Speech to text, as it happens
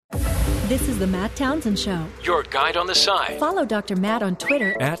This is the Matt Townsend Show. Your guide on the side. Follow Dr. Matt on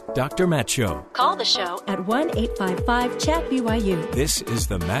Twitter At Dr. Matt Show. Call the show at 1-855-CHAT-BYU. This is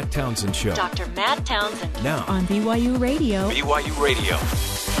the Matt Townsend Show. Dr. Matt Townsend. Now On BYU Radio. BYU Radio.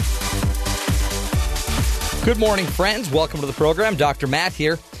 Good morning, friends. Welcome to the program. Dr. Matt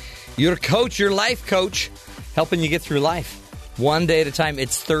here. Your coach, your life coach, helping you get through life one day at a time.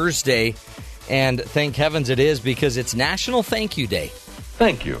 It's Thursday, and thank heavens it is, because it's National Thank You Day.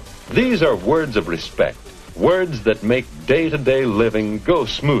 Thank you. These are words of respect, words that make day-to-day living go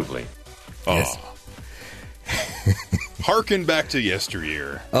smoothly. Yes. Harken back to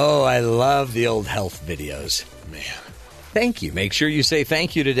yesteryear. Oh, I love the old health videos. Man. Thank you. Make sure you say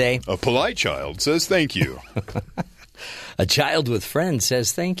thank you today. A polite child says thank you. A child with friends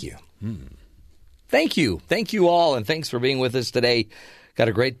says thank you. Thank you. Thank you all, and thanks for being with us today. Got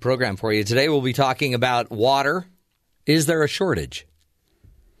a great program for you. Today we'll be talking about water. Is there a shortage?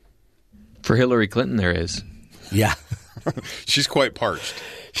 For Hillary Clinton, there is. Yeah. She's quite parched.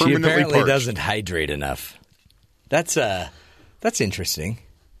 She apparently doesn't hydrate enough. That's interesting.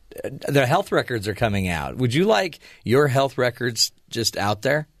 The health records are coming out. Would you like your health records just out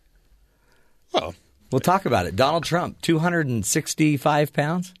there? Well, we'll talk about it. Donald Trump, 265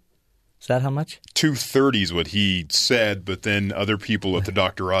 pounds? Is that how much? 230 is what he said, but then other people at the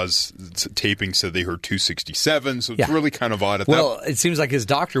Dr. Oz taping said they heard 267, so it's really kind of odd at that. Well, it seems like his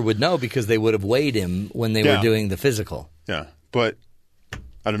doctor would know because they would have weighed him when they were doing the physical. Yeah, but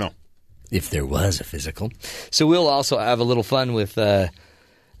I don't know. If there was a physical. So we'll also have a little fun with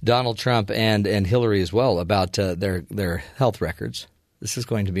Donald Trump and Hillary as well about their health records. This is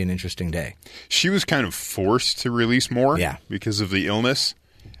going to be an interesting day. She was kind of forced to release more because of the illness.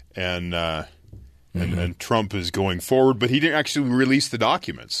 And Trump is going forward, but he didn't actually release the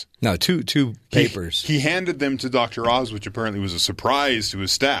documents. No, two papers. He handed them to Dr. Oz, which apparently was a surprise to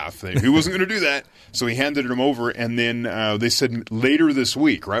his staff. He wasn't going to do that, so he handed them over, and then they said later this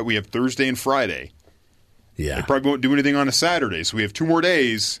week, right? We have Thursday and Friday. Yeah. They probably won't do anything on a Saturday, so we have 2 more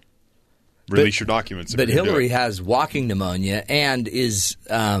days. Release your documents. But Hillary has walking pneumonia and is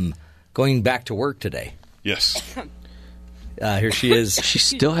going back to work today. Yes. Here she is. She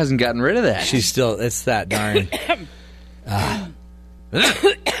still hasn't gotten rid of that. She's still, it's that darn.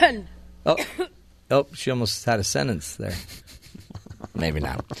 She almost had a sentence there. Maybe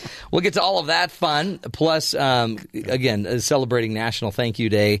not. We'll get to all of that fun. Plus, again, celebrating National Thank You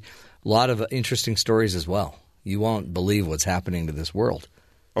Day. A lot of interesting stories as well. You won't believe what's happening to this world.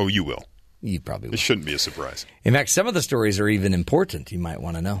 Oh, you will. You probably will. It shouldn't be a surprise. In fact, some of the stories are even important. You might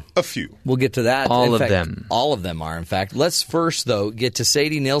want to know. A few. We'll get to that. All of them. All of them are, in fact. Let's first, though, get to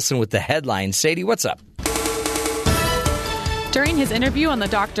Sadie Nielsen with the headlines. Sadie, what's up? During his interview on the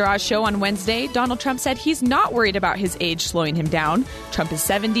Dr. Oz show on Wednesday, Donald Trump said he's not worried about his age slowing him down. Trump is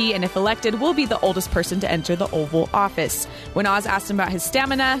 70, and if elected, will be the oldest person to enter the Oval Office. When Oz asked him about his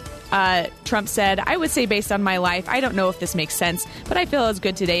stamina, Trump said, "I would say based on my life, I don't know if this makes sense, but I feel as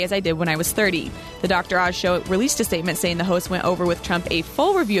good today as I did when I was 30. The Dr. Oz show released a statement saying the host went over with Trump a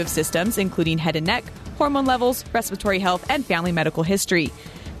full review of systems, including head and neck, hormone levels, respiratory health, and family medical history.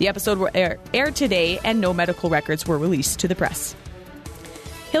 The episode will air today, and no medical records were released to the press.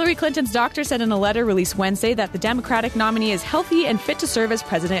 Hillary Clinton's doctor said in a letter released Wednesday that the Democratic nominee is healthy and fit to serve as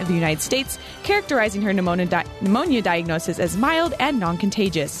president of the United States, characterizing her pneumonia diagnosis as mild and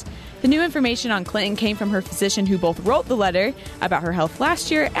non-contagious. The new information on Clinton came from her physician, who both wrote the letter about her health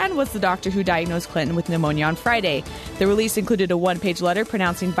last year and was the doctor who diagnosed Clinton with pneumonia on Friday. The release included a one-page letter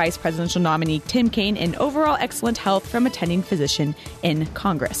pronouncing vice presidential nominee Tim Kaine in overall excellent health from attending physician in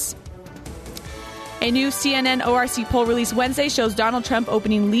Congress. A new CNN ORC poll released Wednesday shows Donald Trump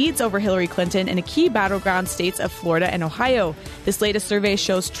opening leads over Hillary Clinton in the key battleground states of Florida and Ohio. This latest survey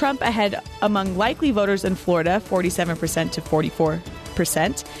shows Trump ahead among likely voters in Florida, 47% to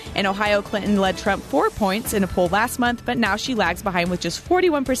 44%. In Ohio, Clinton led Trump 4 points in a poll last month, but now she lags behind with just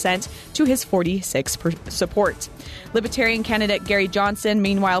 41% to his 46% support. Libertarian candidate Gary Johnson,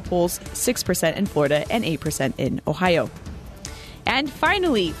 meanwhile, polls 6% in Florida and 8% in Ohio. And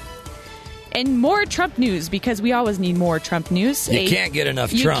finally, and more Trump news, because we always need more Trump news. You can't get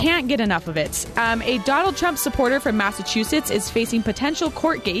enough Trump. You can't get enough of it. A Donald Trump supporter from Massachusetts is facing potential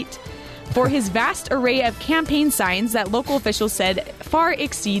court gate for his vast array of campaign signs that local officials said far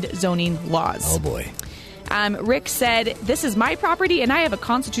exceed zoning laws. Oh, boy. Rick said, "This is my property, and I have a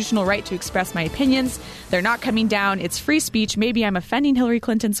constitutional right to express my opinions. They're not coming down. It's free speech. Maybe I'm offending Hillary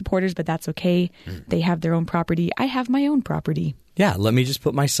Clinton supporters, but that's okay. They have their own property. I have my own property." Yeah, let me just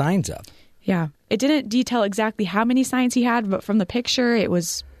put my signs up. Yeah. It didn't detail exactly how many signs he had, but from the picture, it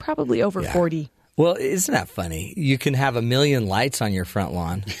was probably over 40. Well, isn't that funny? You can have 1 million lights on your front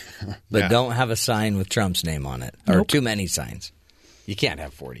lawn, but don't have a sign with Trump's name on it, or too many signs. You can't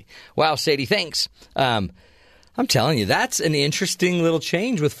have 40. Wow, Sadie, thanks. I'm telling you, that's an interesting little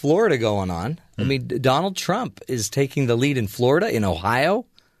change with Florida going on. I mean, Donald Trump is taking the lead in Florida, in Ohio,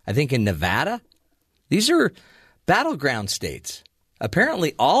 I think in Nevada. These are battleground states.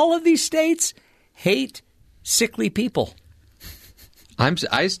 Apparently, all of these states hate sickly people.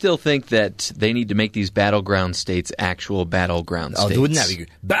 I still think that they need to make these battleground states actual battleground states. Oh, wouldn't that be good?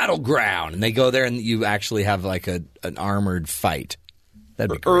 Battleground. And they go there and you actually have like an armored fight.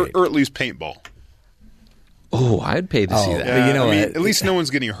 That'd be great. Or at least paintball. Oh, I'd pay to see that. But you know, at least no one's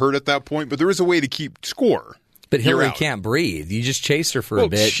getting hurt at that point, but there is a way to keep score. But Hillary can't breathe. You just chase her for a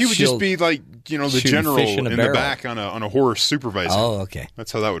bit. She would just be like, the general in the back on a horse supervising. Oh, okay.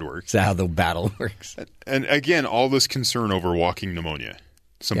 That's how that would work. Is that how the battle works? And again, all this concern over walking pneumonia.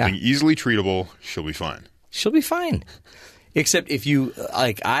 Something easily treatable, she'll be fine. She'll be fine. Except if you,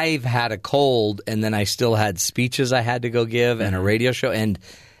 like, I've had a cold and then I still had speeches I had to go give and a radio show, and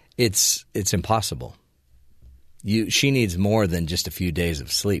it's impossible. She needs more than just a few days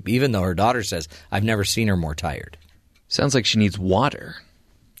of sleep, even though her daughter says, I've never seen her more tired. Sounds like she needs water.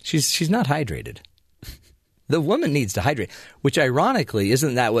 She's not hydrated. The woman needs to hydrate, which ironically,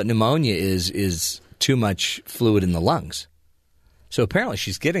 isn't that what pneumonia is too much fluid in the lungs? So apparently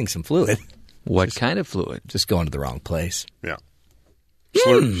she's getting some fluid. What kind of fluid? Just going to the wrong place. Yeah.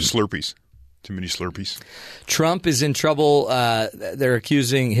 Slurpees. Too many Slurpees. Trump is in trouble. They're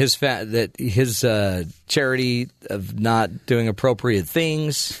accusing his charity of not doing appropriate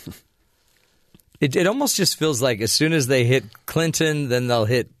things. It almost just feels like as soon as they hit Clinton, then they'll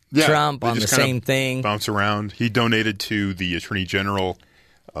hit Trump on the same thing. Bounce around. He donated to the Attorney General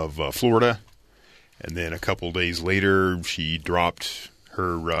of Florida, and then a couple days later, she dropped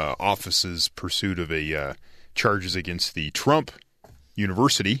her office's pursuit of charges against the Trump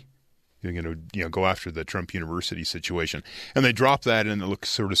University. You're going to go after the Trump University situation. And they dropped that, and it looks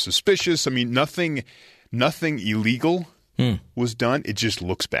sort of suspicious. I mean, nothing illegal was done. It just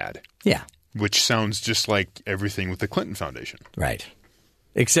looks bad. Yeah. Which sounds just like everything with the Clinton Foundation. Right.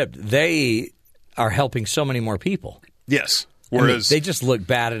 Except they are helping so many more people. Yes. Whereas they just look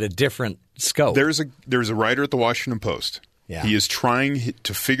bad at a different scope. There's a writer at the Washington Post. Yeah. He is trying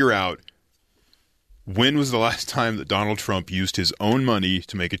to figure out when was the last time that Donald Trump used his own money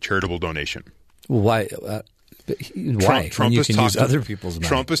to make a charitable donation. Why? Why? Trump has use other people's money.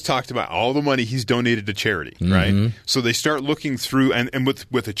 Trump has talked about all the money he's donated to charity, right? So they start looking through, and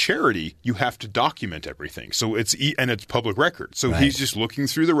with a charity, you have to document everything. So it's public record. So he's just looking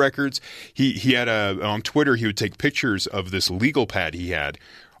through the records. He had on Twitter, he would take pictures of this legal pad he had.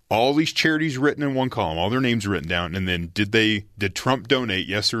 All these charities written in one column, all their names written down, and then did Trump donate,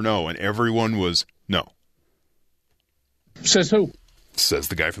 yes or no? And everyone was no. Says who? Says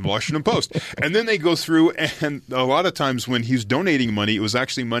the guy from the Washington Post. And then they go through, and a lot of times when he's donating money, it was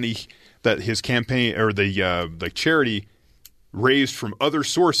actually money that his campaign or the charity raised from other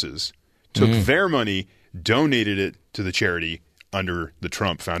sources, took their money, donated it to the charity under the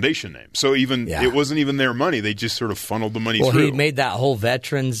Trump Foundation name. So it wasn't even their money. They just sort of funneled the money through. Well, he made that whole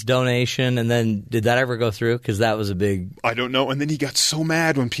veterans donation, and then did that ever go through? Because that was a big... I don't know. And then he got so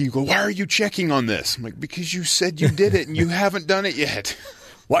mad when people go, why are you checking on this? I'm like, because you said you did it, and you haven't done it yet.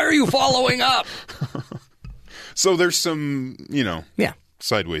 Why are you following up? So there's some,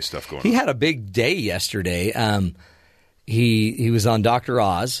 sideways stuff going on. He had a big day yesterday. He was on Dr.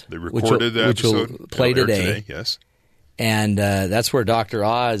 Oz. They recorded that episode. Which will play today. Yes. And that's where Dr.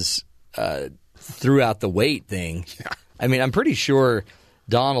 Oz threw out the weight thing. Yeah. I mean, I'm pretty sure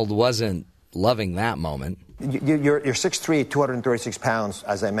Donald wasn't loving that moment. You're 6'3", 236 pounds,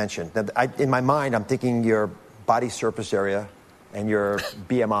 as I mentioned. In my mind, I'm thinking your body surface area and your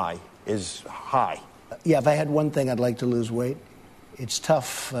BMI is high. Yeah, if I had one thing, I'd like to lose weight. It's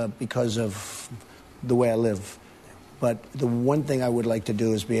tough because of the way I live. But the one thing I would like to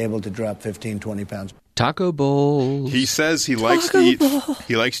do is be able to drop 15, 20 pounds. Taco bowls. He says he likes to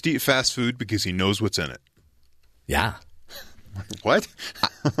eat fast food because he knows what's in it. Yeah. What?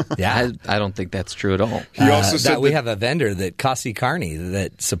 Yeah. I don't think that's true at all. He also said we have a vendor that Kasi Carney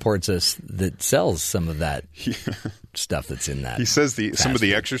that supports us that sells some of that stuff that's in that. He says some of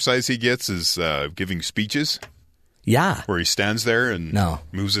the exercise he gets is giving speeches. Yeah. Where he stands there and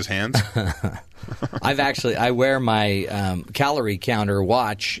moves his hands. I wear my calorie counter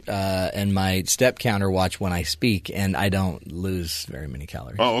watch and my step counter watch when I speak, and I don't lose very many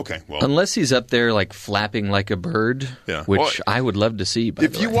calories. Oh, okay. Well, unless he's up there like flapping like a bird, which I would love to see.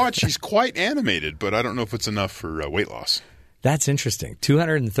 If you watch, he's quite animated, but I don't know if it's enough for weight loss. That's interesting.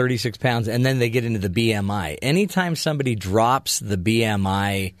 236 pounds, and then they get into the BMI. Anytime somebody drops the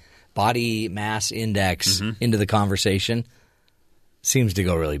BMI, body mass index, into the conversation, seems to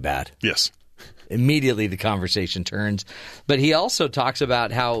go really bad. Yes. Immediately the conversation turns. But he also talks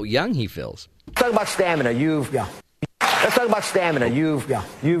about how young he feels. Let's talk about stamina. Let's talk about stamina. You've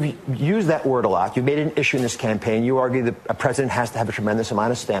used that word a lot. You've made it an issue in this campaign. You argue that a president has to have a tremendous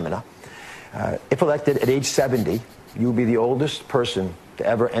amount of stamina. If elected at age 70, you'll be the oldest person to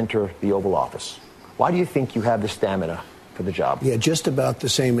ever enter the Oval Office. Why do you think you have the stamina for the job? Yeah, just about the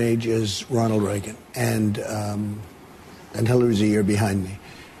same age as Ronald Reagan, and Hillary's a year behind me.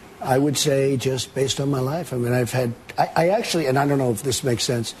 I would say just based on my life. I mean, I actually, and I don't know if this makes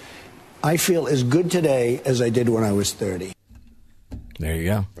sense, I feel as good today as I did when I was 30. There you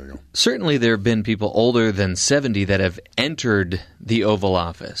go. Certainly there have been people older than 70 that have entered the Oval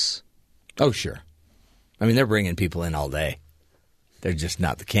Office. Oh, sure. I mean, they're bringing people in all day. They're just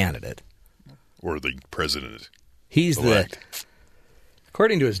not the candidate. Or the president. He's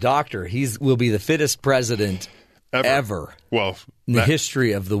according to his doctor, will be the fittest president ever Well, in the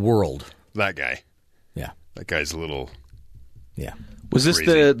history of the world. That guy. Yeah. That guy's a little... Yeah. Was this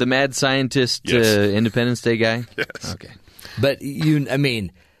crazy. the mad scientist Yes. Independence Day guy? Yes. Okay. But,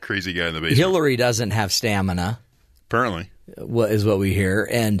 crazy guy in the basement. Hillary doesn't have stamina, Apparently. is what we hear.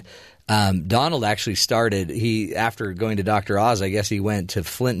 And Donald actually started, after going to Dr. Oz, I guess he went to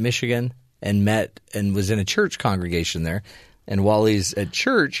Flint, Michigan, and met and was in a church congregation there. And while he's at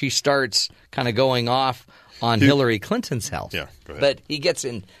church, he starts kind of going off on Hillary Clinton's health. Yeah, go ahead. But he gets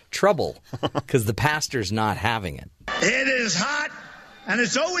in trouble because the pastor's not having it. It is hot, and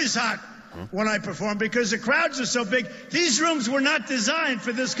it's always hot when I perform because the crowds are so big. These rooms were not designed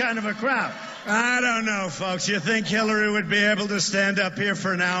for this kind of a crowd. I don't know, folks. You think Hillary would be able to stand up here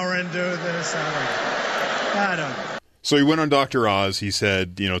for an hour and do this? I don't know. So he went on Dr. Oz, he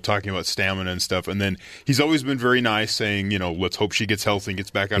said, talking about stamina and stuff, and then he's always been very nice, saying, let's hope she gets healthy and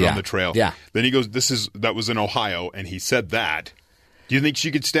gets back out on the trail. Yeah. Then he goes, that was in Ohio, and he said that. Do you think she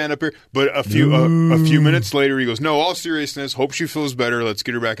could stand up here? But a few minutes later, he goes, no, all seriousness, hope she feels better, let's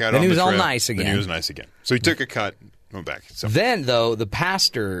get her back out on the trail. Then he was all nice again. Then he was nice again. So he took a cut, went back. So. Then, though, the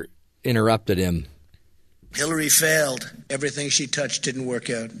pastor interrupted him. Hillary failed. Everything she touched didn't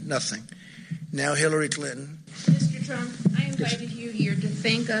work out. Nothing. Now Hillary Clinton. Mr. Trump, I invited you here to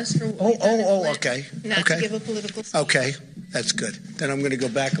thank us for what Okay. Not to give a political speech. Okay, that's good. Then I'm going to go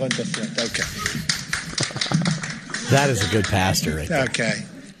back on the Flint. Okay. That is a good pastor right there. Okay.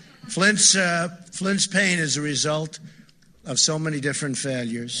 Flint's pain is a result of so many different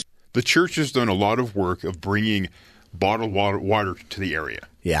failures. The church has done a lot of work of bringing bottled water to the area.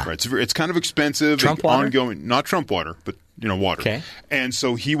 Yeah. Right. It's kind of expensive. Trump water? Ongoing, not Trump water, but water. Okay. And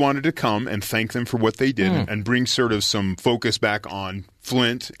so he wanted to come and thank them for what they did and bring sort of some focus back on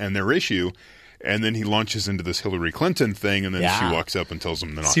Flint and their issue. And then he launches into this Hillary Clinton thing, and then she walks up and tells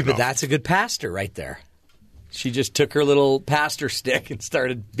them to knock it off. That's a good pastor right there. She just took her little pastor stick and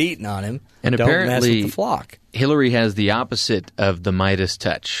started beating on him. And Don't apparently, mess with the flock. Hillary has the opposite of the Midas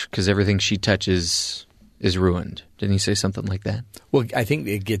touch because everything she touches is ruined. Didn't he say something like that? Well, I think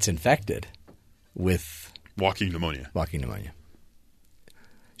it gets infected with walking pneumonia.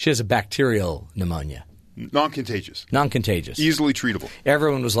 She has a bacterial pneumonia. Non-contagious. Easily treatable.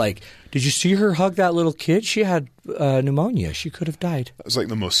 Everyone was like, did you see her hug that little kid? She had pneumonia. She could have died. That was like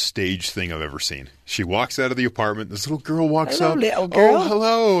the most staged thing I've ever seen. She walks out of the apartment. This little girl walks up. Little girl. Oh,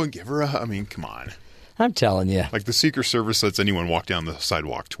 hello. And give her a... I mean, come on. I'm telling you. Like the Secret Service lets anyone walk down the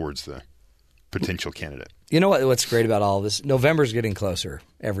sidewalk towards the potential candidate. You know what's great about all of this? November's getting closer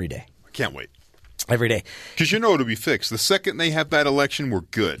every day. I can't wait. Every day. Because it'll be fixed. The second they have that election, we're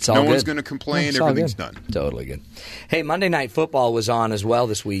good. It's all no good. one's going to complain. Everything's done. Totally good. Hey, Monday Night Football was on as well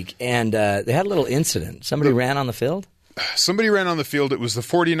this week, and they had a little incident. Somebody ran on the field? Somebody ran on the field. It was the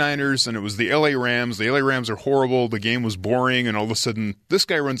 49ers, and it was the L.A. Rams. The L.A. Rams are horrible. The game was boring, and all of a sudden, this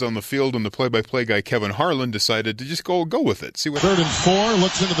guy runs on the field, and the play-by-play guy, Kevin Harlan, decided to just go with it. See what 3rd and 4,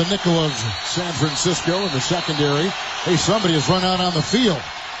 looks into the nickel of San Francisco in the secondary. Hey, somebody has run out on the field.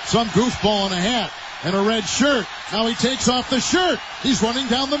 Some goofball in a hat and a red shirt. Now he takes off the shirt. He's running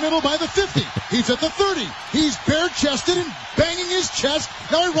down the middle by the 50. He's at the 30. He's bare-chested and banging his chest.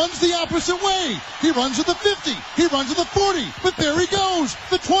 Now he runs the opposite way. He runs to the 50. He runs to the 40. But there he goes.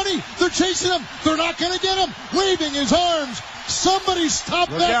 The 20. They're chasing him. They're not going to get him. Waving his arms. Somebody stop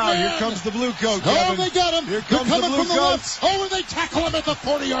that man. Here comes the blue coat, Oh, Kevin. they got him. Here comes They're coming the blue from the coats. left. Oh, and they tackle him at the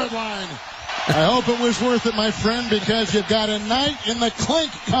 40-yard line. I hope it was worth it, my friend, because you've got a night in the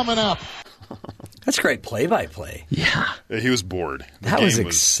clink coming up. That's great play-by-play. Yeah. He was bored. That was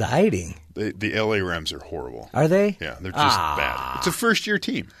exciting. The LA Rams are horrible. Are they? Yeah, they're just bad. It's a first-year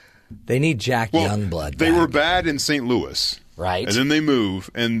team. They need Jack Youngblood They back. were bad in St. Louis. Right. And then they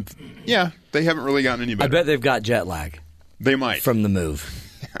move, and, they haven't really gotten any better. I bet they've got jet lag. They might. From the move.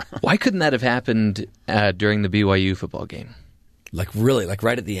 Why couldn't that have happened during the BYU football game? Really? Like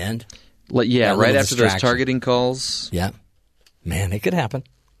right at the end? Yeah, right after those targeting calls. Yeah. Man, it could happen.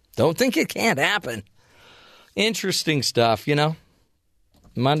 Don't think it can't happen. Interesting stuff,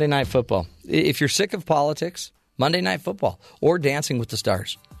 Monday Night Football. If you're sick of politics, Monday Night Football or Dancing with the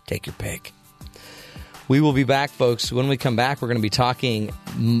Stars, take your pick. We will be back, folks. When we come back, we're going to be talking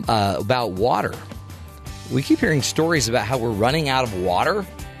about water. We keep hearing stories about how we're running out of water.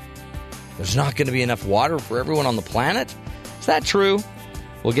 There's not going to be enough water for everyone on the planet. Is that true?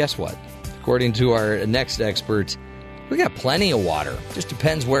 Well, guess what? According to our next expert, we got plenty of water. Just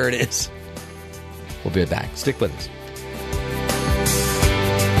depends where it is. We'll be right back. Stick with us.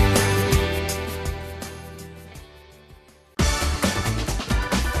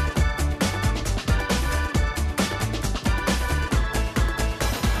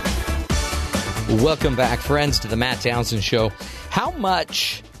 Welcome back, friends, to the Matt Townsend Show. How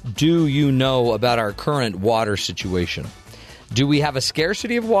much do you know about our current water situation? Do we have a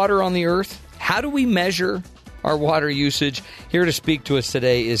scarcity of water on the earth? How do we measure our water usage? Here to speak to us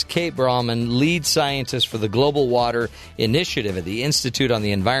today is Kate Brauman, lead scientist for the Global Water Initiative at the Institute on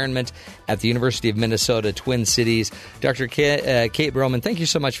the Environment at the University of Minnesota, Twin Cities. Dr. Kate Brauman, thank you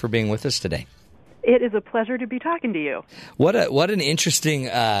so much for being with us today. It is a pleasure to be talking to you. What an interesting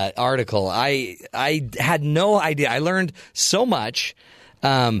article. I had no idea. I learned so much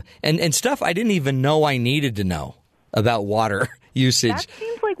and stuff I didn't even know I needed to know about water usage. That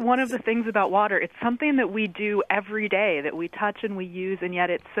seems like one of the things about water. It's something that we do every day, that we touch and we use, and yet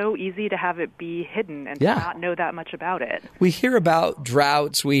it's so easy to have it be hidden and to not know that much about it. We hear about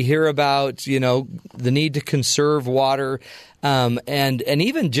droughts. We hear about, the need to conserve water, and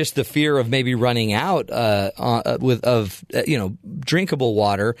even just the fear of maybe running out of drinkable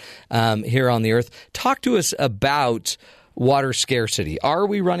water here on the earth. Talk to us about water scarcity. Are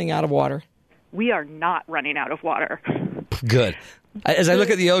we running out of water? We are not running out of water. Good. As I look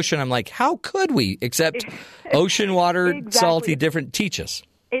at the ocean, I'm like, how could we? Except ocean water, salty, different. Teach us.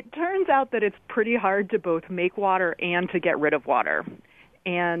 It turns out that it's pretty hard to both make water and to get rid of water.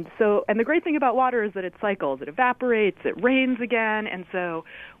 And the great thing about water is that it cycles. It evaporates, it rains again, and so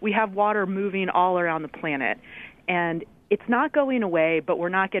we have water moving all around the planet. And it's not going away, but we're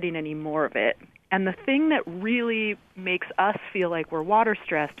not getting any more of it. And the thing that really makes us feel like we're water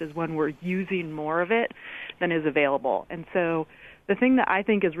stressed is when we're using more of it than is available. And so the thing that I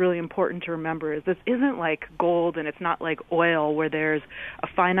think is really important to remember is this isn't like gold and it's not like oil where there's a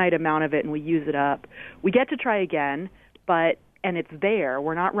finite amount of it and we use it up. We get to try again, and it's there.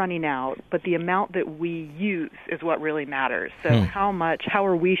 We're not running out, but the amount that we use is what really matters. So how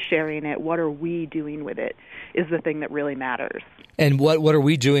are we sharing it? What are we doing with it is the thing that really matters. And what are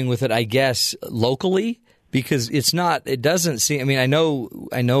we doing with it, I guess, locally? Because it doesn't seem, I know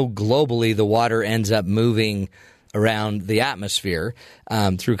globally the water ends up moving around the atmosphere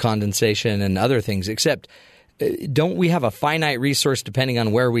through condensation and other things, except don't we have a finite resource depending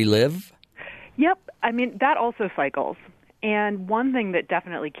on where we live? Yep. That also cycles. And one thing that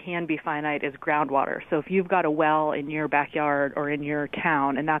definitely can be finite is groundwater. So if you've got a well in your backyard or in your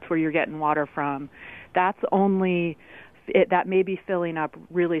town and that's where you're getting water from, that may be filling up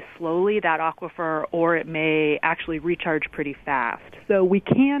really slowly, that aquifer, or it may actually recharge pretty fast. So we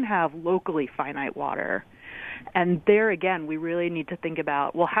can have locally finite water. And there again, we really need to think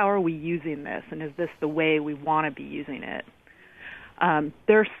about, well, how are we using this? And is this the way we want to be using it?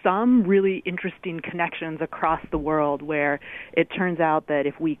 There are some really interesting connections across the world where it turns out that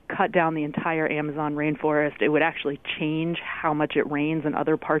if we cut down the entire Amazon rainforest, it would actually change how much it rains in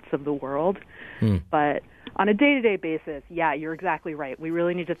other parts of the world. But on a day-to-day basis, yeah, you're exactly right. We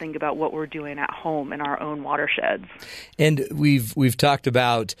really need to think about what we're doing at home in our own watersheds. And we've talked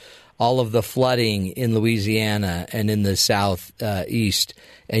about all of the flooding in Louisiana and in the southeast,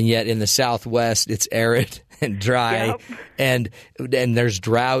 and yet in the southwest it's arid and dry, and there's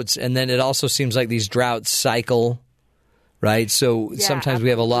droughts, and then it also seems like these droughts cycle, right? So sometimes we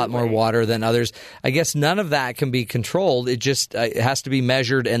have a lot more water than others. I guess none of that can be controlled. It just it has to be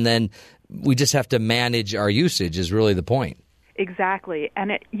measured, and then we just have to manage our usage is really the point. Exactly.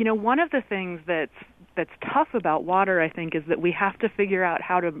 And one of the things that's tough about water, I think, is that we have to figure out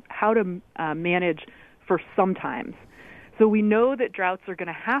how to manage for sometimes. So we know that droughts are going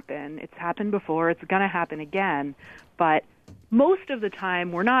to happen. It's happened before. It's going to happen again. But most of the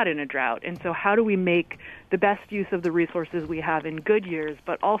time we're not in a drought. And so how do we make the best use of the resources we have in good years,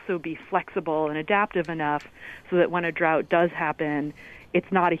 but also be flexible and adaptive enough so that when a drought does happen,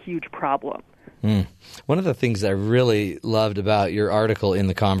 it's not a huge problem? One of the things I really loved about your article in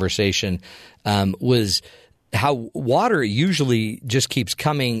The Conversation was how water usually just keeps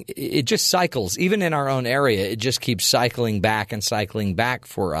coming. It just cycles. Even in our own area, it just keeps cycling back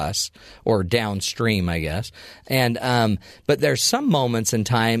for us, or downstream, I guess. And but there's some moments in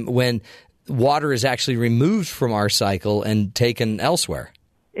time when water is actually removed from our cycle and taken elsewhere.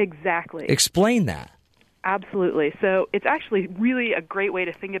 Exactly. Explain that. Absolutely. So it's actually really a great way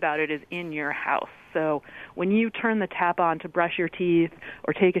to think about it is in your house. So when you turn the tap on to brush your teeth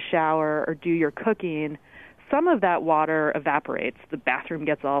or take a shower or do your cooking, some of that water evaporates. The bathroom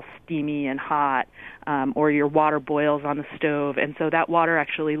gets all steamy and hot, or your water boils on the stove, and so that water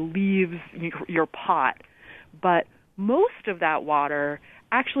actually leaves your pot. But most of that water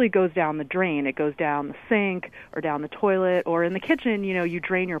actually goes down the drain. It goes down the sink or down the toilet, or in the kitchen, you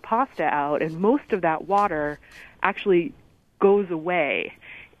drain your pasta out, and most of that water actually goes away.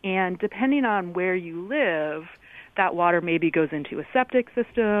 And depending on where you live, that water maybe goes into a septic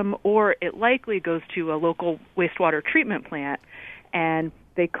system, or it likely goes to a local wastewater treatment plant, and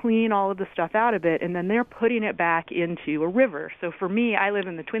they clean all of the stuff out of it, and then they're putting it back into a river. So for me, I live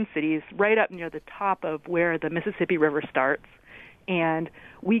in the Twin Cities, right up near the top of where the Mississippi River starts, and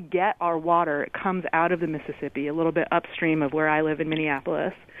we get our water. It comes out of the Mississippi, a little bit upstream of where I live in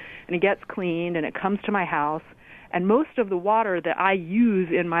Minneapolis, and it gets cleaned, and it comes to my house, and most of the water that I use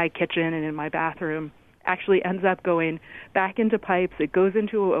in my kitchen and in my bathroom actually ends up going back into pipes. It goes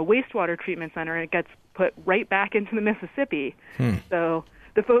into a wastewater treatment center, and it gets put right back into the Mississippi. So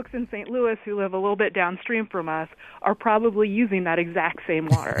the folks in St. Louis who live a little bit downstream from us are probably using that exact same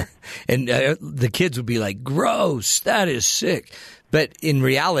water. And the kids would be like, gross, that is sick. But in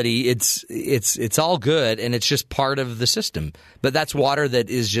reality, it's all good, and it's just part of the system. But that's water that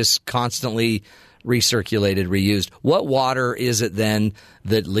is just constantly recirculated, reused. What water is it then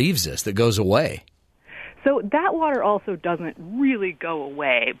that leaves us, that goes away? So that water also doesn't really go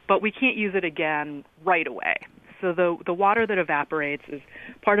away, but we can't use it again right away. So the water that evaporates is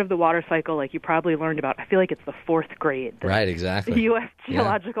part of the water cycle, like you probably learned about. I feel like it's the fourth grade. Right, exactly. The U.S.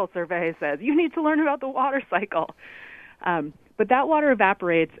 Geological Survey says you need to learn about the water cycle. But that water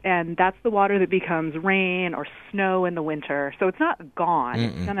evaporates, and that's the water that becomes rain or snow in the winter. So it's not gone.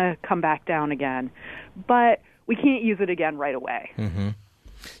 It's going to come back down again. But we can't use it again right away.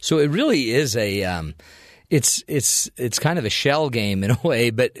 So it really is a it's kind of a shell game in a way,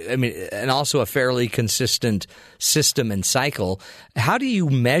 but I mean, and also a fairly consistent system and cycle. How do you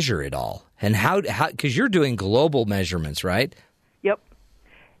measure it all? And how because you're doing global measurements, right? Yep.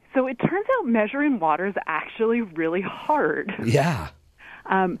 So it turns out measuring water is actually really hard. Yeah.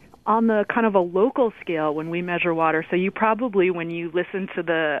 On the kind of a local scale, when we measure water, so you probably, when you listen to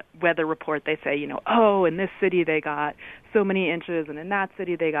the weather report, they say, oh, in this city they got so many inches, and in that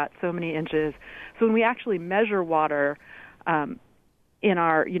city they got so many inches. So when we actually measure water in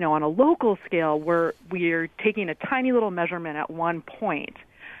our, on a local scale, we're taking a tiny little measurement at one point,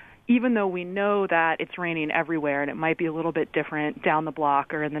 even though we know that it's raining everywhere and it might be a little bit different down the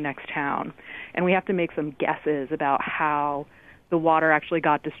block or in the next town. And we have to make some guesses about how the water actually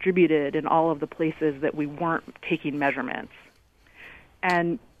got distributed in all of the places that we weren't taking measurements.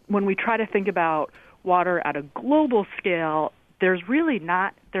 And when we try to think about water at a global scale, there's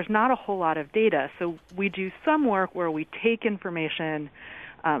not a whole lot of data. So we do some work where we take information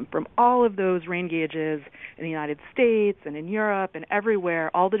from all of those rain gauges in the United States and in Europe and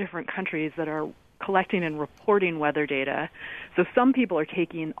everywhere, all the different countries that are collecting and reporting weather data. So some people are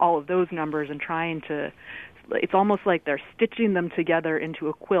taking all of those numbers and trying to, it's almost like they're stitching them together into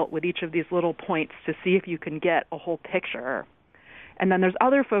a quilt with each of these little points to see if you can get a whole picture. And then there's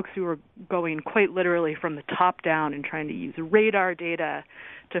other folks who are going quite literally from the top down and trying to use radar data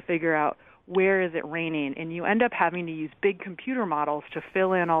to figure out where is it raining. And you end up having to use big computer models to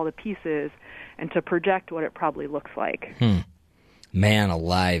fill in all the pieces and to project what it probably looks like. Man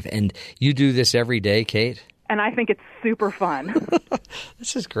alive. And you do this every day, Kate? And I think it's super fun.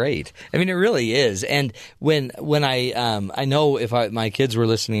 This is great. I mean, it really is. And when I know if my kids were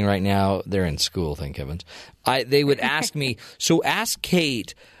listening right now, they're in school, thank heavens. They would ask me. So ask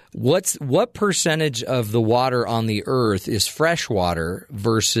Kate, what percentage of the water on the earth is fresh water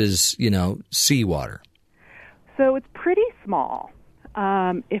versus seawater? So it's pretty small.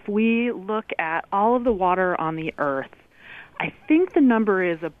 If we look at all of the water on the earth, I think the number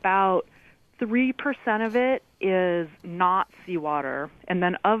is about 3% of it is not seawater, and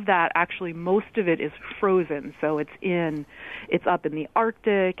then of that, actually most of it is frozen. So it's up in the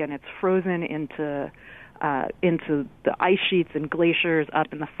Arctic, and it's frozen into the ice sheets and glaciers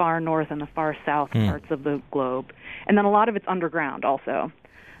up in the far north and the far south parts of the globe. And then a lot of it's underground also.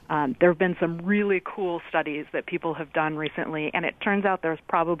 There have been some really cool studies that people have done recently, and it turns out there's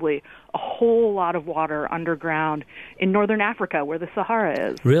probably a whole lot of water underground in northern Africa where the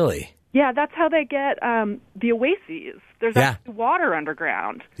Sahara is. Really? Yeah, that's how they get the oases. There's actually water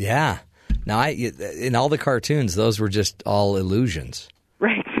underground. Yeah. Now, in all the cartoons, those were just all illusions.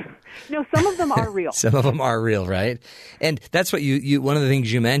 Right. No, some of them are real. Some of them are real, right? And that's what you one of the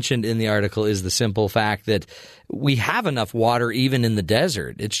things you mentioned in the article is the simple fact that we have enough water even in the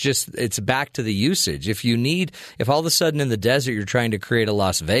desert. It's back to the usage. If all of a sudden in the desert you're trying to create a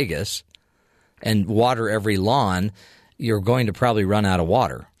Las Vegas and water every lawn, you're going to probably run out of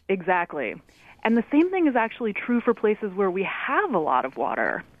water. Exactly. And the same thing is actually true for places where we have a lot of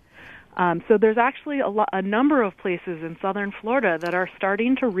water. So there's actually a number of places in southern Florida that are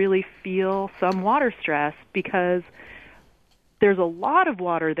starting to really feel some water stress because there's a lot of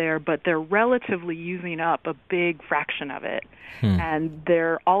water there, but they're relatively using up a big fraction of it. And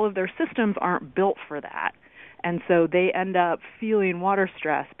all of their systems aren't built for that. And so they end up feeling water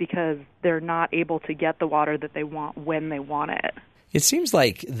stress because they're not able to get the water that they want when they want it. It seems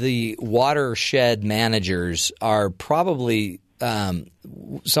like the watershed managers are probably some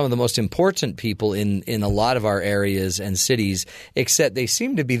of the most important people in a lot of our areas and cities, except they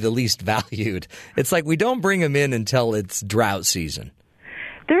seem to be the least valued. It's like we don't bring them in until it's drought season.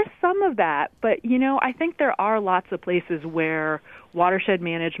 There's some of that, but, I think there are lots of places where watershed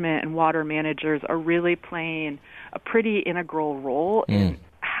management and water managers are really playing a pretty integral role in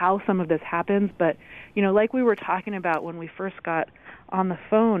how some of this happens. But, like we were talking about when we first got on the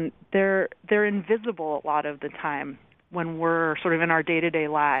phone, they're invisible a lot of the time when we're sort of in our day-to-day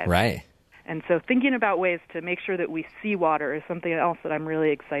lives. Right. And so thinking about ways to make sure that we see water is something else that I'm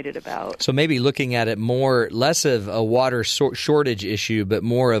really excited about. So maybe looking at it less of a water shortage issue, but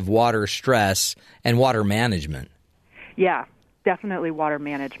more of water stress and water management. Yeah, definitely water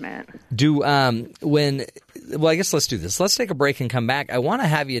management. I guess let's do this. Let's take a break and come back. I want to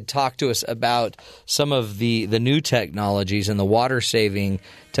have you talk to us about some of the new technologies and the water-saving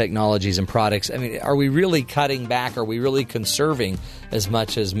technologies and products. I mean, are we really cutting back? Are we really conserving as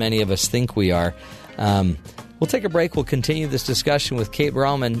much as many of us think we are? We'll take a break. We'll continue this discussion with Kate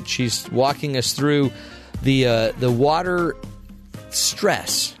Brauman. She's walking us through the water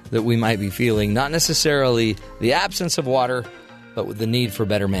stress that we might be feeling, not necessarily the absence of water, but with the need for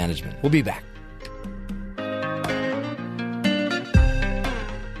better management. We'll be back.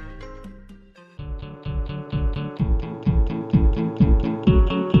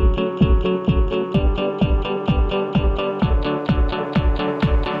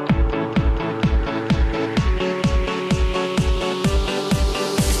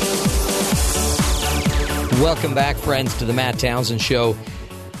 Welcome back, friends, to the Matt Townsend Show.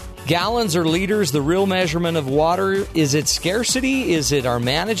 Gallons or liters, the real measurement of water. Is it scarcity? Is it our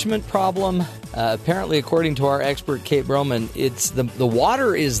management problem? Apparently, according to our expert, Kate Brauman, it's the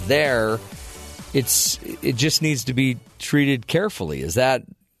water is there. It just needs to be treated carefully. Is that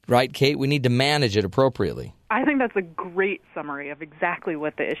right, Kate? We need to manage it appropriately. I think that's a great summary of exactly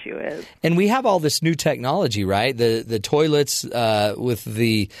what the issue is. And we have all this new technology, right? The toilets with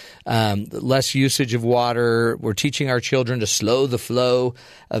the less usage of water. We're teaching our children to slow the flow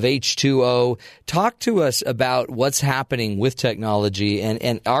of H2O. Talk to us about what's happening with technology,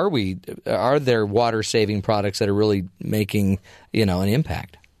 and are there water-saving products that are really making an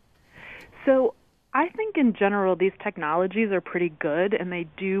impact? So I think in general these technologies are pretty good and they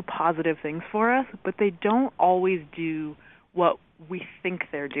do positive things for us, but they don't always do what we think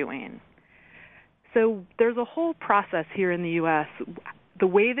they're doing. So there's a whole process here in the U.S. The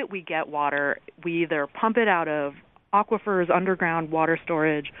way that we get water, we either pump it out of aquifers, underground water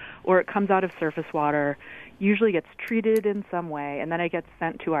storage, or it comes out of surface water, usually gets treated in some way, and then it gets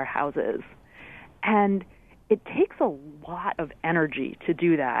sent to our houses. And it takes a lot of energy to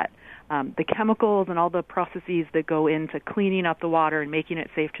do that. The chemicals and all the processes that go into cleaning up the water and making it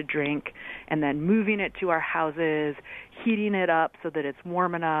safe to drink, and then moving it to our houses, heating it up so that it's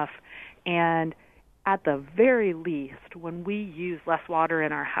warm enough. And at the very least, when we use less water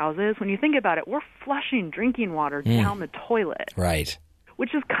in our houses, when you think about it, we're flushing drinking water down the toilet. Right.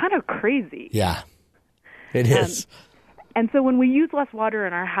 Which is kind of crazy. Yeah, it is. And so when we use less water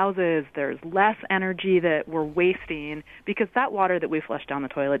in our houses, there's less energy that we're wasting because that water that we flush down the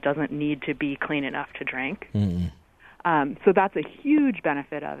toilet doesn't need to be clean enough to drink. So that's a huge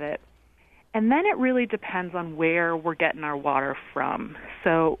benefit of it. And then it really depends on where we're getting our water from.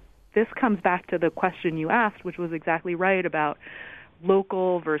 So this comes back to the question you asked, which was exactly right about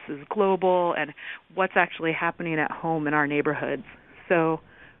local versus global and what's actually happening at home in our neighborhoods. So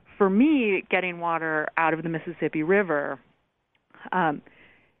for me, getting water out of the Mississippi River,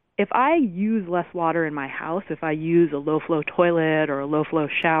 if I use less water in my house, if I use a low-flow toilet or a low-flow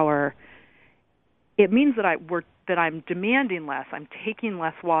shower, it means that I'm demanding less. I'm taking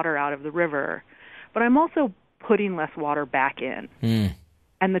less water out of the river, but I'm also putting less water back in.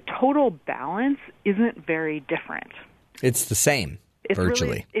 And the total balance isn't very different. It's the same,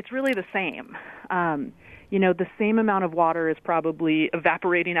 virtually. It's really the same. The same amount of water is probably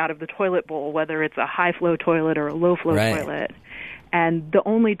evaporating out of the toilet bowl, whether it's a high-flow toilet or a low-flow toilet. And the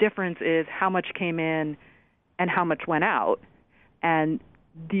only difference is how much came in and how much went out. And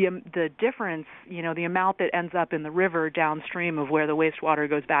the difference, the amount that ends up in the river downstream of where the wastewater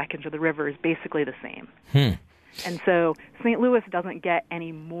goes back into the river is basically the same. And so St. Louis doesn't get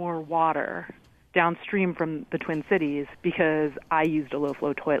any more water downstream from the Twin Cities because I used a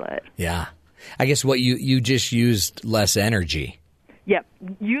low-flow toilet. Yeah. I guess what you just used less energy. Yep.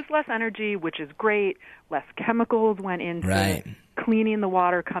 Use less energy, which is great. Less chemicals went into cleaning the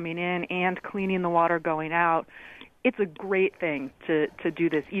water coming in and cleaning the water going out. It's a great thing to do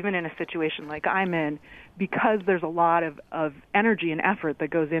this, even in a situation like I'm in, because there's a lot of energy and effort that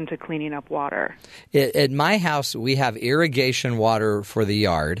goes into cleaning up water. At my house, we have irrigation water for the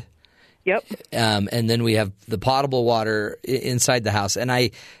yard. Yep. And then we have the potable water inside the house. And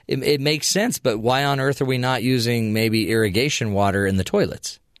it makes sense, but why on earth are we not using maybe irrigation water in the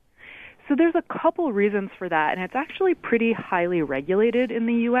toilets? So there's a couple reasons for that, and it's actually pretty highly regulated in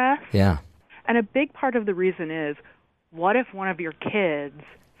the U.S. Yeah. And a big part of the reason is, what if one of your kids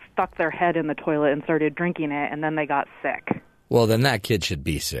stuck their head in the toilet and started drinking it, and then they got sick? Well, then that kid should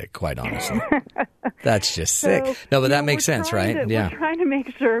be sick, quite honestly. That's just sick. No, but that makes sense, right? We're trying to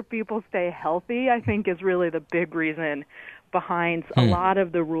make sure people stay healthy, I think, is really the big reason behind a lot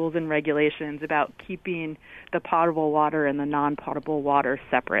of the rules and regulations about keeping the potable water and the non-potable water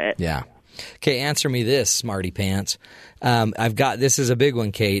separate. Yeah. Okay, answer me this, smarty pants. This is a big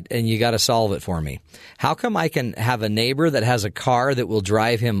one, Kate, and you got to solve it for me. How come I can have a neighbor that has a car that will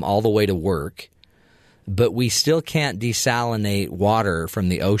drive him all the way to work, but we still can't desalinate water from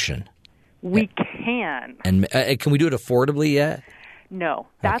the ocean? We can. And can we do it affordably yet? No,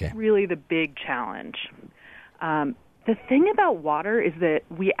 that's really the big challenge. The thing about water is that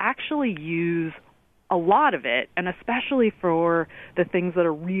we actually use a lot of it, and especially for the things that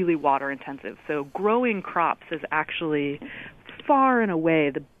are really water intensive. So growing crops is actually far and away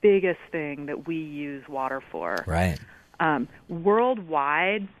the biggest thing that we use water for. Right.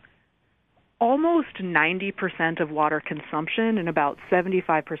 Worldwide, almost 90% of water consumption and about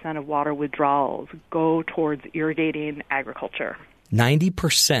 75% of water withdrawals go towards irrigating agriculture.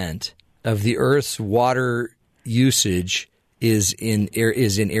 90% of the Earth's water usage is in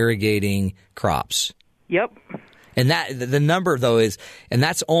irrigating crops. Yep. And that the number though is, and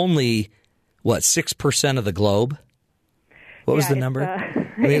that's only 6% of the globe. What was the number? I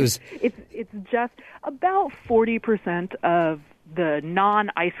mean, it was. It's just about 40% of the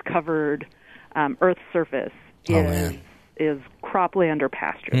non-ice covered Earth's surface is cropland or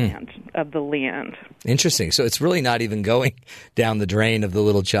pasture land of the land. Interesting. So it's really not even going down the drain of the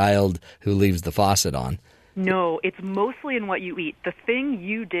little child who leaves the faucet on. No, it's mostly in what you eat. The thing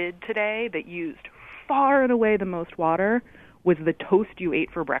you did today that used far and away the most water was the toast you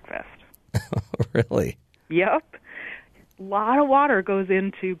ate for breakfast. Really? Yep. A lot of water goes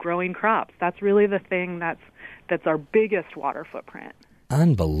into growing crops. That's really the thing that's our biggest water footprint.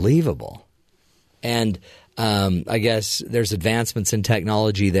 Unbelievable. And I guess there's advancements in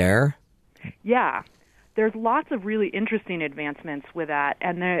technology there. Yeah. There's lots of really interesting advancements with that,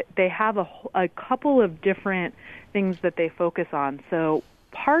 and they have a couple of different things that they focus on. So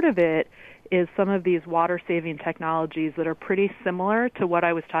part of it is some of these water-saving technologies that are pretty similar to what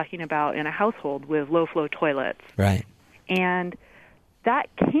I was talking about in a household with low-flow toilets. Right. And that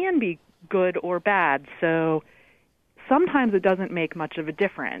can be good or bad. So sometimes it doesn't make much of a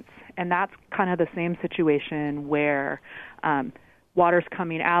difference, and that's kind of the same situation where water's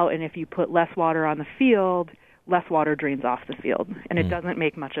coming out, and if you put less water on the field, less water drains off the field, and it doesn't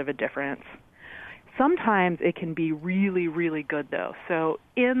make much of a difference. Sometimes it can be really, really good, though. So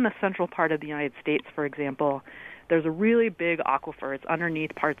in the central part of the United States, for example, there's a really big aquifer. It's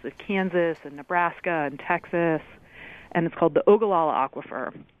underneath parts of Kansas and Nebraska and Texas, and it's called the Ogallala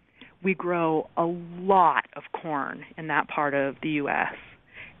Aquifer. We grow a lot of corn in that part of the U.S.,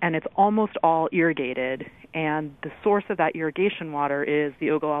 and it's almost all irrigated, and the source of that irrigation water is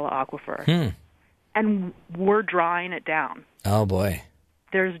the Ogallala Aquifer. And we're drawing it down. Oh, boy.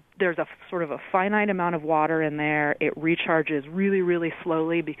 There's a sort of a finite amount of water in there. It recharges really, really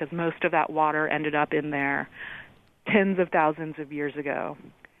slowly because most of that water ended up in there tens of thousands of years ago.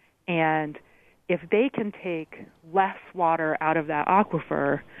 And if they can take less water out of that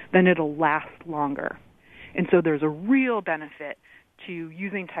aquifer, then it'll last longer. And so there's a real benefit to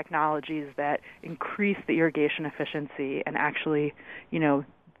using technologies that increase the irrigation efficiency and actually,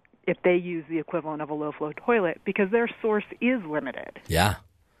 if they use the equivalent of a low-flow toilet, because their source is limited. Yeah.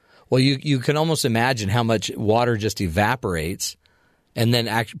 Well, you can almost imagine how much water just evaporates and then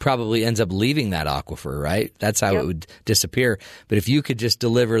probably ends up leaving that aquifer, right? That's how it would disappear. But if you could just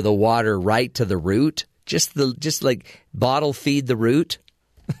deliver the water right to the root, just like bottle feed the root,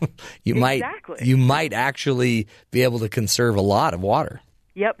 you might actually be able to conserve a lot of water.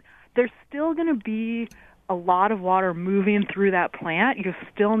 Yep. There's still going to be a lot of water moving through that plant. You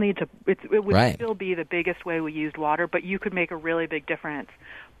still need to, it would still be the biggest way we used water, but you could make a really big difference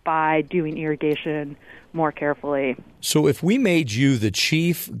by doing irrigation more carefully. So if we made you the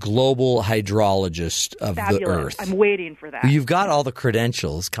chief global hydrologist of the earth. I'm waiting for that. You've got all the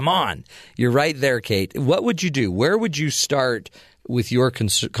credentials. Come on. You're right there, Kate. What would you do? Where would you start with your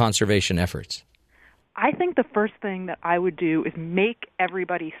conservation efforts? I think the first thing that I would do is make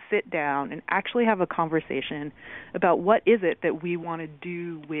everybody sit down and actually have a conversation about what is it that we want to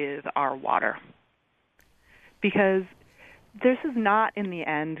do with our water. Because this is not, in the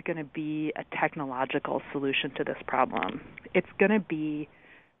end, going to be a technological solution to this problem. It's going to be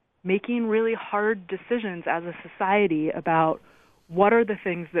making really hard decisions as a society about what are the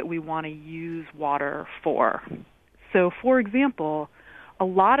things that we want to use water for. So, for example, a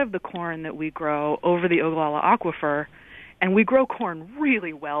lot of the corn that we grow over the Ogallala Aquifer, and we grow corn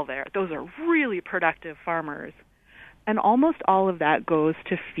really well there. Those are really productive farmers. And almost all of that goes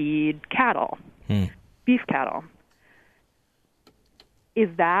to feed cattle, beef cattle. Is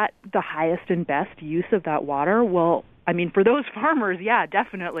that the highest and best use of that water? Well, I mean, for those farmers, yeah,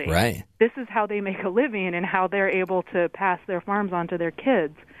 definitely. Right. This is how they make a living and how they're able to pass their farms on to their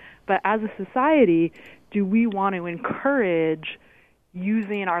kids. But as a society, do we want to encourage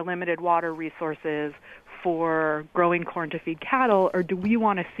using our limited water resources for growing corn to feed cattle, or do we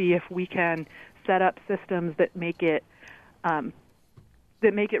want to see if we can set up systems that make it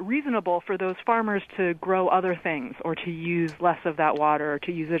reasonable for those farmers to grow other things or to use less of that water or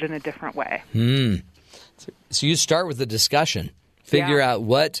to use it in a different way? So you start with the discussion. Figure out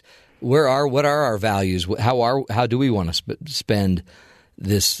what are our values? How do we want to spend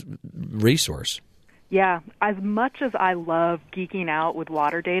this resource? Yeah, as much as I love geeking out with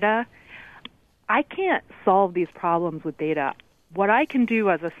water data, I can't solve these problems with data. What I can do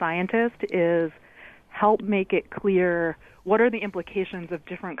as a scientist is help make it clear what are the implications of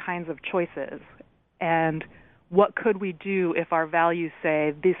different kinds of choices and what could we do if our values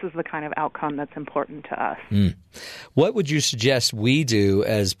say this is the kind of outcome that's important to us. What would you suggest we do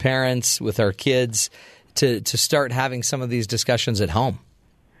as parents with our kids to start having some of these discussions at home?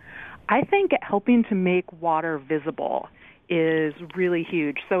 I think helping to make water visible is really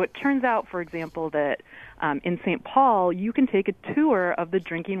huge. So it turns out, for example, that in St. Paul, you can take a tour of the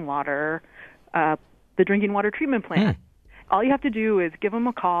drinking water treatment plant. All you have to do is give them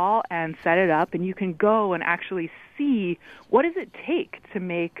a call and set it up, and you can go and actually see what does it take to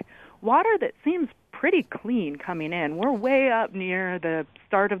make water that seems pretty clean coming in. We're way up near the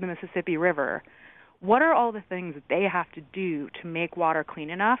start of the Mississippi River. What are all the things that they have to do to make water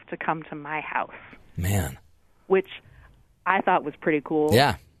clean enough to come to my house? Man. Which I thought was pretty cool.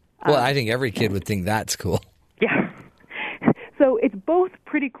 Yeah. Well, I think every kid would think that's cool. Yeah. So it's both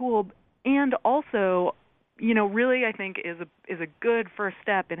pretty cool and also, really I think is a good first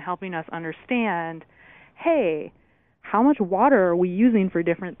step in helping us understand, hey, how much water are we using for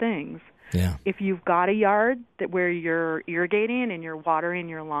different things? Yeah. If you've got a yard where you're irrigating and you're watering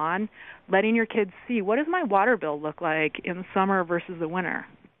your lawn, letting your kids see, what does my water bill look like in the summer versus the winter?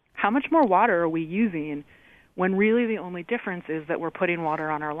 How much more water are we using when really the only difference is that we're putting water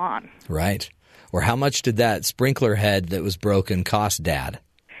on our lawn? Right. Or how much did that sprinkler head that was broken cost Dad?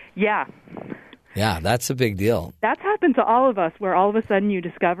 Yeah. Yeah, that's a big deal. That's happened to all of us, where all of a sudden you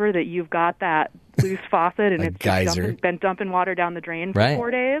discover that you've got that loose faucet and it's just been dumping water down the drain for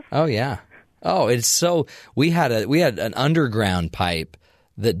 4 days. Oh, yeah. Oh, it's so – we had an underground pipe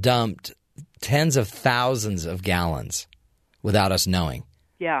that dumped tens of thousands of gallons without us knowing.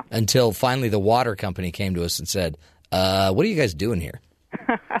 Yeah. Until finally the water company came to us and said, what are you guys doing here?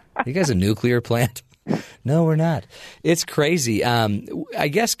 Are you guys a nuclear plant? No, we're not. It's crazy. I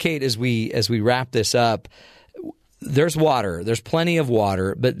guess, Kate, as we wrap this up, there's water. There's plenty of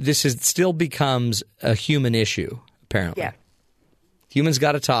water, but this still becomes a human issue, apparently. Yeah. Humans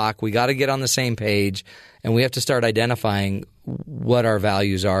got to talk. We got to get on the same page, and we have to start identifying what our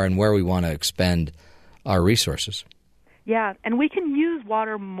values are and where we want to expend our resources. Yeah, and we can use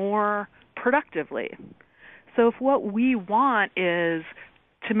water more productively. So if what we want is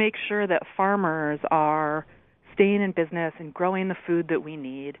to make sure that farmers are staying in business and growing the food that we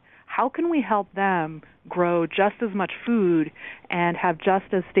need, how can we help them grow just as much food and have just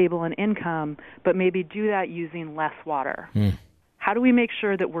as stable an income, but maybe do that using less water? How do we make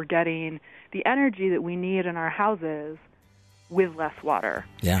sure that we're getting the energy that we need in our houses with less water?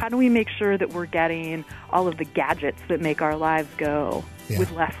 Yeah. How do we make sure that we're getting all of the gadgets that make our lives go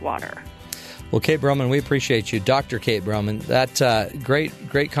with less water? Well, Kate Broman, we appreciate you. Dr. Kate Broman, that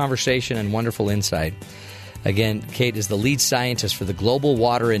great conversation and wonderful insight. Again, Kate is the lead scientist for the Global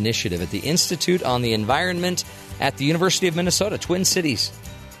Water Initiative at the Institute on the Environment at the University of Minnesota, Twin Cities.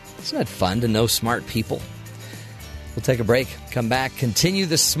 Isn't that fun to know smart people? We'll take a break, come back, continue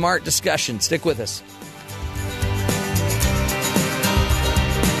the smart discussion. Stick with us.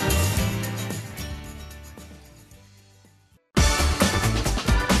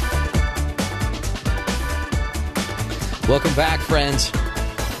 Welcome back, friends,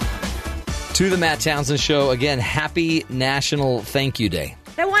 to the Matt Townsend Show. Again, happy National Thank You Day.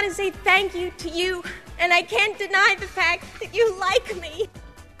 I want to say thank you to you, and I can't deny the fact that you like me.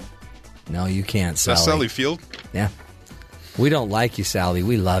 No, you can't, Sally. That's Sally Field? Yeah. We don't like you, Sally.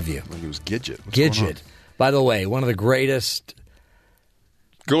 We love you. It was Gidget. Gidget. By the way, one of the greatest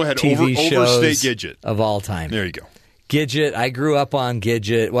Go ahead, TV shows overstate Gidget of all time. There you go. Gidget. I grew up on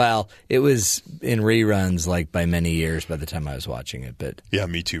Gidget. Well, it was in reruns by many years by the time I was watching it. But yeah,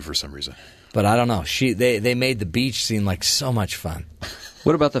 me too for some reason. But I don't know. They made the beach seem like so much fun.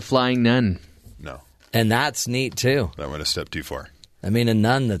 What about the flying nun? No. And that's neat too. That went a step too far. I mean, a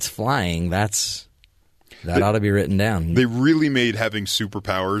nun that's flying, that ought to be written down. They really made having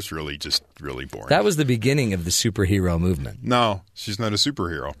superpowers really boring. That was the beginning of the superhero movement. No, she's not a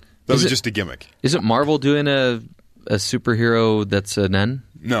superhero. That was just a gimmick. Isn't Marvel doing a superhero that's a nun?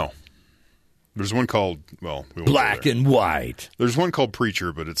 No. There's one called, Black and White. There's one called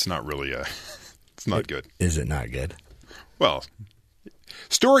Preacher, but it's not really it's not good. Is it not good? Well,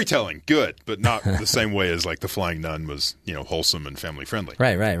 storytelling, good, but not the same way as like The Flying Nun was, wholesome and family friendly.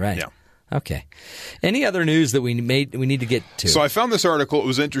 Right. Yeah. Okay. Any other news that we need to get to? So I found this article. It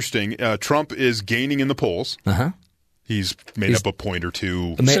was interesting. Trump is gaining in the polls. Uh-huh. He's made up a point or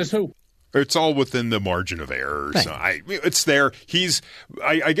two. Says who? It's all within the margin of error. So it's there.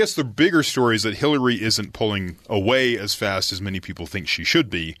 I guess the bigger story is that Hillary isn't pulling away as fast as many people think she should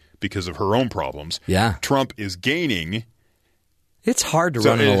be because of her own problems. Yeah. Trump is gaining. It's hard to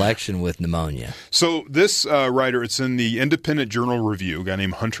run an election with pneumonia. So this writer, it's in the Independent Journal Review, a guy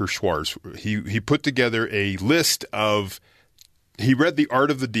named Hunter Schwarz. He put together a list of – he read The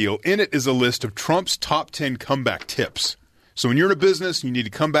Art of the Deal. In it is a list of Trump's top 10 comeback tips. So when you're in a business and you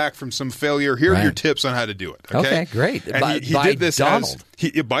need to come back from some failure, here are your tips on how to do it. Okay, great. And he did this Donald.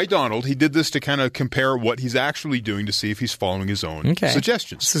 By Donald. He did this to kind of compare what he's actually doing to see if he's following his own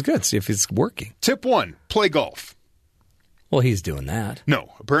suggestions. This is good. See if it's working. Tip 1, play golf. Well, he's doing that.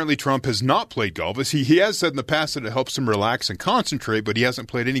 No. Apparently Trump has not played golf. He has said in the past that it helps him relax and concentrate, but he hasn't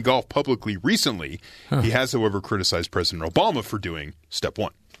played any golf publicly recently. He has, however, criticized President Obama for doing step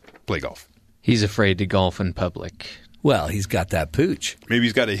 1, play golf. He's afraid to golf in public. Well, he's got that pooch. Maybe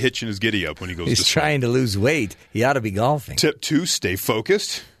he's got a hitch in his giddy-up when he goes to He's trying to lose weight. He ought to be golfing. Tip 2, stay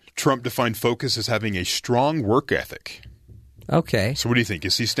focused. Trump defined focus as having a strong work ethic. Okay. So what do you think?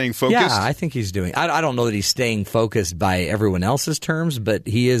 Is he staying focused? Yeah, I think he's doing. I don't know that he's staying focused by everyone else's terms, but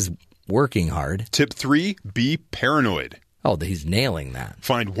he is working hard. Tip 3, be paranoid. Oh, he's nailing that.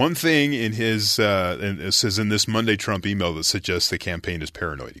 Find one thing in his, and it says in this Monday Trump email that suggests the campaign is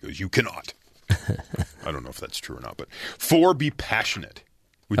paranoid. He goes, you cannot. I don't know if that's true or not. But 4, be passionate.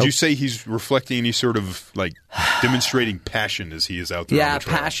 Would you say he's reflecting any sort of demonstrating passion as he is out there? Yeah, on the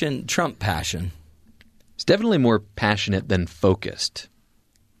trail? passion, Trump passion. It's definitely more passionate than focused.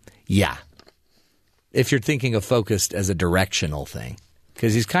 Yeah. If you're thinking of focused as a directional thing.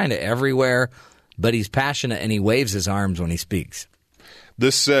 Because he's kind of everywhere, but he's passionate and he waves his arms when he speaks.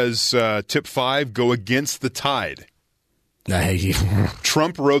 This says, tip 5, go against the tide.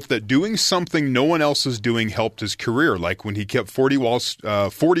 Trump wrote that doing something no one else is doing helped his career, like when he kept 40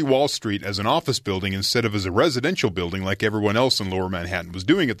 Wall Street as an office building instead of as a residential building like everyone else in Lower Manhattan was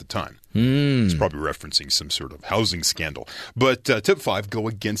doing at the time. He's probably referencing some sort of housing scandal. But tip 5, go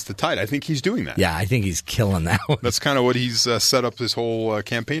against the tide. I think he's doing that. Yeah, I think he's killing that one. That's kind of what he's set up his whole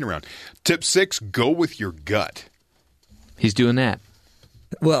campaign around. Tip 6, go with your gut. He's doing that.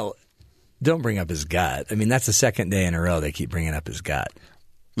 Well, don't bring up his gut. I mean, that's the second day in a row they keep bringing up his gut.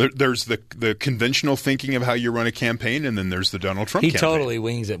 There's the conventional thinking of how you run a campaign, and then there's the Donald Trump campaign. He totally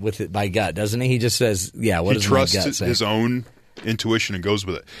wings it with it by gut, doesn't he? He just says, yeah, what does my gut say? He trusts his own intuition and goes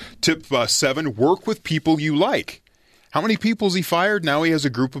with it. Tip 7, work with people you like. How many people has he fired? Now he has a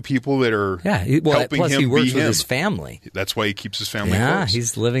group of people that are helping plus him he works be with him. his family. That's why he keeps his family Yeah, close.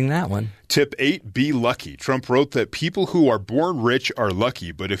 he's living that one. Tip 8, be lucky. Trump wrote that people who are born rich are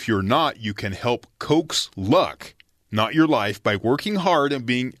lucky, but if you're not, you can help coax luck, not your life, by working hard and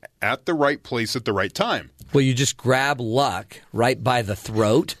being at the right place at the right time. Well, you just grab luck right by the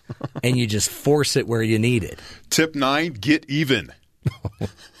throat and you just force it where you need it. Tip 9, get even.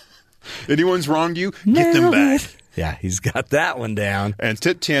 Anyone's wronged you, get them back. Yeah, he's got that one down. And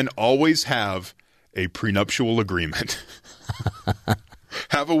tip 10, always have a prenuptial agreement.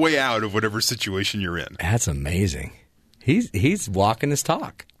 Have a way out of whatever situation you're in. That's amazing. He's walking his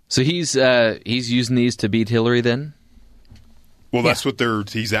talk. So he's using these to beat Hillary then? Well, that's what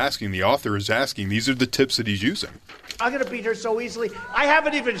he's asking. The author is asking. These are the tips that he's using. I'm going to beat her so easily. I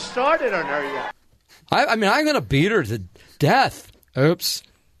haven't even started on her yet. I mean, I'm going to beat her to death. Oops.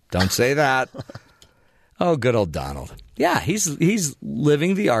 Don't say that. Oh, good old Donald. Yeah, he's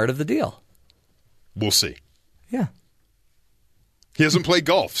living the art of the deal. We'll see. Yeah. He hasn't played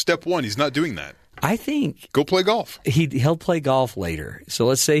golf. Step 1, he's not doing that. I think... Go play golf. He'll play golf later. So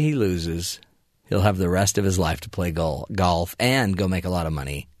let's say he loses. He'll have the rest of his life to play golf and go make a lot of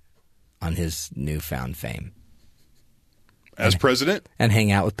money on his newfound fame. As president? And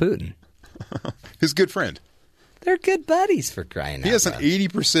hang out with Putin. His good friend. They're good buddies, for crying out loud. He has an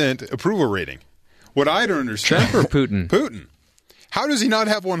 80% approval rating. What I don't understand... Trump or Putin? Putin. How does he not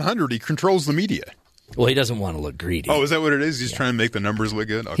have 100? He controls the media. Well, he doesn't want to look greedy. Oh, is that what it is? He's trying to make the numbers look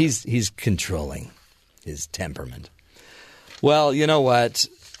good? Okay. He's controlling his temperament. Well, you know what?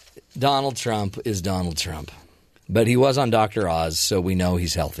 Donald Trump is Donald Trump. But he was on Dr. Oz, so we know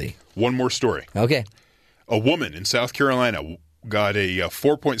he's healthy. One more story. Okay. A woman in South Carolina got a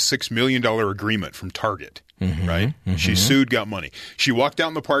 $4.6 million agreement from Target. Right? Mm-hmm. She sued, got money. She walked out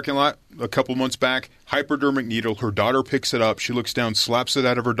in the parking lot a couple months back, hypodermic needle. Her daughter picks it up. She looks down, slaps it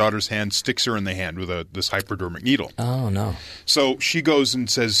out of her daughter's hand, sticks her in the hand with this hypodermic needle. Oh, no. So she goes and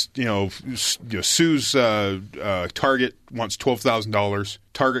says, sues Target, wants $12,000.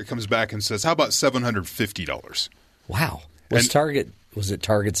 Target comes back and says, how about $750? Wow. Was it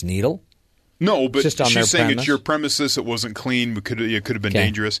Target's needle? No, but just on she's their saying premise? It's your premises. It wasn't clean. It could have been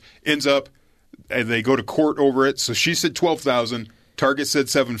dangerous. Ends up, and they go to court over it. So she said $12,000. Target said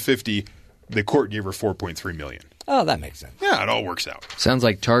 $750,000. The court gave her $4.3 million. Oh, that makes sense. Yeah, it all works out. Sounds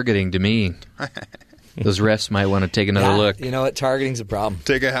like targeting to me. Those refs might want to take another look. You know what? Targeting's a problem.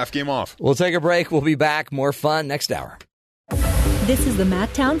 Take a half game off. We'll take a break. We'll be back. More fun next hour. This is the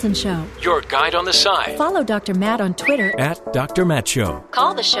Matt Townsend Show. Your guide on the side. Follow Dr. Matt on Twitter At Dr. Matt Show.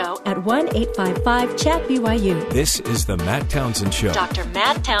 Call the show at 1-855-CHAT-BYU. This is the Matt Townsend Show. Dr.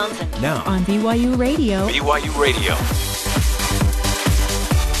 Matt Townsend. Now on BYU Radio. BYU Radio.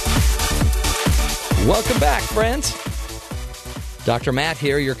 Welcome back, friends. Dr. Matt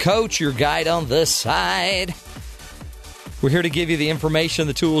here, your coach, your guide on the side. We're here to give you the information,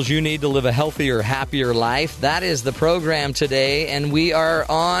 the tools you need to live a healthier, happier life. That is the program today, and we are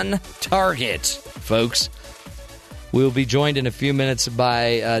on target, folks. We'll be joined in a few minutes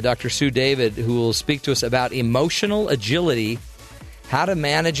by Dr. Sue David, who will speak to us about emotional agility, how to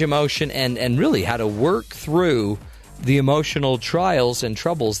manage emotion, and really how to work through the emotional trials and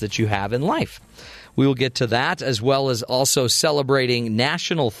troubles that you have in life. We will get to that, as well as also celebrating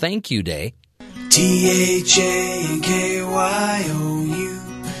National Thank You Day.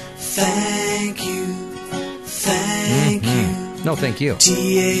 THANKYOU, thank you, thank you. No, thank you.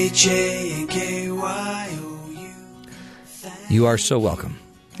 THANKYOU. You are so welcome.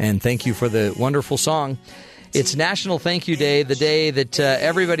 And thank you for the wonderful song. It's National Thank You Day, the day that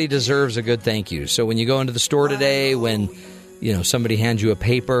everybody deserves a good thank you. So when you go into the store today, when somebody hands you a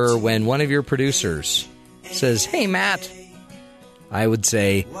paper, when one of your producers says, "Hey, Matt," I would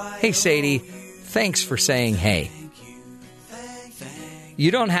say, "Hey, Sadie, thanks for saying hey."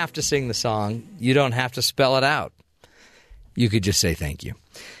 You don't have to sing the song. You don't have to spell it out. You could just say thank you.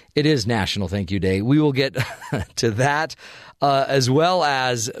 It is National Thank You Day. We will get to that, as well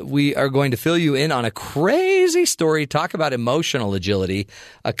as we are going to fill you in on a crazy story. Talk about emotional agility.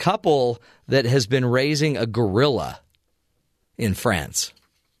 A couple that has been raising a gorilla in France.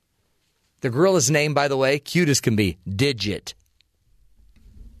 The gorilla's name, by the way, cute as can be, Digit.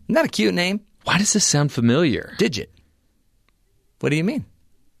 Isn't that a cute name? Why does this sound familiar? Digit. What do you mean?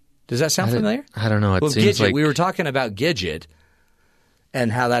 Does that sound familiar? I don't know. It seems Gidget. like We were talking about Gidget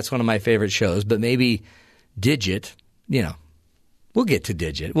and how that's one of my favorite shows, but maybe Digit, we'll get to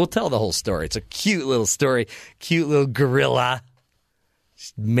Digit. We'll tell the whole story. It's a cute little story, cute little gorilla,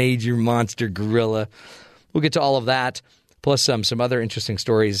 major monster gorilla. We'll get to all of that, plus some other interesting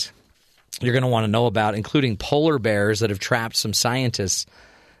stories you're going to want to know about, including polar bears that have trapped some scientists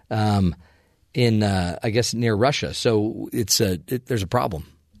in, I guess, near Russia. So there's a problem.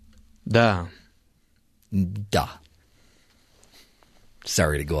 Duh.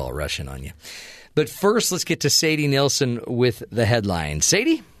 Sorry to go all Russian on you. But first, let's get to Sadie Nielsen with the headline.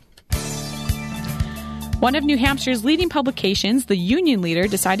 Sadie? One of New Hampshire's leading publications, The Union Leader,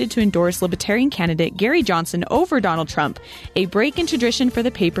 decided to endorse Libertarian candidate Gary Johnson over Donald Trump, a break in tradition for the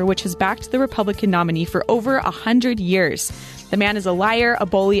paper which has backed the Republican nominee for over 100 years. The man is a liar, a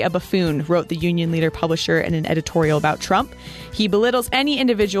bully, a buffoon, wrote the Union Leader publisher in an editorial about Trump. He belittles any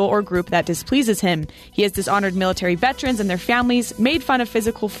individual or group that displeases him. He has dishonored military veterans and their families, made fun of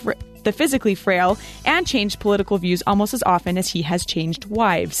the physically frail, and changed political views almost as often as he has changed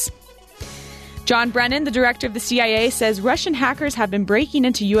wives. John Brennan, the director of the CIA, says Russian hackers have been breaking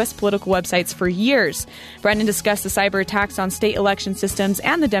into U.S. political websites for years. Brennan discussed the cyber attacks on state election systems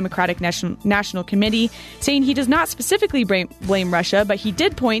and the Democratic National Committee, saying he does not specifically blame Russia, but he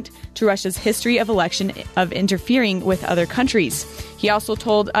did point to Russia's history of election of interfering with other countries. He also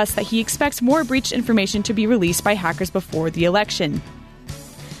told us that he expects more breached information to be released by hackers before the election.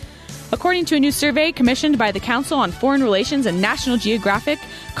 According to a new survey commissioned by the Council on Foreign Relations and National Geographic,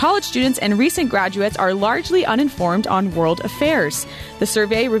 college students and recent graduates are largely uninformed on world affairs. The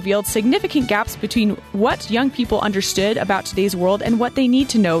survey revealed significant gaps between what young people understood about today's world and what they need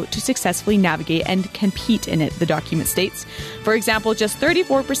to know to successfully navigate and compete in it, the document states. For example, just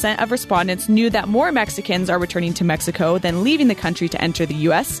 34% of respondents knew that more Mexicans are returning to Mexico than leaving the country to enter the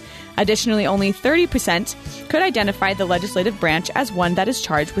U.S. Additionally, only 30% could identify the legislative branch as one that is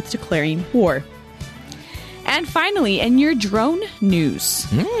charged with declaring war. And finally, in your drone news,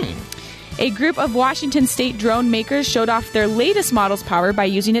 a group of Washington state drone makers showed off their latest model's power by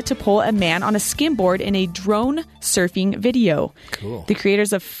using it to pull a man on a skimboard in a drone surfing video. Cool. The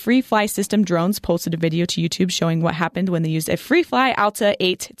creators of Free Fly System drones posted a video to YouTube showing what happened when they used a Free Fly Alta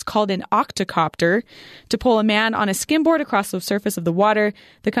 8, it's called an octocopter, to pull a man on a skimboard across the surface of the water.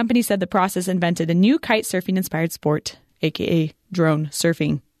 The company said the process invented a new kite surfing-inspired sport, a.k.a. drone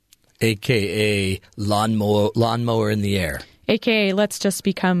surfing. A.k.a. lawnmower in the air. A.k.a. let's just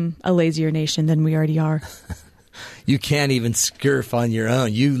become a lazier nation than we already are. You can't even scurf on your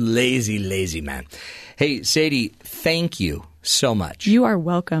own. You lazy, lazy man. Hey, Sadie, thank you so much. You are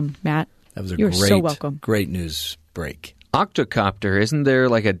welcome, Matt. That was a You're so welcome. Great news break. Octocopter, isn't there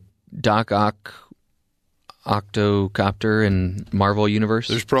like a Doc Ock octocopter in Marvel Universe?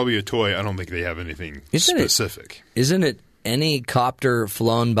 There's probably a toy. I don't think they have anything specific. Isn't it any copter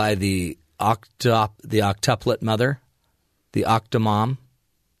flown by the octuplet mother? The octomom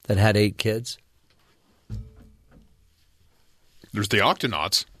that had 8 kids? There's the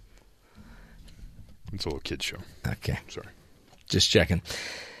Octonauts. It's a little kid show. Okay. Sorry. Just checking.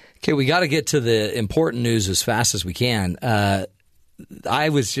 Okay, we got to get to the important news as fast as we can. I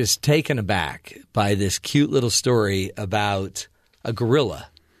was just taken aback by this cute little story about a gorilla.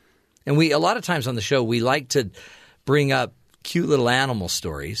 And a lot of times on the show, we like to bring up cute little animal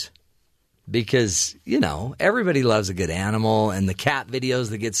stories. Because, everybody loves a good animal and the cat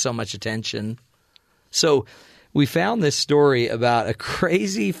videos that get so much attention. So we found this story about a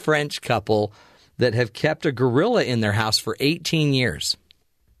crazy French couple that have kept a gorilla in their house for 18 years.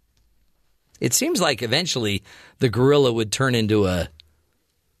 It seems like eventually the gorilla would turn into a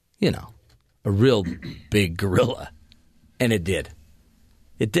real big gorilla. And it did.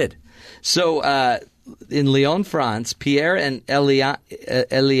 It did. So in Lyon, France, Pierre and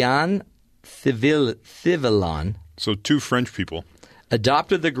Eliane Thivelon. So 2 French people.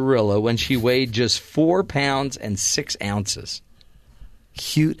 Adopted the gorilla when she weighed just 4 pounds and 6 ounces.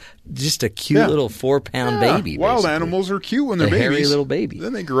 Cute, just a cute little 4-pound baby. Wild basically. animals are cute when they're babies. Hairy little baby.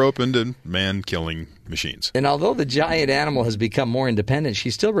 Then they grow up into man-killing machines. And although the giant animal has become more independent, she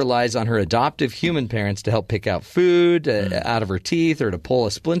still relies on her adoptive human parents to help pick out food out of her teeth or to pull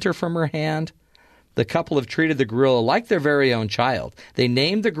a splinter from her hand. The couple have treated the gorilla like their very own child. They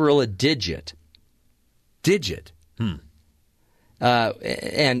named the gorilla Digit. Digit.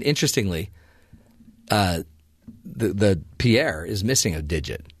 And interestingly, the Pierre is missing a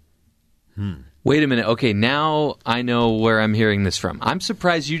digit. Wait a minute. Okay, now I know where I'm hearing this from. I'm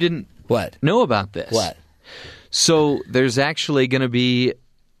surprised you didn't know about this. What? So there's actually going to be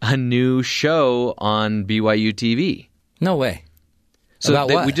a new show on BYU TV. No way. So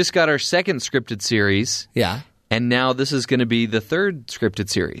About what? we just got our second scripted series. Yeah. And now this is going to be the third scripted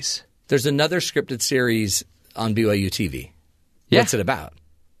series. There's another scripted series on BYU TV. Yeah. What's it about?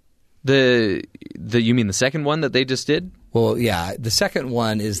 You mean the second one that they just did? Well, yeah. The second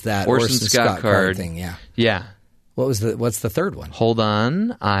one is that Orson Scott Card thing. Yeah. Yeah. What's the third one? Hold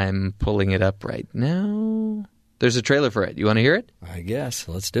on. I'm pulling it up right now. There's a trailer for it. You want to hear it? I guess.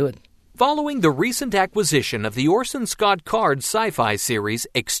 Let's do it. Following the recent acquisition of the Orson Scott Card sci-fi series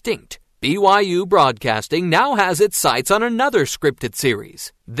Extinct, BYU Broadcasting now has its sights on another scripted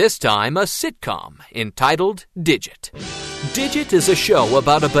series, this time a sitcom entitled Digit. Digit is a show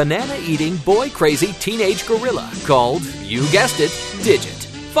about a banana-eating, boy-crazy teenage gorilla called, you guessed it, Digit.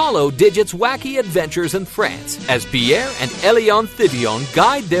 Follow Digit's wacky adventures in France as Pierre and Elion Thivion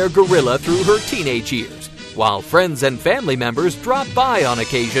guide their gorilla through her teenage years, while friends and family members drop by on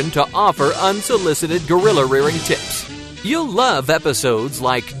occasion to offer unsolicited gorilla rearing tips. You'll love episodes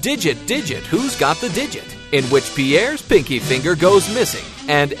like Digit, Who's Got the Digit?, in which Pierre's pinky finger goes missing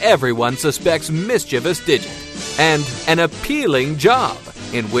and everyone suspects mischievous Digit, and An Appealing Job,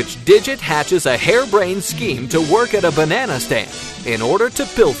 in which Digit hatches a harebrained scheme to work at a banana stand in order to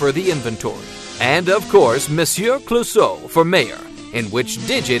pilfer the inventory. And of course, Monsieur Clouseau for mayor, in which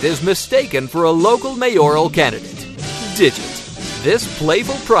Digit is mistaken for a local mayoral candidate. Digit. This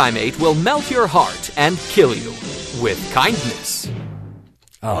playful primate will melt your heart and kill you with kindness.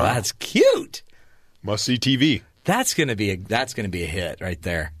 Oh, that's cute. Must see TV. That's gonna be a hit right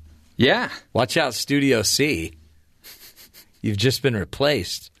there. Yeah. Watch out, Studio C. You've just been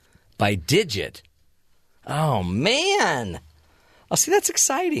replaced by Digit. Oh man. Oh, see, that's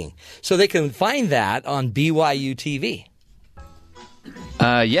exciting. So they can find that on BYU TV.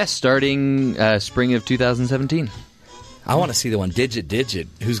 Yes, starting spring of 2017. I want to see the one Digit.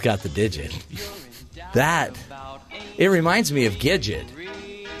 Who's got the digit? It reminds me of Gidget.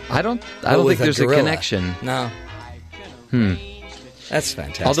 I don't think there's a connection. No. That's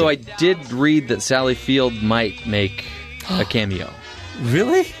fantastic. Although I did read that Sally Field might make a cameo.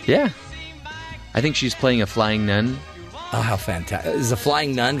 Really? Yeah. I think she's playing a flying nun. Oh, how fantastic! Is a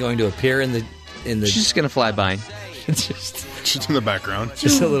flying nun going to appear in the? She's just going to fly by. Just in the background.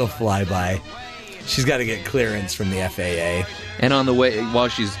 Just a little flyby. She's got to get clearance from the FAA. And on the way, while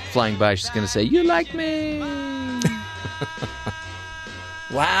she's flying by, she's going to say, "You like me."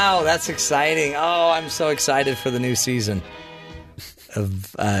 Wow, that's exciting. Oh, I'm so excited for the new season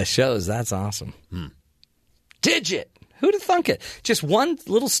of shows. That's awesome. Digit. Who'd have thunk it? Just one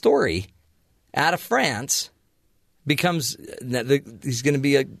little story out of France becomes he's going to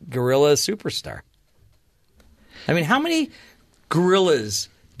be a gorilla superstar. I mean, how many gorillas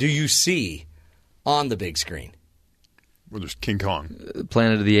do you see on the big screen? Well, there's King Kong.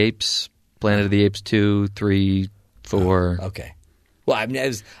 Planet of the Apes 2, 3, 4. Okay. Well, I mean,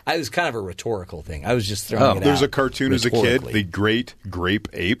 I was kind of a rhetorical thing. I was just throwing it out. There's a cartoon as a kid, The Great Grape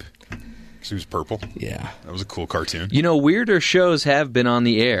Ape. He was purple. Yeah. That was a cool cartoon. You know, weirder shows have been on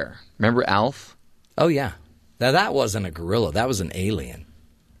the air. Remember Alf? Oh, yeah. Now, that wasn't a gorilla. That was an alien.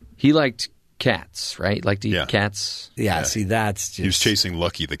 He liked cats, right? Liked to eat cats. Yeah, see, that's just... He was chasing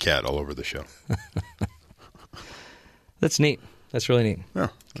Lucky the cat all over the show. That's neat. That's really neat. Yeah,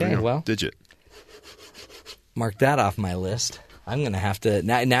 okay, well. Digit. Mark that off my list. I'm going to have to...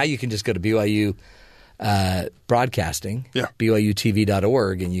 Now you can just go to BYU Broadcasting,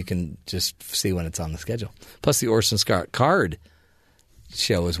 BYUTV.org, and you can just see when it's on the schedule. Plus the Orson Scott Card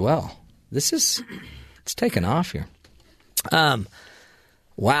show as well. It's taken off here.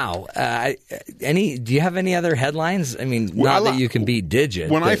 Wow. Do you have any other headlines? I mean, not that you can beat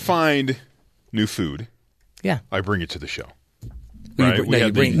Digit. When I find new food, yeah, I bring it to the show. Right?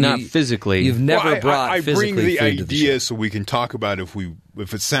 You bring not physically. You've never brought I physically bring the food to idea the show. so we can talk about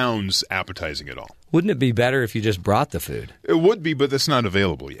if it sounds appetizing at all. Wouldn't it be better if you just brought the food? It would be, but that's not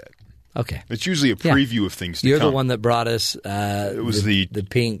available yet. Okay. It's usually a preview of things to You're come. the one that brought us it was the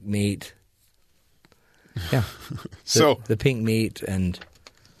pink meat. Yeah. The pink meat and...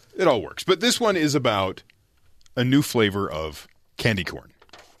 It all works. But this one is about a new flavor of candy corn.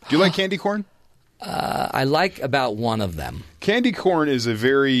 Do you like candy corn? I like about one of them. Candy corn is a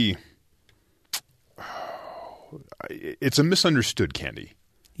very... It's a misunderstood candy.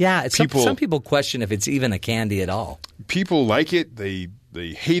 Yeah, some people question if it's even a candy at all. People like it. They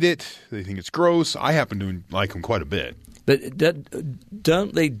hate it. They think it's gross. I happen to like them quite a bit. But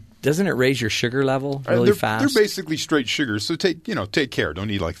doesn't it raise your sugar level really fast? They're basically straight sugars, so take care. Don't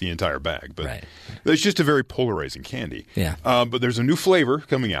eat like the entire bag. But it's just a very polarizing candy. Yeah. But there's a new flavor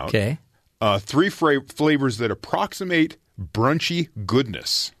coming out. Okay. 3 flavors that approximate brunchy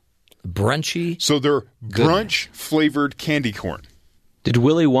goodness. Brunchy? So they're brunch-flavored candy corn. Did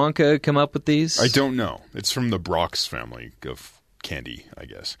Willy Wonka come up with these? I don't know. It's from the Brock's family of candy, I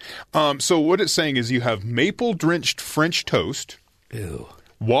guess. So what it's saying is you have maple-drenched French toast,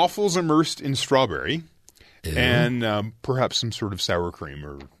 waffles immersed in strawberry, and perhaps some sort of sour cream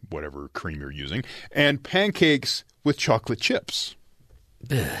or whatever cream you're using, and pancakes with chocolate chips.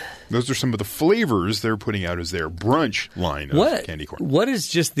 Those are some of the flavors they're putting out as their brunch line of candy corn. What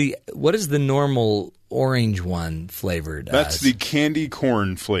is the normal orange one flavored? That's the candy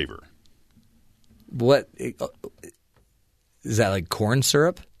corn flavor. What is that, like corn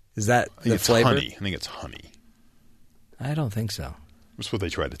syrup? Is that the flavor? Honey. I think it's honey. I don't think so. That's what they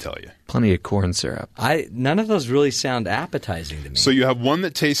tried to tell you. Plenty of corn syrup. None of those really sound appetizing to me. So you have one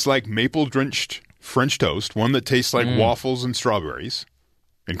that tastes like maple drenched French toast, one that tastes like waffles and strawberries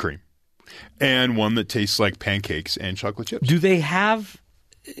and cream, and one that tastes like pancakes and chocolate chips. Do they have,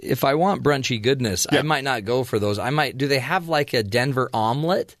 if I want brunchy goodness, I might not go for those. Do they have like a Denver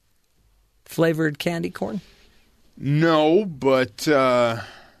omelet flavored candy corn? No, but a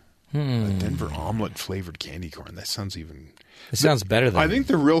Denver omelet flavored candy corn. That sounds even... It sounds better than... I think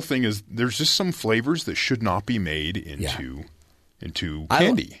the real thing is there's just some flavors that should not be made into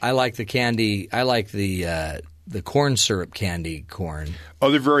candy. I like the candy. I like the corn syrup candy corn.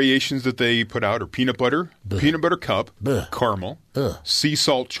 Other variations that they put out are peanut butter, peanut butter cup, caramel, sea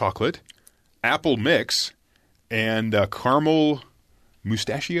salt chocolate, apple mix, and caramel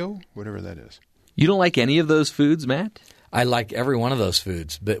mustachio, whatever that is. You don't like any of those foods, Matt? I like every one of those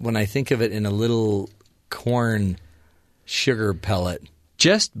foods, but when I think of it in a little corn sugar pellet.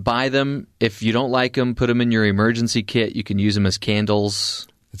 Just buy them. If you don't like them, put them in your emergency kit. You can use them as candles.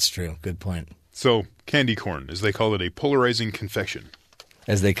 That's true. Good point. So, candy corn, as they call it, a polarizing confection.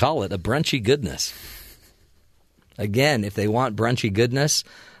 As they call it, a brunchy goodness. Again, if they want brunchy goodness,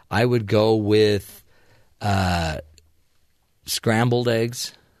 I would go with scrambled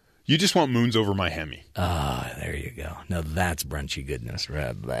eggs. You just want moons over my Hemi. Ah, there you go. Now that's brunchy goodness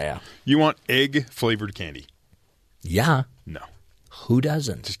right there. You want egg-flavored candy. Yeah. No. Who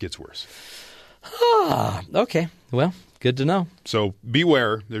doesn't? It just gets worse. Ah, okay. Well, good to know. So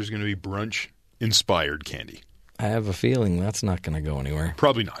beware, there's going to be brunch-inspired candy. I have a feeling that's not going to go anywhere.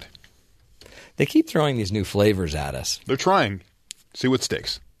 Probably not. They keep throwing these new flavors at us. They're trying. See what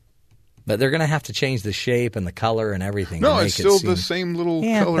sticks. But they're going to have to change the shape and the color and everything. No, to make it's still it seem... the same little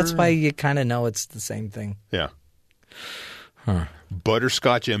yeah, color. That's why you kind of know it's the same thing. Yeah. Huh.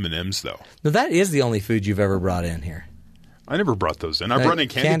 Butterscotch M&Ms, though. Now, that is the only food you've ever brought in here. I never brought those in. I brought in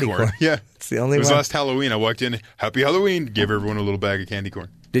candy corn. Yeah. It's the only one. It was last Halloween. I walked in, Happy Halloween, gave everyone a little bag of candy corn.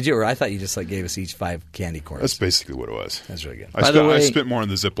 Did you? Or I thought you just gave us each 5 candy corns. That's basically what it was. That's really good. I spent more on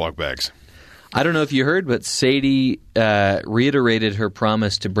the Ziploc bags. I don't know if you heard, but Sadie reiterated her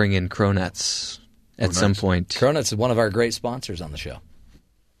promise to bring in Cronuts at some point. Cronuts is one of our great sponsors on the show.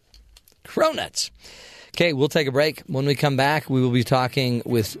 Cronuts. Okay, we'll take a break. When we come back, we will be talking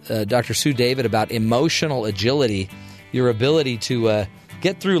with Dr. Sue David about emotional agility. Your ability to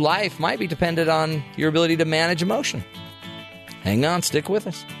get through life might be dependent on your ability to manage emotion. Hang on, stick with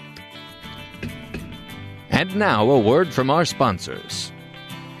us. And now a word from our sponsors.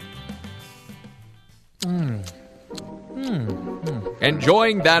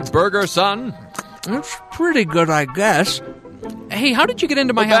 Enjoying that burger, son? It's pretty good, I guess. Hey, how did you get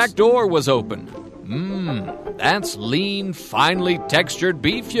into my the house? The back door was open. That's lean, finely textured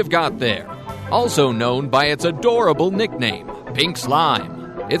beef you've got there. Also known by its adorable nickname, Pink Slime.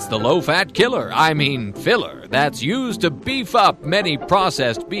 It's the low-fat filler, that's used to beef up many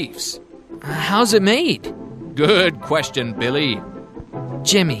processed beefs. How's it made? Good question, Billy.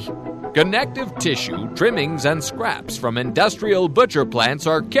 Jimmy. Connective tissue, trimmings, and scraps from industrial butcher plants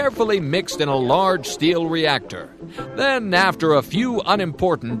are carefully mixed in a large steel reactor. Then, after a few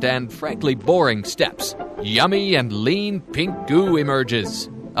unimportant and frankly boring steps, yummy and lean pink goo emerges.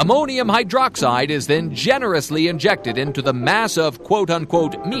 Ammonium hydroxide is then generously injected into the mass of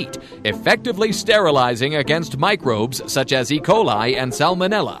quote-unquote meat, effectively sterilizing against microbes such as E. coli and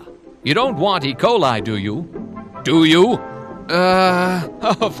Salmonella. You don't want E. coli, do you? Do you?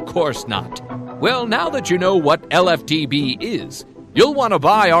 Of course not. Well, now that you know what LFTB is, you'll want to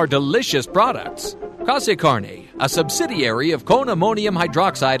buy our delicious products. Case Carne, a subsidiary of Conammonium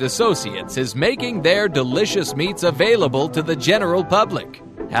Hydroxide Associates, is making their delicious meats available to the general public.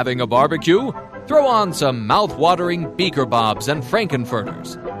 Having a barbecue? Throw on some mouth-watering beaker bobs and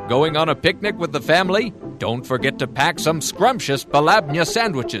frankenfurters. Going on a picnic with the family? Don't forget to pack some scrumptious balabnia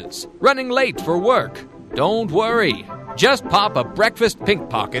sandwiches. Running late for work? Don't worry. Just pop a breakfast pink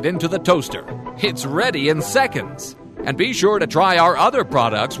pocket into the toaster. It's ready in seconds. And be sure to try our other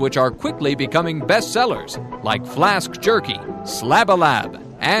products, which are quickly becoming bestsellers, like Flask Jerky, Slab-a-Lab,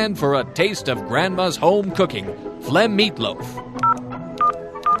 and for a taste of Grandma's home cooking, Phlegm Meatloaf.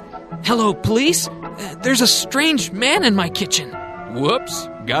 Hello, police. There's a strange man in my kitchen. Whoops,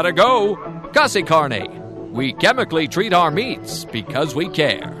 gotta go. Casi carne. We chemically treat our meats because we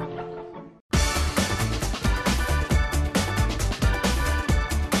care.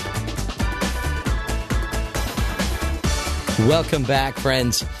 Welcome back,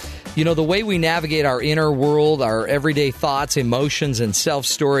 friends. You know, the way we navigate our inner world, our everyday thoughts, emotions, and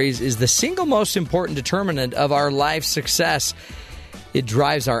self-stories is the single most important determinant of our life success. It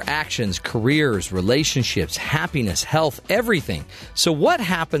drives our actions, careers, relationships, happiness, health, everything. So what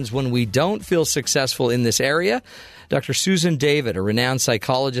happens when we don't feel successful in this area? Dr. Susan David, a renowned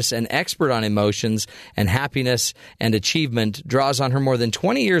psychologist and expert on emotions and happiness and achievement, draws on her more than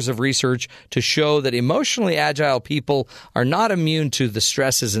 20 years of research to show that emotionally agile people are not immune to the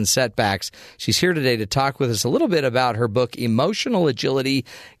stresses and setbacks. She's here today to talk with us a little bit about her book, Emotional Agility: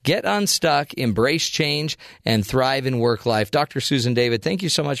 Get Unstuck, Embrace Change, and Thrive in Work Life. Dr. Susan David, thank you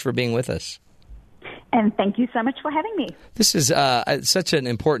so much for being with us. And thank you so much for having me. This is such an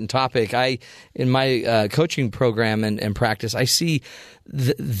important topic. In my coaching program and practice, I see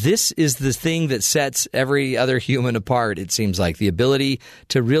this is the thing that sets every other human apart, it seems like, the ability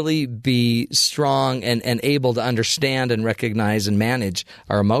to really be strong and able to understand and recognize and manage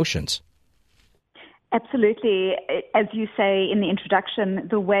our emotions. Absolutely. As you say in the introduction,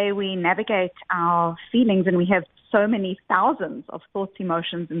 the way we navigate our feelings, and we have so many thousands of thoughts,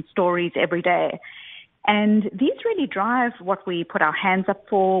 emotions, and stories every day. And these really drive what we put our hands up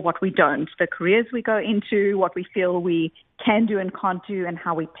for, what we don't, the careers we go into, what we feel we can do and can't do, and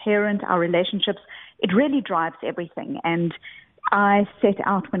how we parent our relationships. It really drives everything. And I set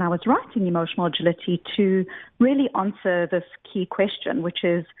out when I was writing Emotional Agility to really answer this key question, which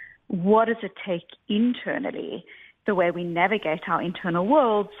is, what does it take internally, the way we navigate our internal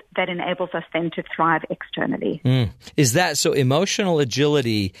worlds, that enables us then to thrive externally? Is that so? Emotional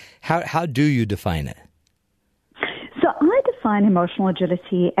agility, how do you define it? So I define emotional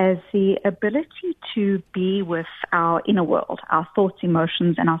agility as the ability to be with our inner world, our thoughts,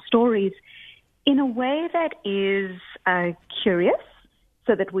 emotions, and our stories in a way that is curious,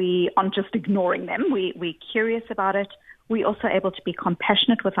 so that we aren't just ignoring them. We're curious about it. We're also able to be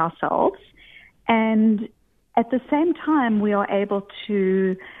compassionate with ourselves. And at the same time, we are able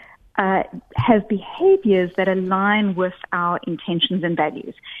to have behaviors that align with our intentions and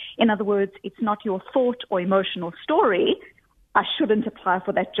values. In other words, it's not your thought or emotional story, I shouldn't apply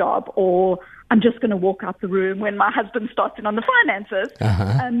for that job, or I'm just going to walk out the room when my husband starts in on the finances.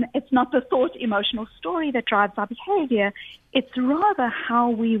 It's not the thought, emotional story that drives our behavior. It's rather how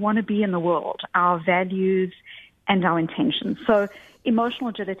we want to be in the world, our values and our intentions. So emotional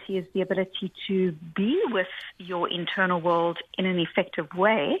agility is the ability to be with your internal world in an effective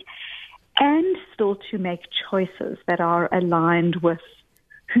way and still to make choices that are aligned with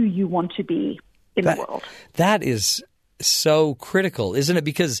who you want to be in the world. That is so critical, isn't it?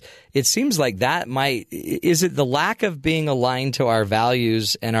 Because it seems like is it the lack of being aligned to our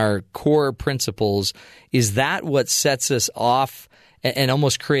values and our core principles? Is that what sets us off and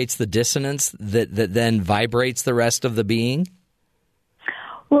almost creates the dissonance that then vibrates the rest of the being?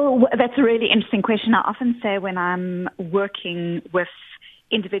 Well, that's a really interesting question. I often say when I'm working with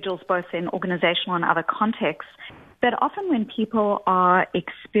individuals, both in organizational and other contexts, that often when people are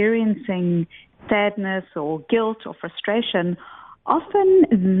experiencing sadness or guilt or frustration,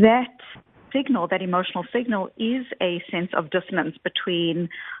 often that signal, that emotional signal, is a sense of dissonance between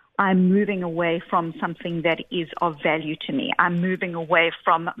I'm moving away from something that is of value to me. I'm moving away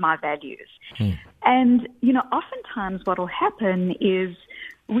from my values. And, oftentimes what will happen is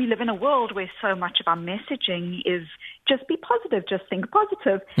we live in a world where so much of our messaging is just be positive, just think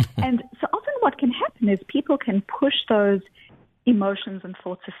positive. And so often what can happen is people can push those emotions and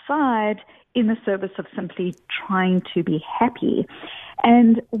thoughts aside in the service of simply trying to be happy.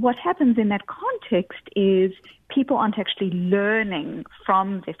 And what happens in that context is people aren't actually learning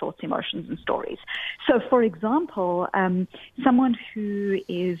from their thoughts, emotions, and stories. So, for example, someone who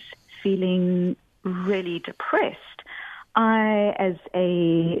is feeling really depressed, I, as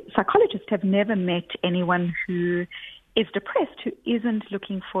a psychologist, have never met anyone who is depressed who isn't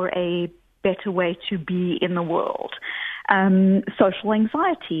looking for a better way to be in the world. Social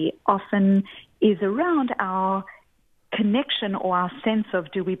anxiety often is around our connection or our sense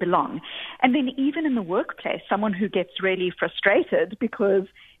of do we belong. And then even in the workplace, someone who gets really frustrated because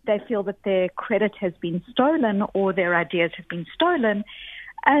they feel that their credit has been stolen or their ideas have been stolen,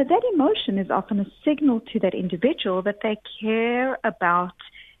 that emotion is often a signal to that individual that they care about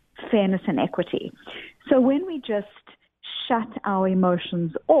fairness and equity. So when we just shut our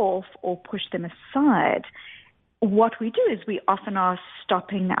emotions off or push them aside, what we do is we often are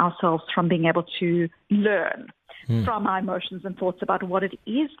stopping ourselves from being able to learn from our emotions and thoughts about what it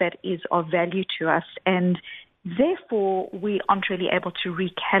is that is of value to us. And therefore, we aren't really able to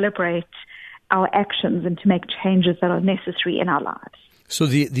recalibrate our actions and to make changes that are necessary in our lives. So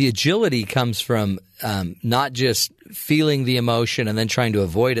the agility comes from not just feeling the emotion and then trying to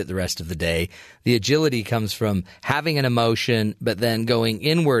avoid it the rest of the day. The agility comes from having an emotion, but then going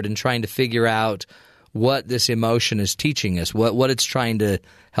inward and trying to figure out what this emotion is teaching us, what it's trying to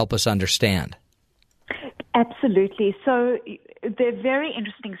help us understand. Absolutely. So there are very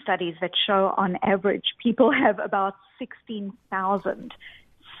interesting studies that show on average people have about 16,000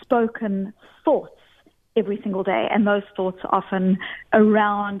 spoken thoughts every single day, and those thoughts often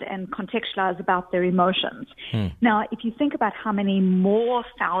around and contextualize about their emotions. Now, if you think about how many more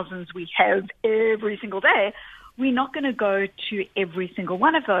thousands we have every single day, we're not going to go to every single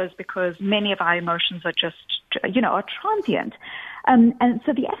one of those because many of our emotions are just, are transient. And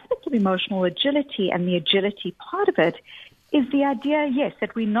so the aspect of emotional agility and the agility part of it is the idea, yes,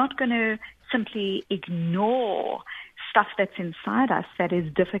 that we're not going to simply ignore stuff that's inside us that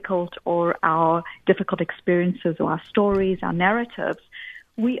is difficult or our difficult experiences or our stories, our narratives.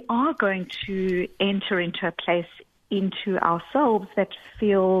 We are going to enter into a place into ourselves that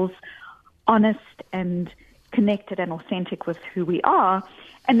feels honest and connected and authentic with who we are,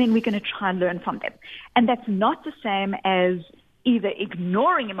 and then we're going to try and learn from them. And that's not the same as either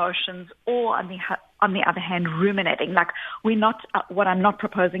ignoring emotions or, on the other hand, ruminating. Like, we're not. What I'm not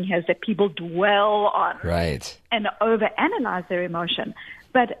proposing here is that people dwell on and overanalyze their emotion,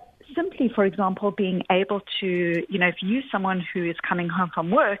 but simply, for example, being able to, if you're someone who is coming home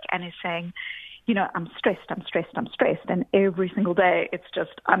from work and is saying, I'm stressed, and every single day it's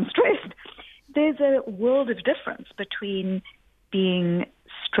just, I'm stressed. There's a world of difference between being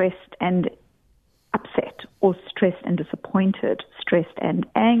stressed and upset, or stressed and disappointed, stressed and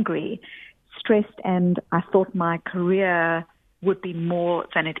angry, stressed and I thought my career would be more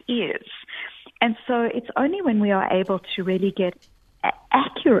than it is. And so it's only when we are able to really get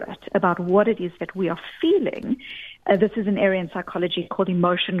accurate about what it is that we are feeling. This is an area in psychology called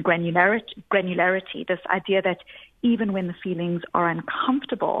emotion granularity, this idea that even when the feelings are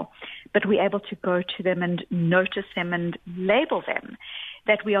uncomfortable, but we're able to go to them and notice them and label them,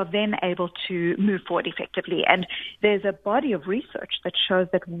 that we are then able to move forward effectively. And there's a body of research that shows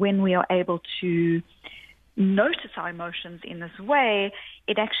that when we are able to notice our emotions in this way,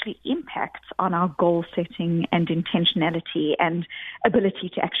 it actually impacts on our goal setting and intentionality and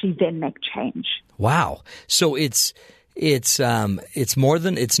ability to actually then make change. Wow. So it's more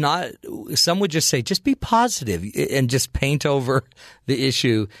than, it's not, some would just say, just be positive and just paint over the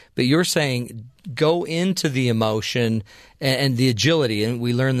issue. But you're saying go into the emotion and the agility. And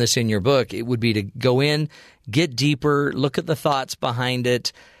we learned this in your book. It would be to go in, get deeper, look at the thoughts behind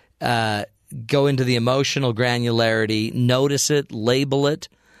it, go into the emotional granularity, notice it, label it.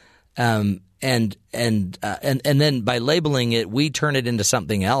 And then by labeling it, we turn it into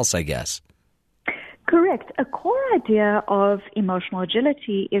something else, I guess. Correct. A core idea of emotional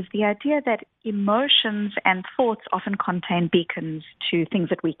agility is the idea that emotions and thoughts often contain beacons to things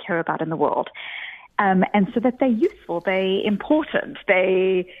that we care about in the world. And so that they're useful, they're important,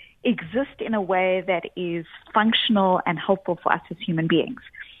 they exist in a way that is functional and helpful for us as human beings.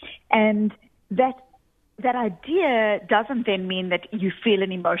 And that idea doesn't then mean that you feel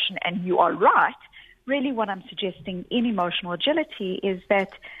an emotion and you are right. Really what I'm suggesting in emotional agility is that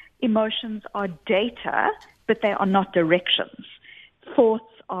emotions are data, but they are not directions. Thoughts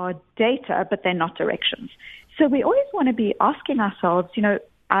are data, but they're not directions. So we always want to be asking ourselves,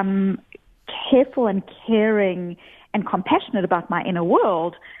 I'm careful and caring and compassionate about my inner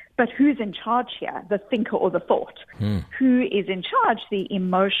world, but who's in charge here, the thinker or the thought? Who is in charge, the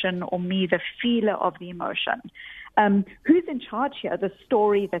emotion or me, the feeler of the emotion? Who's in charge here, the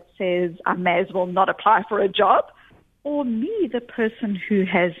story that says I may as well not apply for a job, or me, the person who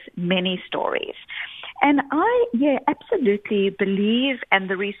has many stories? And I, absolutely believe, and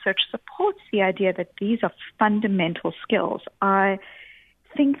the research supports the idea that these are fundamental skills. I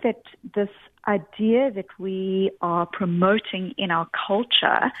think that this idea that we are promoting in our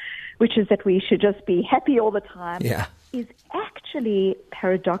culture, which is that we should just be happy all the time, is actually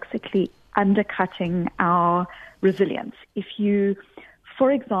paradoxically undercutting our resilience. If you,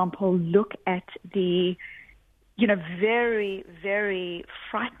 for example, look at the, very, very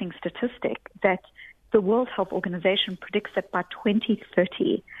frightening statistic that the World Health Organization predicts that by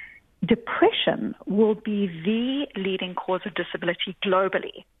 2030, depression will be the leading cause of disability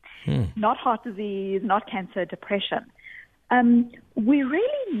globally. Not heart disease, not cancer, depression. We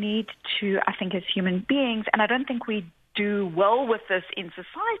really need to, I think, as human beings, and I don't think we do well with this in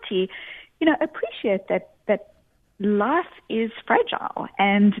society, appreciate that life is fragile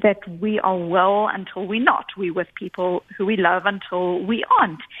and that we are well until we're not. We're with people who we love until we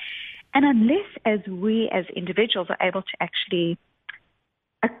aren't. And unless as we as individuals are able to actually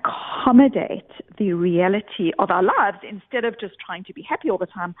accommodate the reality of our lives instead of just trying to be happy all the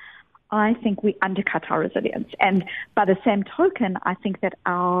time, I think we undercut our resilience. And by the same token, I think that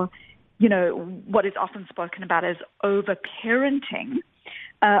our, what is often spoken about as overparenting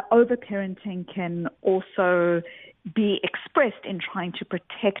can also be expressed in trying to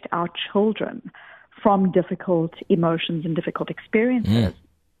protect our children from difficult emotions and difficult experiences.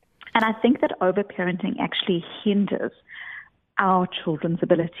 And I think that overparenting actually hinders our children's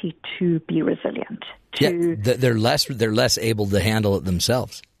ability to be resilient. They're less able to handle it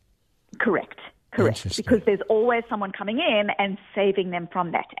themselves. Correct. Because there's always someone coming in and saving them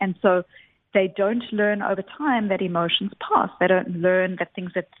from that. And so they don't learn over time that emotions pass. They don't learn that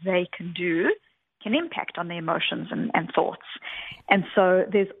things that they can do can impact on their emotions and thoughts. And so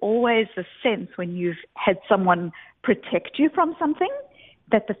there's always the sense when you've had someone protect you from something,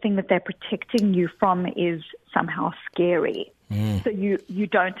 that the thing that they're protecting you from is somehow scary. So you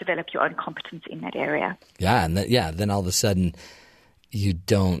don't develop your own competence in that area. Then all of a sudden you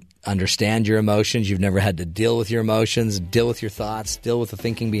don't understand your emotions. You've never had to deal with your emotions, deal with your thoughts, deal with the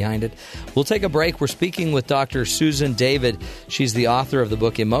thinking behind it. We'll take a break. We're speaking with Dr. Susan David. She's the author of the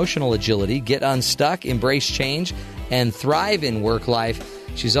book Emotional Agility, Get Unstuck, Embrace Change, and Thrive in Work Life.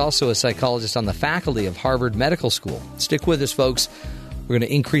 She's also a psychologist on the faculty of Harvard Medical School. Stick with us, folks. We're going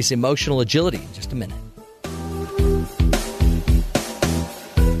to increase emotional agility in just a minute.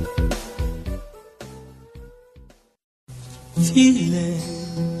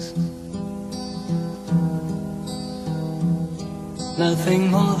 Feelings, nothing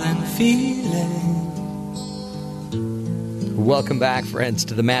more than feeling. Welcome back, friends,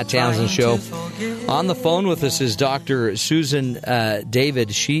 to the Matt Townsend Show. On the phone with us is Dr. Susan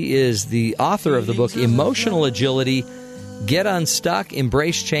David. She is the author of the book Emotional Agility, Get Unstuck,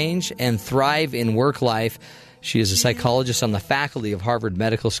 Embrace Change, and Thrive in Work Life. She is a psychologist on the faculty of Harvard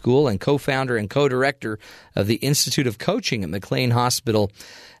Medical School and co-founder and co-director of the Institute of Coaching at McLean Hospital.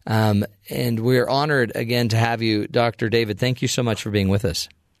 And we're honored again to have you, Dr. David. Thank you so much for being with us.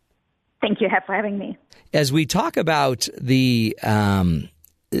 Thank you for having me. As we talk about the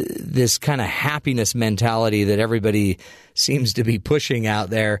this kind of happiness mentality that everybody seems to be pushing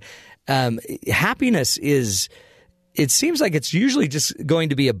out there, happiness is... It seems like it's usually just going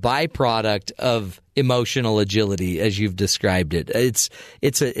to be a byproduct of emotional agility, as you've described it.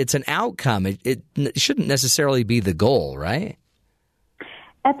 It's an outcome. It shouldn't necessarily be the goal, right?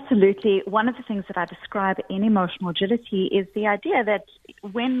 Absolutely. One of the things that I describe in emotional agility is the idea that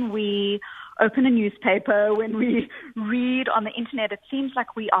when we open a newspaper, when we read on the internet, it seems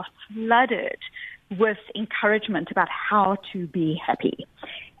like we are flooded with encouragement about how to be happy.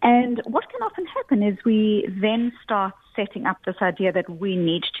 And what can often happen is we then start setting up this idea that we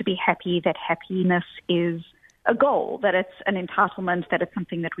need to be happy, that happiness is a goal, that it's an entitlement, that it's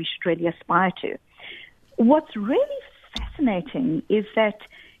something that we should really aspire to. What's really fascinating is that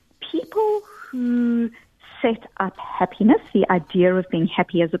people who set up happiness, the idea of being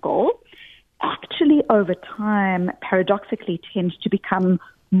happy as a goal, actually over time, paradoxically, tend to become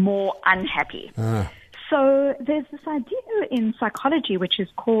more unhappy. So there's this idea in psychology which is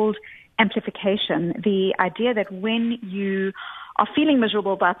called amplification, the idea that when you are feeling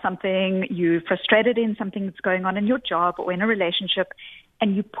miserable about something, you're frustrated in something that's going on in your job or in a relationship,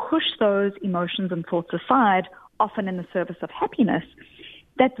 and you push those emotions and thoughts aside, often in the service of happiness,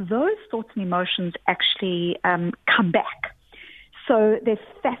 that those thoughts and emotions actually come back. So there's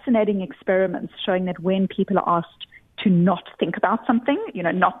fascinating experiments showing that when people are asked to not think about something,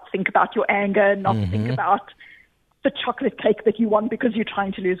 not think about your anger, not think about the chocolate cake that you want because you're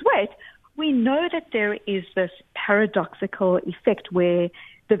trying to lose weight, we know that there is this paradoxical effect where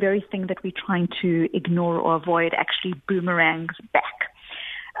the very thing that we're trying to ignore or avoid actually boomerangs back.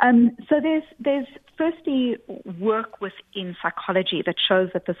 So there's firstly work within psychology that shows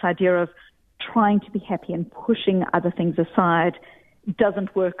that this idea of trying to be happy and pushing other things aside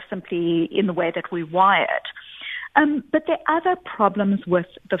doesn't work simply in the way that we're wired. But there are other problems with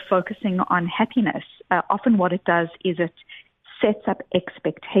the focusing on happiness. Often what it does is it sets up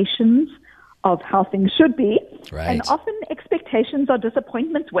expectations of how things should be. Right. And often expectations are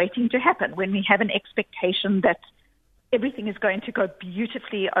disappointments waiting to happen. When we have an expectation that everything is going to go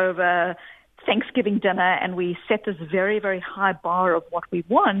beautifully over Thanksgiving dinner and we set this very, very high bar of what we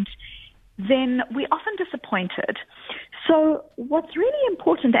want, then we're often disappointed. So what's really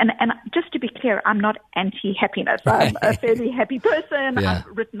important, and just to be clear, I'm not anti-happiness. I'm a fairly happy person. Yeah.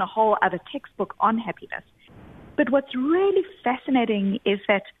 I've written a whole other textbook on happiness. But what's really fascinating is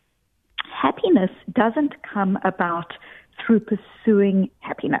that happiness doesn't come about through pursuing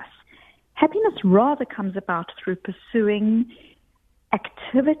happiness. Happiness rather comes about through pursuing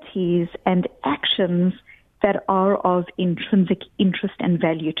activities and actions that are of intrinsic interest and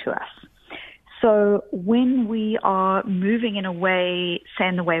value to us. So when we are moving in a way, say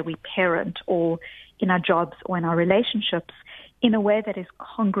in the way we parent or in our jobs or in our relationships, in a way that is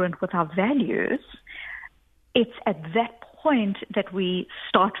congruent with our values, it's at that point that we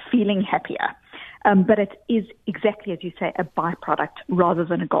start feeling happier. But it is exactly, as you say, a byproduct rather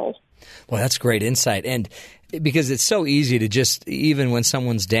than a goal. Well, that's great insight. And because it's so easy to just, even when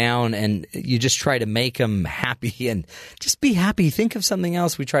someone's down and you just try to make them happy and just be happy, think of something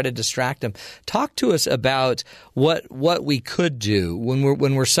else. We try to distract them. Talk to us about what we could do when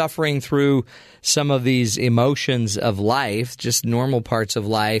we're suffering through some of these emotions of life, just normal parts of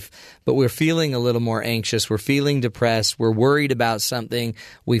life, but we're feeling a little more anxious. We're feeling depressed. We're worried about something.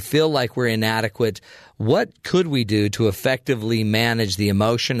 We feel like we're inadequate. What could we do to effectively manage the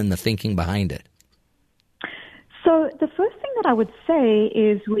emotion and the thinking behind it? So the first thing that I would say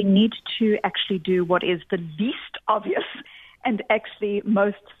is we need to actually do what is the least obvious and actually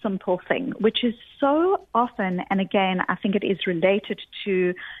most simple thing, which is so often, and again, I think it is related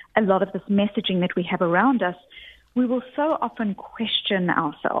to a lot of this messaging that we have around us, we will so often question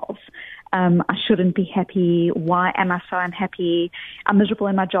ourselves. I shouldn't be happy. Why am I so unhappy? I'm miserable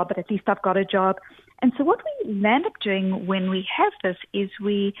in my job, but at least I've got a job. And so what we land up doing when we have this is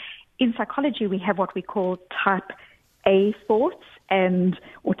in psychology, we have what we call type A thoughts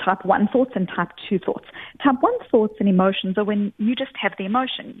or type 1 thoughts and type 2 thoughts. Type 1 thoughts and emotions are when you just have the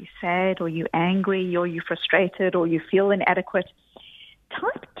emotion. You're sad or you're angry or you're frustrated or you feel inadequate.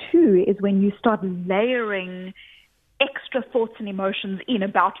 Type 2 is when you start layering extra thoughts and emotions in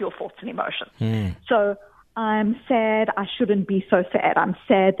about your thoughts and emotions. So I'm sad, I shouldn't be so sad. I'm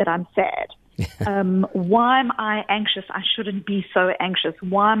sad that I'm sad. Why am I anxious? I shouldn't be so anxious.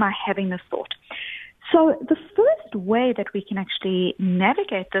 Why am I having this thought? So the first way that we can actually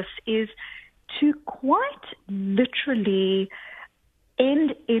navigate this is to quite literally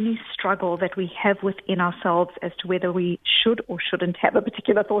end any struggle that we have within ourselves as to whether we should or shouldn't have a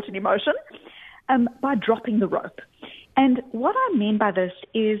particular thought and emotion by dropping the rope. And what I mean by this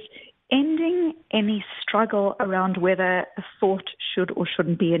is ending any struggle around whether a thought should or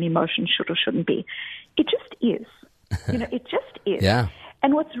shouldn't be, an emotion should or shouldn't be. It just is. It just is. Yeah.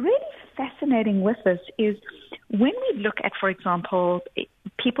 And what's really fascinating with this is when we look at, for example,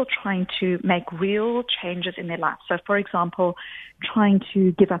 people trying to make real changes in their life. So, for example, trying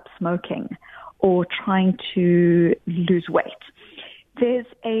to give up smoking or trying to lose weight. There's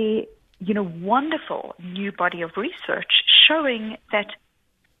a wonderful new body of research showing that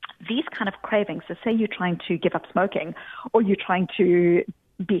these kind of cravings, so say you're trying to give up smoking or you're trying to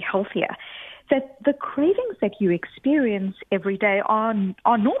be healthier, that the cravings that you experience every day are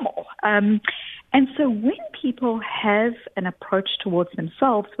normal. And so when people have an approach towards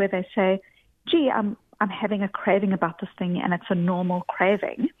themselves where they say, gee, I'm having a craving about this thing and it's a normal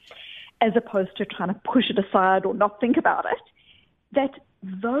craving, as opposed to trying to push it aside or not think about it, that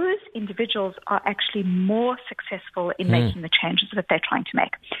those individuals are actually more successful in making the changes that they're trying to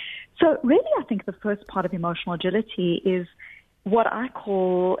make. So really, I think the first part of emotional agility is what I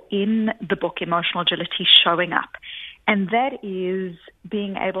call in the book Emotional Agility showing up. And that is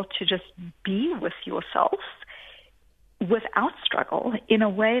being able to just be with yourself without struggle in a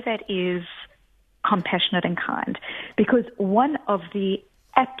way that is compassionate and kind. Because one of the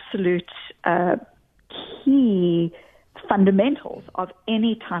absolute key fundamentals of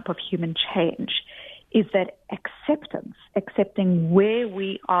any type of human change is that accepting where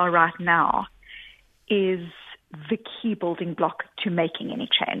we are right now is the key building block to making any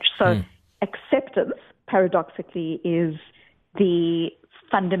change. So acceptance, paradoxically, is the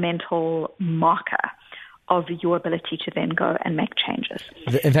fundamental marker of your ability to then go and make changes.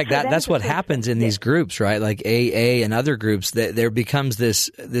 In fact, So that's what happens in these groups, right? Like AA and other groups, there becomes this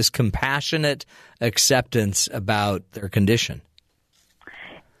compassionate acceptance about their condition.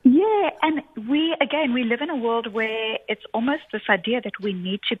 Yeah, and we live in a world where it's almost this idea that we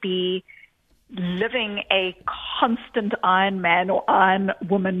need to be living a constant Iron Man or Iron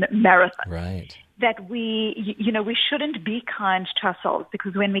Woman marathon. Right. That we shouldn't be kind to ourselves,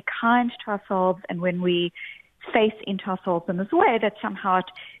 because when we're kind to ourselves and when we face into ourselves in this way, that somehow it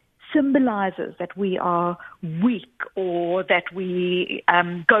symbolizes that we are weak or that we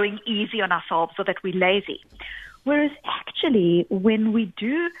going easy on ourselves or that we're lazy. Whereas actually, when we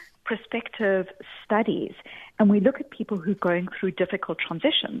do prospective studies and we look at people who are going through difficult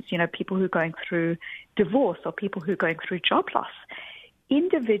transitions, people who are going through divorce or people who are going through job loss,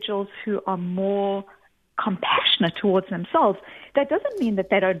 individuals who are more compassionate towards themselves, that doesn't mean that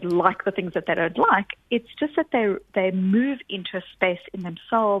they don't like the things that they don't like. It's just that they move into a space in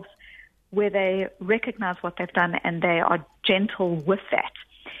themselves where they recognize what they've done and they are gentle with that.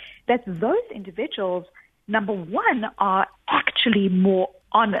 That those individuals, number one, are actually more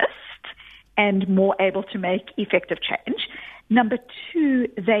honest and more able to make effective change. Number two,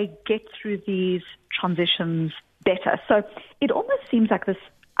 they get through these transitions better. So it almost seems like this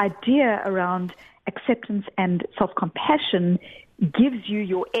idea around acceptance and self-compassion gives you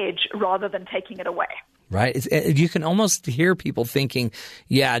your edge rather than taking it away. Right. You can almost hear people thinking,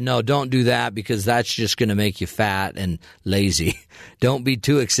 yeah, no, don't do that because that's just going to make you fat and lazy. Don't be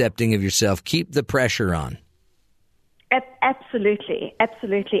too accepting of yourself. Keep the pressure on. Absolutely.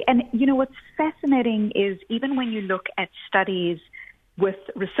 Absolutely. And, what's fascinating is even when you look at studies with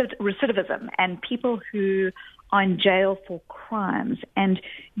recidivism and people who are in jail for crimes, and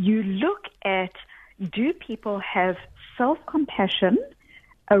you look at, do people have self-compassion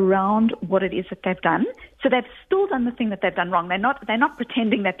around what it is that they've done? So they've still done the thing that they've done wrong. They're not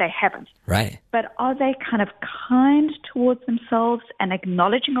pretending that they haven't. Right. But are they kind of kind towards themselves and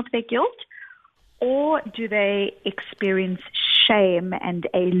acknowledging of their guilt? Or do they experience shame and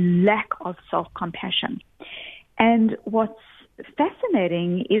a lack of self-compassion? And what's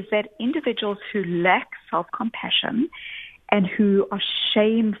fascinating is that individuals who lack self-compassion and who are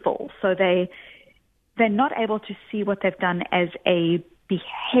shameful, so they're not able to see what they've done as a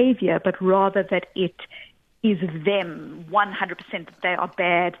behavior, but rather that it is them 100%, that they are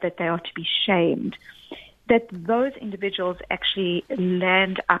bad, that they are to be shamed, that those individuals actually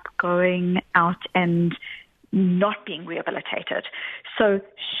land up going out and not being rehabilitated. So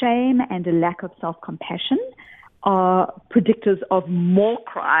shame and a lack of self-compassion are predictors of more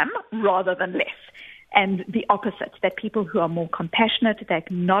crime rather than less. And the opposite, that people who are more compassionate, they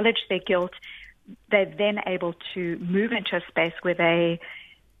acknowledge their guilt, they're then able to move into a space where they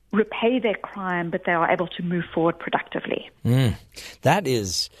repay their crime, but they are able to move forward productively. That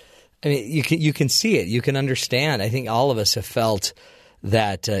is, I mean, you can see it. You can understand. I think all of us have felt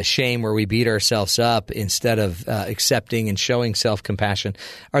that shame where we beat ourselves up instead of accepting and showing self-compassion.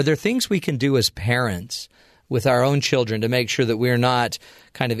 Are there things we can do as parents with our own children to make sure that we're not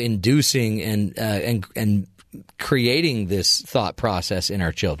kind of inducing and creating this thought process in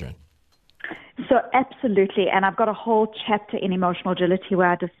our children? So absolutely, and I've got a whole chapter in Emotional Agility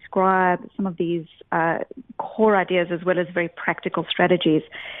where I describe some of these core ideas as well as very practical strategies.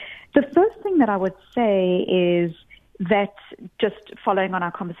 The first thing that I would say is that, just following on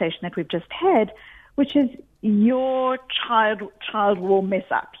our conversation that we've just had, which is your child will mess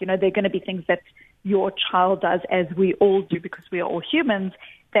up. There are going to be things that your child does, as we all do because we are all humans,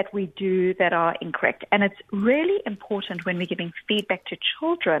 that we do that are incorrect. And it's really important when we're giving feedback to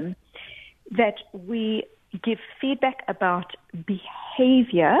children that we give feedback about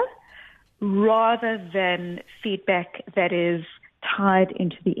behavior rather than feedback that is tied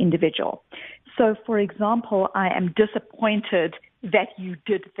into the individual. So, for example, I am disappointed that you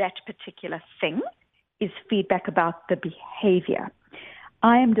did that particular thing is feedback about the behavior.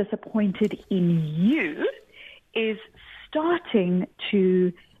 I am disappointed in you is starting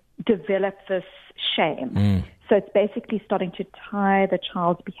to develop this shame. So it's basically starting to tie the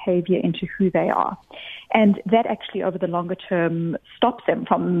child's behavior into who they are. And that actually, over the longer term, stops them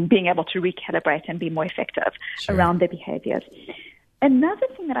from being able to recalibrate and be more effective around their behaviors. Another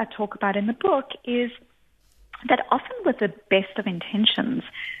thing that I talk about in the book is that often with the best of intentions,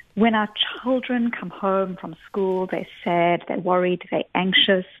 when our children come home from school, they're sad, they're worried, they're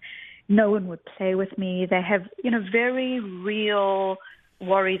anxious, no one would play with me, they have, very real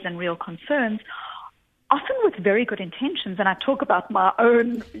worries and real concerns. often with very good intentions. And I talk about my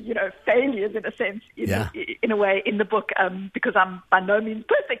own, failures in a sense, in a way, in the book, because I'm by no means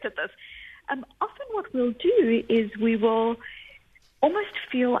perfect at this. Often what we'll do is we will almost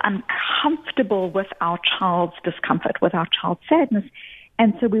feel uncomfortable with our child's discomfort, with our child's sadness.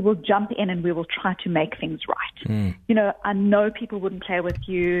 And so we will jump in and we will try to make things right. I know people wouldn't play with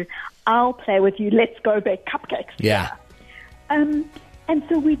you. I'll play with you. Let's go bake cupcakes. Yeah. And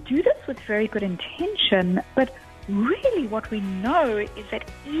so we do this with very good intention, but really what we know is that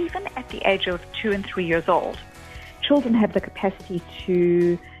even at the age of 2 and 3 years old, children have the capacity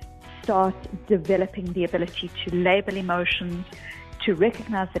to start developing the ability to label emotions, to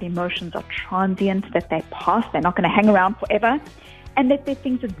recognize that emotions are transient, that they pass, they're not going to hang around forever, and that they're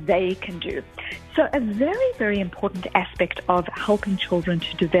things that they can do. So a very, very important aspect of helping children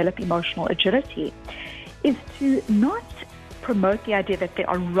to develop emotional agility is to not promote the idea that there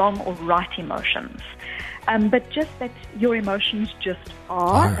are wrong or right emotions, but just that your emotions just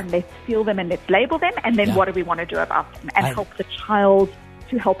are, and let's feel them and let's label them, and then what do we want to do about them, and help the child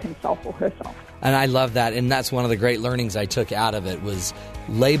to help himself or herself. And I love that, and that's one of the great learnings I took out of it was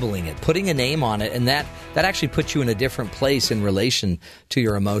labeling it, putting a name on it, and that actually puts you in a different place in relation to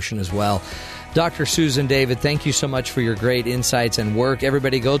your emotion as well. Dr. Susan David, thank you so much for your great insights and work.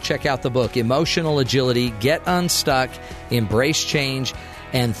 Everybody go check out the book, Emotional Agility, Get Unstuck, Embrace Change,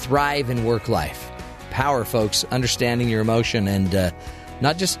 and Thrive in Work Life. Power, folks, understanding your emotion and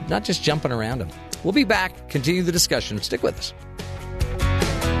not just jumping around them. We'll be back, continue the discussion. Stick with us.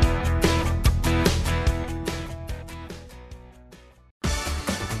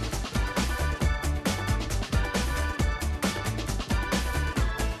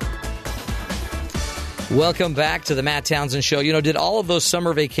 Welcome back to the Matt Townsend Show. Did all of those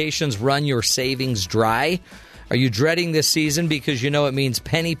summer vacations run your savings dry? Are you dreading this season because it means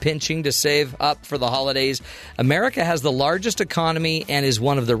penny pinching to save up for the holidays? America has the largest economy and is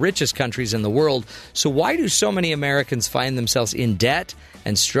one of the richest countries in the world. So why do so many Americans find themselves in debt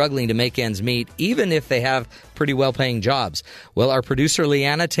and struggling to make ends meet, even if they have pretty well-paying jobs? Well, our producer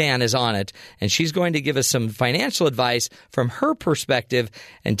Leanna Tan is on it, and she's going to give us some financial advice from her perspective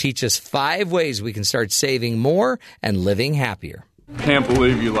and teach us 5 ways we can start saving more and living happier. Can't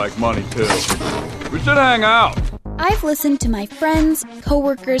believe you like money, too. We should hang out. I've listened to my friends,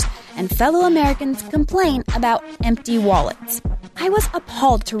 coworkers, and fellow Americans complain about empty wallets. I was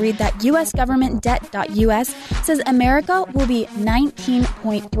appalled to read that usgovernmentdebt.us says America will be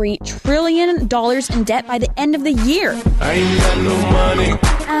 $19.3 trillion in debt by the end of the year. I ain't got no money.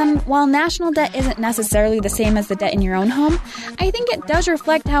 While national debt isn't necessarily the same as the debt in your own home, I think it does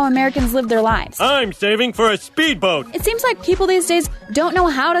reflect how Americans live their lives. I'm saving for a speedboat. It seems like people these days don't know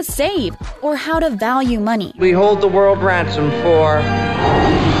how to save or how to value money. We hold the world ransom for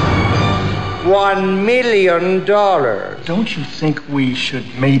 $1 million. Don't you think we should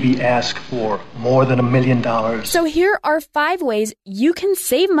maybe ask for more than $1 million? So here are 5 ways you can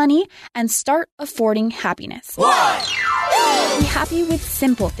save money and start affording happiness. What? Be happy with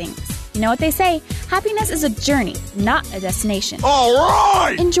simple things. You know what they say, happiness is a journey, not a destination. All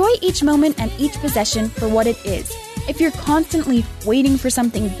right! Enjoy each moment and each possession for what it is. If you're constantly waiting for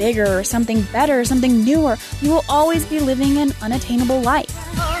something bigger or something better or something newer, you will always be living an unattainable life.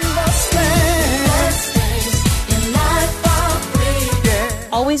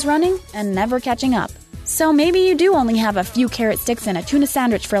 Always running and never catching up. So maybe you do only have a few carrot sticks and a tuna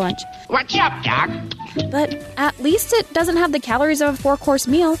sandwich for lunch. What's up, Doc? But at least it doesn't have the calories of a 4-course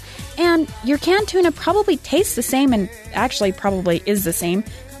meal, and your canned tuna probably tastes the same, and actually probably is the same,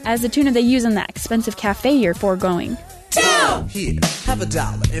 as the tuna they use in that expensive cafe you're foregoing. 2! Here, have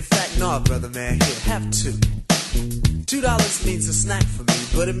 $1. In fact, no, brother man, here, have 2. $2 means a snack for me,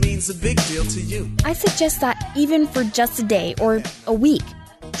 but it means a big deal to you. I suggest that even for just a day or a week,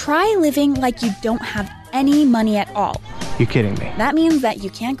 try living like you don't have any money at all. You kidding me? That means that you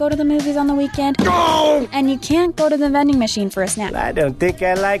can't go to the movies on the weekend, and you can't go to the vending machine for a snack. I don't think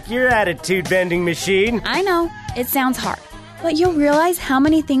I like your attitude, vending machine. I know, it sounds hard, but you'll realize how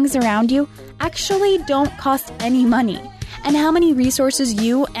many things around you actually don't cost any money, and how many resources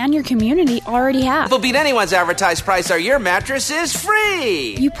you and your community already have. If it'll beat anyone's advertised price, your mattress is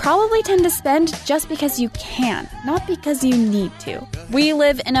free! You probably tend to spend just because you can, not because you need to. We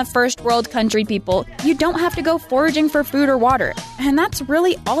live in a first world country, people. You don't have to go foraging for food or water, and that's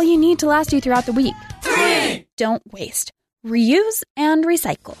really all you need to last you throughout the week. 3! Don't waste. Reuse and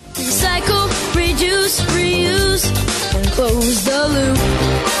recycle. Recycle, reduce, reuse, and close the loop.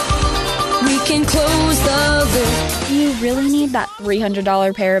 We can close the loop. Do you really need that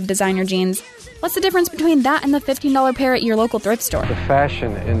 $300 pair of designer jeans? What's the difference between that and the $15 pair at your local thrift store? The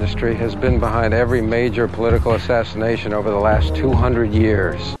fashion industry has been behind every major political assassination over the last 200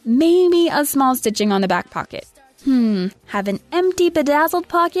 years. Maybe a small stitching on the back pocket. Have an empty bedazzled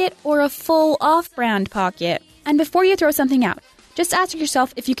pocket or a full off-brand pocket? And before you throw something out, just ask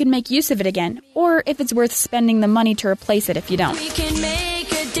yourself if you can make use of it again, or if it's worth spending the money to replace it if you don't. We can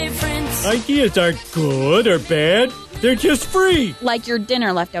make a difference. Ideas aren't good or bad. They're just free. Like your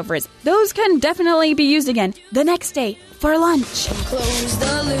dinner leftovers. Those can definitely be used again the next day for lunch. Close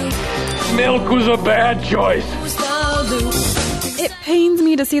the loop. Milk was a bad choice. Close the loop. It pains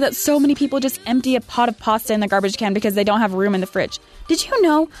me to see that so many people just empty a pot of pasta in the garbage can because they don't have room in the fridge. Did you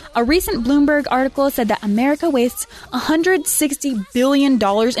know a recent Bloomberg article said that America wastes $160 billion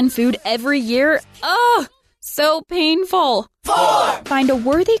in food every year? Ugh! So painful. 4. Find a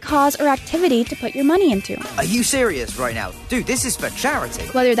worthy cause or activity to put your money into. Are you serious right now? Dude, this is for charity.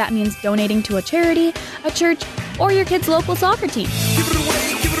 Whether that means donating to a charity, a church, or your kid's local soccer team. Give it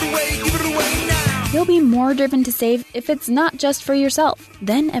away, give it away, give it away now. You'll be more driven to save if it's not just for yourself.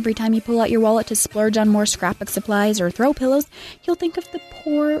 Then every time you pull out your wallet to splurge on more scrapbook supplies or throw pillows, you'll think of the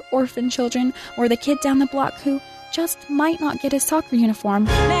poor orphan children or the kid down the block who just might not get his soccer uniform.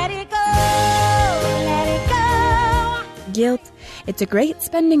 Let it go. Let it go. Guilt. It's a great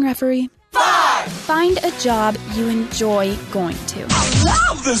spending referee. 5. Find a job you enjoy going to. I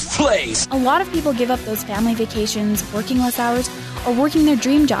love this place. A lot of people give up those family vacations, working less hours, or working their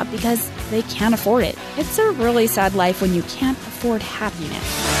dream job because they can't afford it. It's a really sad life when you can't afford happiness.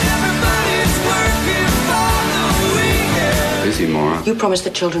 Busy, Maura. You promised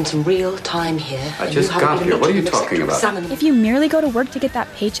the children some real time here. I just got here. What are you talking about? If you merely go to work to get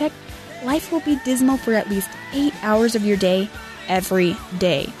that paycheck, life will be dismal for at least 8 hours of your day, every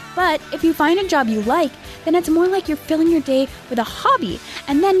day. But if you find a job you like, then it's more like you're filling your day with a hobby,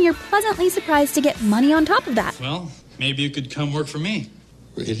 and then you're pleasantly surprised to get money on top of that. Well, maybe you could come work for me.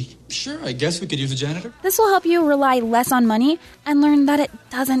 Really? Sure, I guess we could use a janitor. This will help you rely less on money and learn that it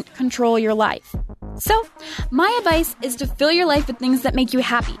doesn't control your life. So, my advice is to fill your life with things that make you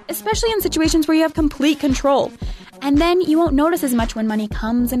happy, especially in situations where you have complete control. And then you won't notice as much when money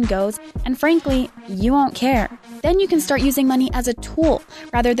comes and goes, and frankly, you won't care. Then you can start using money as a tool,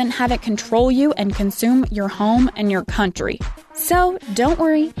 rather than have it control you and consume your home and your country. So, don't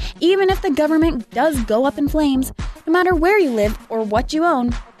worry, even if the government does go up in flames, no matter where you live or what you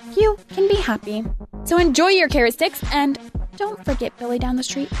own, you can be happy. So enjoy your carrot sticks, and don't forget Billy down the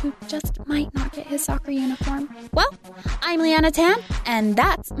street who just might not get his soccer uniform. Well, I'm Leanna Tan, and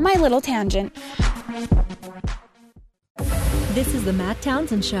that's my little tangent. This is the Matt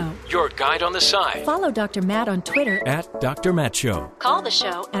Townsend Show. Your guide on the side. Follow Dr. Matt on Twitter At Dr. Matt Show. Call the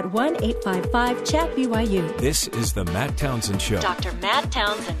show at 1-855-CHAT-BYU. This is the Matt Townsend Show. Dr. Matt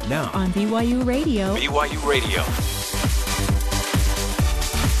Townsend. Now on BYU Radio. BYU Radio.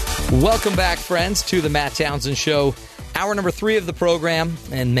 Welcome back, friends, to the Matt Townsend Show. Hour number 3 of the program.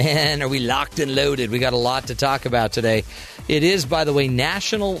 And man, are we locked and loaded. We got a lot to talk about today. It is, by the way,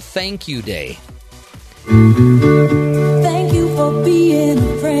 National Thank You Day. Thank you for being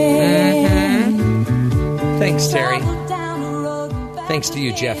a friend. Thanks, Terry. Thanks to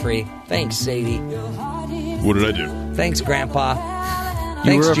you, Jeffrey. Thanks, Sadie. What did I do? Thanks, Grandpa. You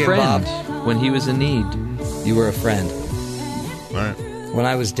Thanks, were a Jim friend Bob. when he was in need. You were a friend. All right. When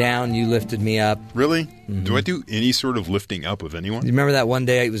I was down, you lifted me up. Really? Mm-hmm. Do I do any sort of lifting up of anyone? You remember that one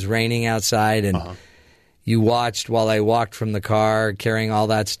day it was raining outside and you watched while I walked from the car carrying all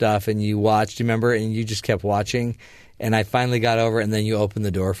that stuff, and you watched, you remember, and you just kept watching, and I finally got over it, and then you opened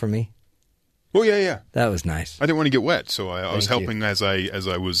the door for me. Oh, yeah. That was nice. I didn't want to get wet, so I was helping as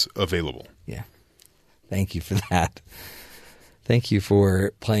I was available. Yeah. Thank you for that. Thank you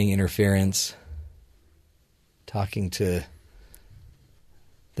for playing interference, talking to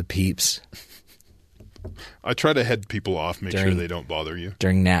the peeps. I try to head people off, make sure they don't bother you.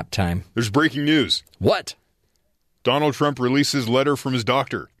 During nap time. There's breaking news. What? Donald Trump releases letter from his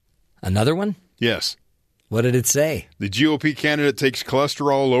doctor. Another one? Yes. What did it say? The GOP candidate takes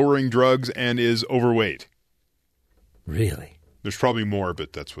cholesterol-lowering drugs and is overweight. Really? There's probably more,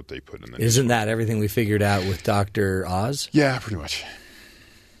 but that's what they put in there. Isn't that everything we figured out with Dr. Oz? Yeah, pretty much.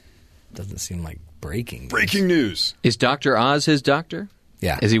 Doesn't seem like breaking news. Breaking news. Is Dr. Oz his doctor?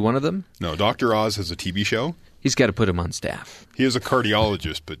 Yeah. Is he one of them? No, Dr. Oz has a TV show. He's got to put him on staff. He is a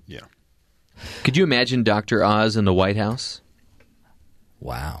cardiologist, but yeah. Could you imagine Dr. Oz in the White House?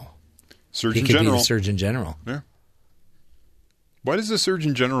 Wow. Surgeon he could General. be the Surgeon General. Yeah. Why does the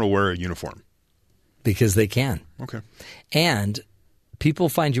Surgeon General wear a uniform? Because they can. Okay. And People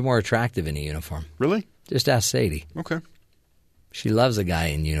find you more attractive in a uniform. Really? Just ask Sadie. Okay. She loves a guy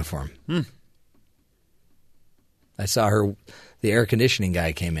in uniform. I saw her, the air conditioning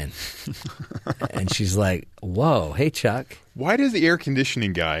guy came in, and she's like, whoa, hey, Chuck. Why does the air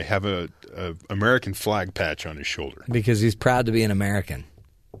conditioning guy have a American flag patch on his shoulder? Because he's proud to be an American.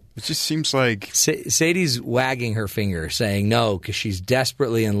 It just seems like... Sadie's wagging her finger, saying no, because she's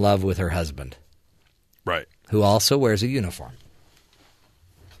desperately in love with her husband. Right. Who also wears a uniform.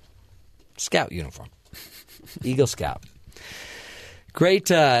 Scout uniform. Eagle Scout. Great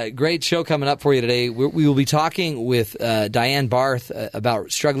show coming up for you today. We will be talking with Diane Barth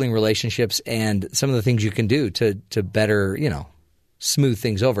about struggling relationships and some of the things you can do to better, smooth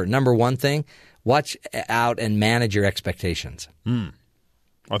things over. Number one thing, watch out and manage your expectations.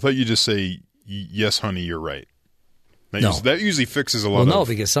 I thought you just say, yes, honey, you're right. That usually fixes a lot of... Well, no,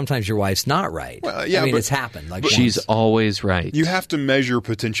 because sometimes your wife's not right. Well, yeah, it's happened. Like she's always right. You have to measure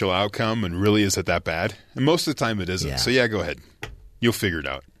potential outcome, and really, is it that bad? And most of the time, it isn't. Yeah. So, go ahead. You'll figure it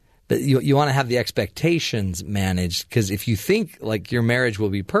out. But you want to have the expectations managed, because if you think like your marriage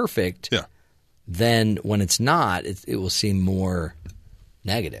will be perfect, then when it's not, it will seem more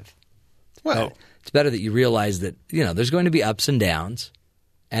negative. Well, it's better that you realize that there's going to be ups and downs,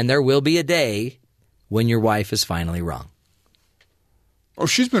 and there will be a day when your wife is finally wrong. Oh,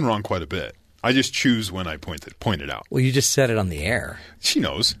 she's been wrong quite a bit. I just choose when I point it out. Well, you just said it on the air. She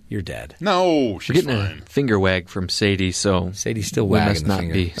knows. You're dead. No, she's We're getting a finger wag from Sadie, so Sadie's still wagging the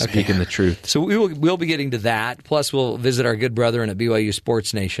finger. We must not be speaking the truth. So we'll be getting to that. Plus, we'll visit our good brethren at BYU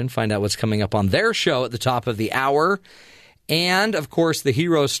Sports Nation, find out what's coming up on their show at the top of the hour. And, of course, the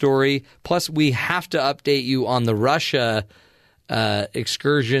hero story. Plus, we have to update you on the Russia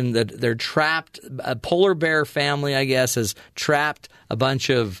excursion that they're trapped. A polar bear family, I guess, has trapped a bunch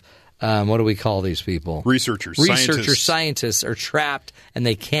of... what do we call these people? Researchers, scientists are trapped, and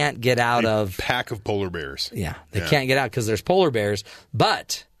they can't get out of... A pack of polar bears. Yeah, they can't get out because there's polar bears.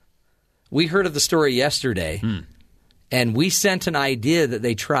 But we heard of the story yesterday, and we sent an idea that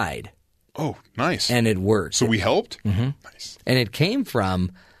they tried. Oh, nice. And it worked. So we helped? Mm-hmm. Nice. And it came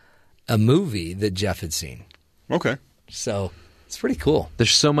from a movie that Jeff had seen. Okay. So it's pretty cool.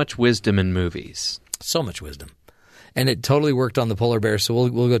 There's so much wisdom in movies. So much wisdom. And it totally worked on the polar bear, so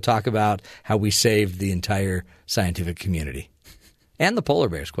we'll go talk about how we saved the entire scientific community. And the polar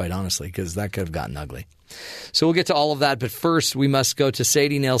bears, quite honestly, because that could have gotten ugly. So we'll get to all of that, but first we must go to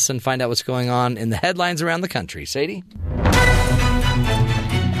Sadie Nilsson, find out what's going on in the headlines around the country. Sadie?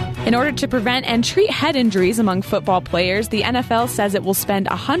 In order to prevent and treat head injuries among football players, the NFL says it will spend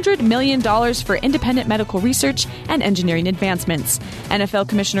 $100 million for independent medical research and engineering advancements. NFL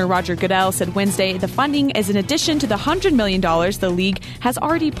Commissioner Roger Goodell said Wednesday the funding is in addition to the $100 million the league has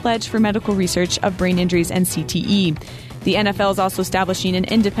already pledged for medical research of brain injuries and CTE. The NFL is also establishing an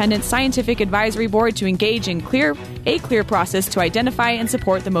independent scientific advisory board to engage in a clear process to identify and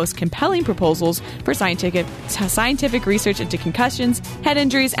support the most compelling proposals for scientific research into concussions, head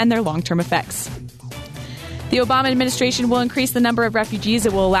injuries, and their long-term effects. The Obama administration will increase the number of refugees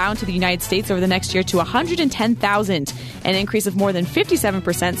it will allow into the United States over the next year to 110,000, an increase of more than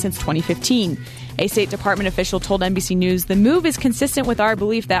 57% since 2015. A State Department official told NBC News the move is consistent with our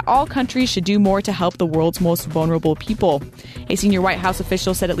belief that all countries should do more to help the world's most vulnerable people. A senior White House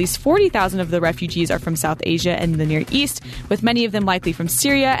official said at least 40,000 of the refugees are from South Asia and the Near East, with many of them likely from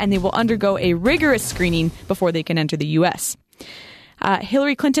Syria, and they will undergo a rigorous screening before they can enter the U.S.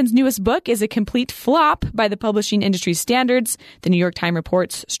 Hillary Clinton's newest book is a complete flop by the publishing industry standards. The New York Times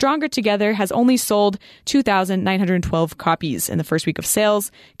reports Stronger Together has only sold 2,912 copies in the first week of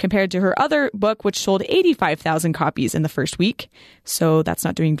sales, compared to her other book, which sold 85,000 copies in the first week. So that's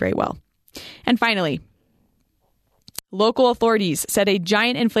not doing very well. And finally, local authorities said a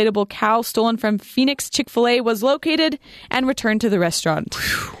giant inflatable cow stolen from Phoenix Chick-fil-A was located and returned to the restaurant.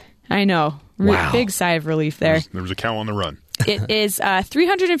 I know. Wow. Big sigh of relief there. There was a cow on the run. It is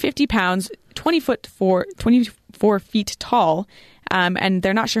 350 pounds, 24 feet tall, and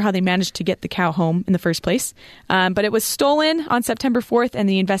they're not sure how they managed to get the cow home in the first place. But it was stolen on September 4th, and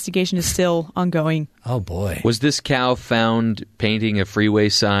the investigation is still ongoing. Oh, boy. Was this cow found painting a freeway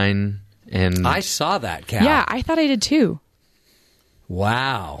sign? And I saw that cow. Yeah, I thought I did too.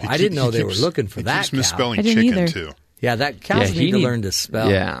 Wow. I didn't know they were looking for that cow. Misspelling I didn't chicken, either. too. Yeah, that cows need to learn to spell.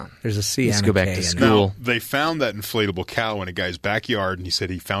 Yeah. There's a C Let's and go a back K to in school. Now, they found that inflatable cow in a guy's backyard, and he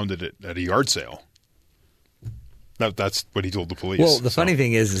said he found it at a yard sale. That's what he told the police. Well, the funny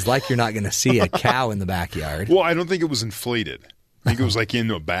thing is like you're not going to see a cow in the backyard. Well, I don't think it was inflated. I think it was like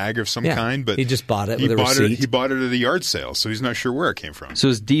in a bag of some kind. But he just bought it with a receipt. He bought it at a yard sale, so he's not sure where it came from. So it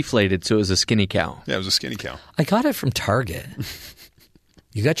was deflated, so it was a skinny cow. Yeah, it was a skinny cow. I got it from Target.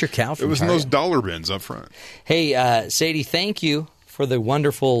 You got your cow from It was in Target. those dollar bins up front. Hey, Sadie, thank you for the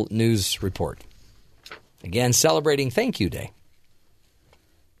wonderful news report. Again, celebrating Thank You Day.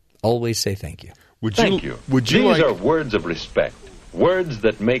 Always say thank you. Thank you. Would you These like... are words of respect, words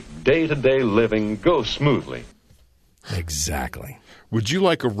that make day-to-day living go smoothly. Exactly. Would you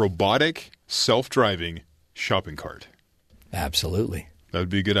like a robotic, self-driving shopping cart? Absolutely. That would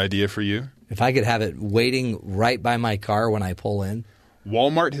be a good idea for you? If I could have it waiting right by my car when I pull in.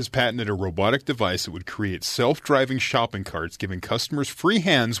 Walmart has patented a robotic device that would create self-driving shopping carts, giving customers free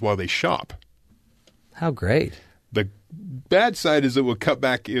hands while they shop. How great. The bad side is it would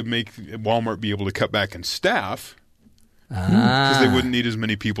make Walmart be able to cut back in staff because they wouldn't need as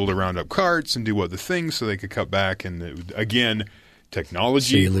many people to round up carts and do other things, so they could cut back. And it would, again,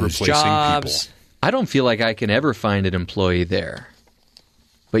 technology replacing jobs. people. I don't feel like I can ever find an employee there.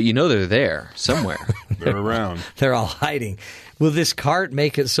 But you know they're there somewhere. They're around. They're all hiding. Will this cart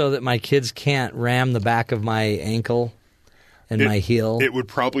make it so that my kids can't ram the back of my ankle and my heel? It would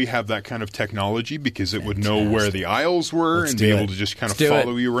probably have that kind of technology because it would know where the aisles were and be able to just kind of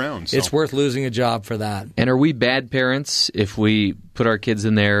follow you around. So. It's worth losing a job for that. And are we bad parents if we put our kids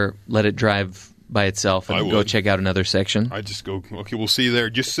in there, let it drive by itself, and go check out another section? I just go, okay, we'll see you there.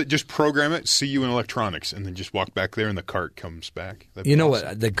 Just program it, see you in electronics, and then just walk back there and the cart comes back. You know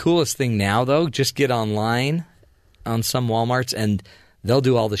what? The coolest thing now, though, just get online on some Walmarts and they'll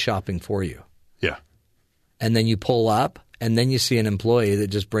do all the shopping for you. Yeah. And then you pull up and then you see an employee that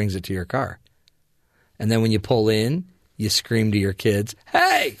just brings it to your car. And then when you pull in, you scream to your kids,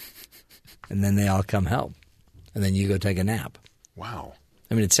 "Hey!" And then they all come help. And then you go take a nap. Wow.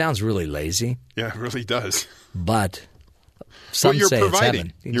 I mean, it sounds really lazy. Yeah, it really does. But some you're say providing.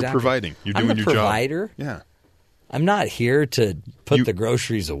 it's heaven. You're providing. You're doing your I'm a provider. job. Yeah. I'm not here to put the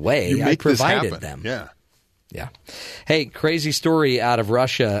groceries away. You make I provided this happen. them. Yeah. Yeah. Hey, crazy story out of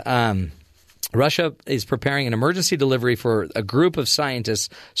Russia. Russia is preparing an emergency delivery for a group of scientists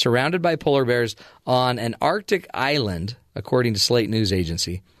surrounded by polar bears on an Arctic island, according to Slate News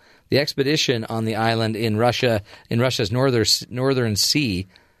Agency. The expedition on the island in Russia's northern sea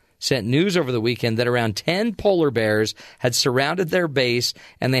sent news over the weekend that around 10 polar bears had surrounded their base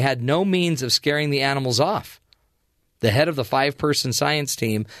and they had no means of scaring the animals off. The head of the 5-person science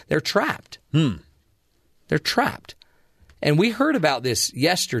team, they're trapped. They're trapped. And we heard about this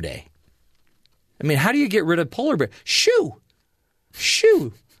yesterday. I mean, how do you get rid of polar bears? Shoo!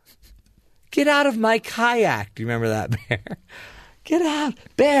 Get out of my kayak. Do you remember that, bear? Get out,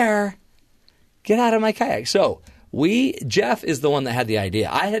 bear. Get out of my kayak. So Jeff is the one that had the idea.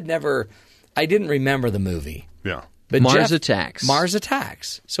 I didn't remember the movie. Yeah. But Mars Attacks. Mars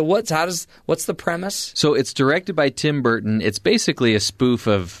Attacks. So what's the premise? So it's directed by Tim Burton. It's basically a spoof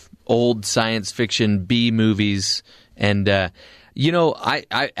of old science fiction B movies. And, I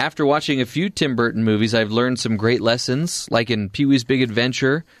after watching a few Tim Burton movies, I've learned some great lessons, like in Pee-wee's Big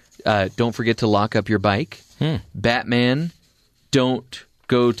Adventure, don't forget to lock up your bike. Batman, don't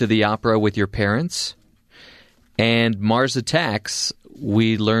go to the opera with your parents. And Mars Attacks,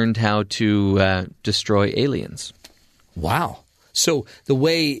 we learned how to destroy aliens. Wow. So the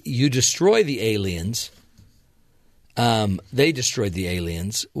way you destroy the aliens, they destroyed the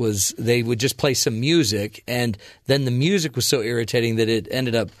aliens, was they would just play some music, and then the music was so irritating that it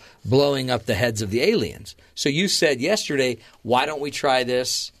ended up blowing up the heads of the aliens. So you said yesterday, why don't we try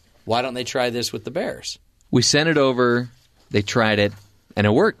this? Why don't they try this with the bears? We sent it over, they tried it, and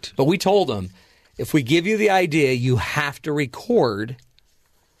it worked. But we told them, if we give you the idea, you have to record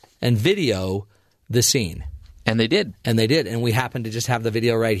and video the scene. And they did. And we happen to just have the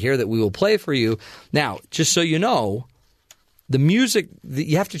video right here that we will play for you. Now, just so you know, the music,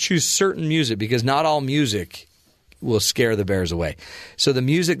 you have to choose certain music because not all music will scare the bears away. So the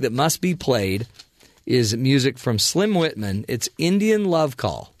music that must be played is music from Slim Whitman. It's Indian Love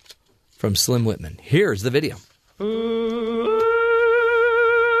Call from Slim Whitman. Here's the video.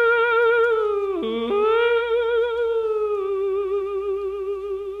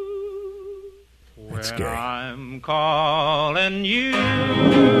 That's scary. I'm calling you.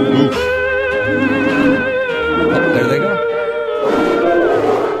 Oh, there they go.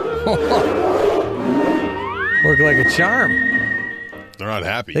 Work like a charm. They're not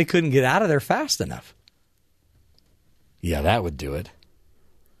happy. They couldn't get out of there fast enough. Yeah, that would do it.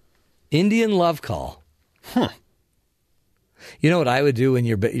 Indian Love Call. Huh. You know what I would do when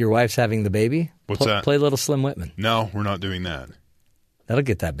your wife's having the baby? What's that? Play Little Slim Whitman. No, we're not doing that. That'll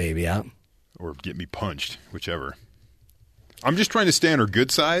get that baby out. Or get me punched, whichever. I'm just trying to stay on her good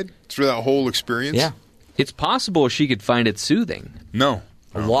side through that whole experience. Yeah. It's possible she could find it soothing. No.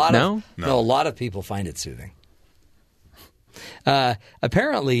 A lot of people find it soothing.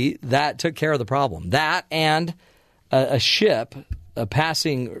 Apparently, that took care of the problem. That and a ship, a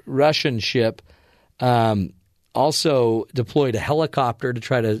passing Russian ship, also deployed a helicopter to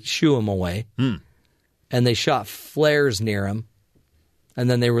try to shoo him away. And they shot flares near him, and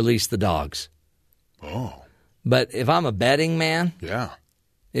then they released the dogs. Oh. But if I'm a betting man, yeah,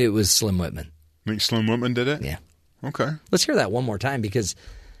 it was Slim Whitman. Think Slim Whitman did it? Yeah. Okay. Let's hear that one more time because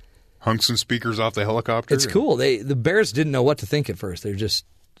hung some speakers off the helicopter. It's cool. The Bears didn't know what to think at first. They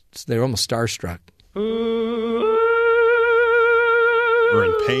were almost starstruck. Or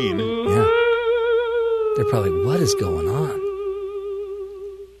in pain. Yeah. They're probably like, what is going on?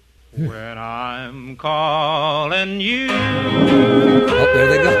 When I'm calling you. Oh, there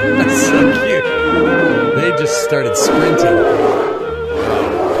they go. That's so cute. They just started sprinting.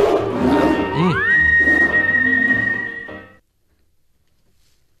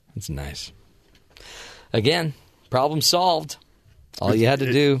 That's nice. Again, problem solved. All you had to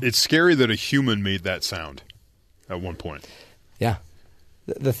do. It's scary that a human made that sound at one point. Yeah.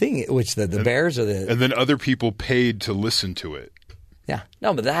 The thing, which the Bears are the. And then other people paid to listen to it. Yeah.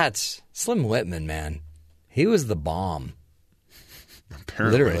 No, but that's Slim Whitman, man. He was the bomb.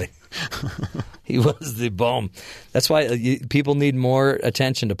 Apparently. Literally. He was the bomb. That's why people need more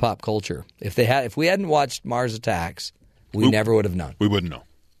attention to pop culture. If we hadn't watched Mars Attacks, we never would have known. We wouldn't know.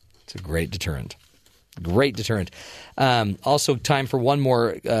 It's a great deterrent. Great deterrent. Also, time for one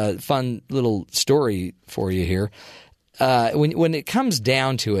more fun little story for you here. When it comes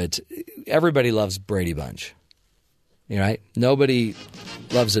down to it, everybody loves Brady Bunch. You know, right? Nobody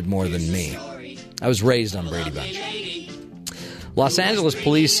loves it more than me. I was raised on Brady Bunch. Los Angeles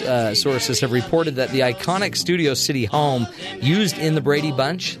police sources have reported that the iconic Studio City home used in the Brady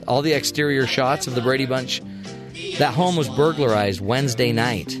Bunch, all the exterior shots of the Brady Bunch, that home was burglarized Wednesday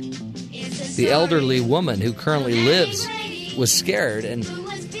night. The elderly woman who currently lives was scared, and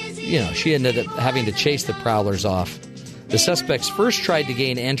she ended up having to chase the prowlers off. The suspects first tried to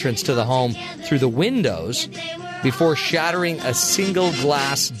gain entrance to the home through the windows before shattering a single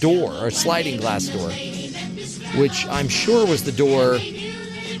glass door, or sliding glass door, which I'm sure was the door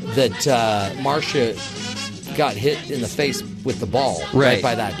that Marcia got hit in the face with the ball right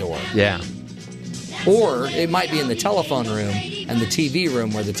by that door. Yeah. Or it might be in the telephone room and the TV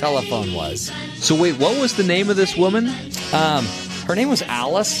room where the telephone was. So wait, what was the name of this woman? Her name was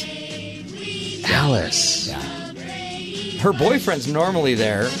Alice. Alice. Yeah. Her boyfriend's normally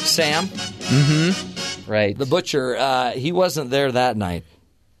there, Sam. Mm-hmm. Right. The butcher, he wasn't there that night.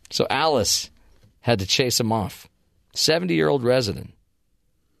 So Alice had to chase him off. 70-year-old resident.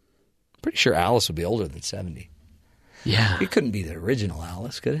 Pretty sure Alice would be older than 70. Yeah. It couldn't be the original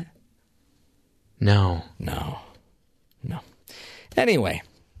Alice, could it? No. Anyway,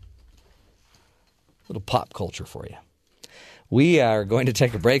 little pop culture for you. We are going to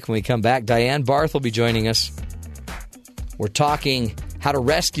take a break. When we come back, Diane Barth will be joining us. We're talking how to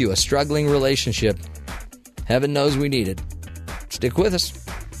rescue a struggling relationship. Heaven knows we need it. Stick with us.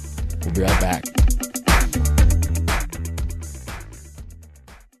 We'll be right back.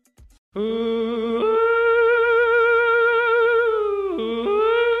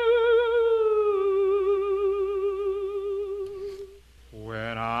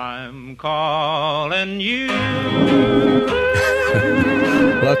 When I'm calling you.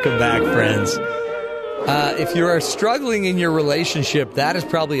 Welcome back, friends. If you are struggling in your relationship, that is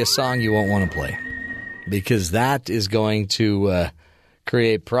probably a song you won't want to play, because that is going to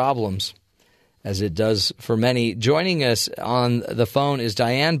create problems, as it does for many. Joining us on the phone is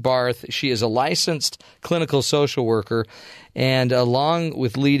Diane Barth. She is a licensed clinical social worker, and along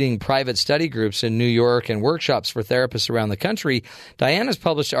with leading private study groups in New York and workshops for therapists around the country, Diane has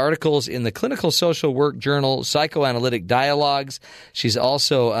published articles in the Clinical Social Work Journal, Psychoanalytic Dialogues. She's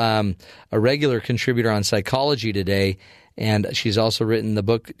also a regular contributor on Psychology Today, and she's also written the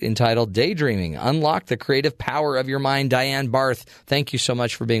book entitled Daydreaming, Unlock the Creative Power of Your Mind. Diane Barth, thank you so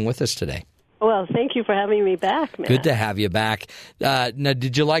much for being with us today. Well, thank you for having me back, Matt. Good to have you back. Now,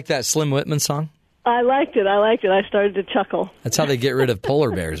 did you like that Slim Whitman song? I liked it. I started to chuckle. That's how they get rid of polar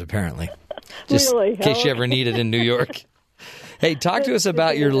bears, apparently. Just really? in case you ever need it in New York. Hey, talk to us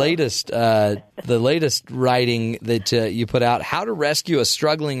about your latest, the latest writing that you put out, How to Rescue a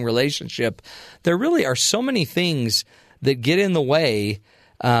Struggling Relationship. There really are so many things that get in the way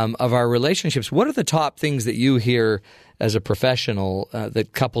of our relationships. What are the top things that you hear as a professional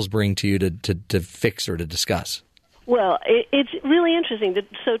that couples bring to you to fix or to discuss? Well, it's really interesting.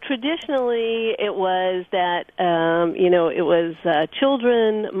 So traditionally, it was that it was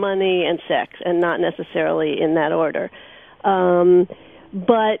children, money, and sex, and not necessarily in that order.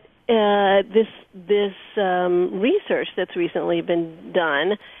 But this research that's recently been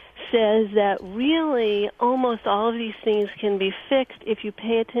done says that really almost all of these things can be fixed if you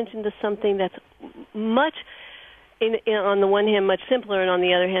pay attention to something that's much, on the one hand, much simpler, and on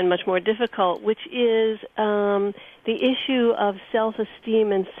the other hand, much more difficult, which is the issue of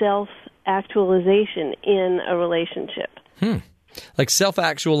self-esteem and self-actualization in a relationship. Like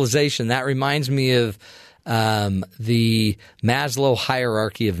self-actualization, that reminds me of the Maslow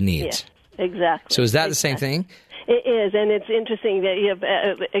hierarchy of needs. Yes, exactly. So is that the same thing? It is, and it's interesting that you have,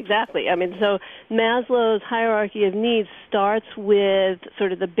 exactly. I mean, so Maslow's hierarchy of needs starts with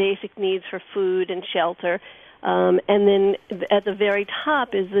sort of the basic needs for food and shelter, and then at the very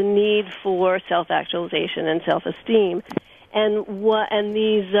top is the need for self-actualization and self-esteem. And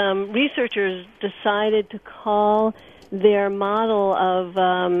these researchers decided to call their model of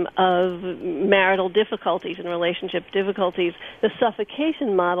marital difficulties and relationship difficulties the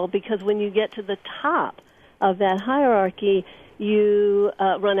suffocation model, because when you get to the top of that hierarchy, you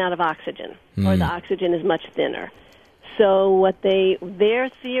run out of oxygen, or the oxygen is much thinner. So their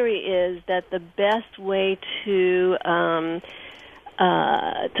theory is that the best way to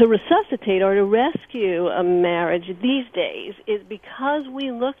resuscitate or to rescue a marriage these days is because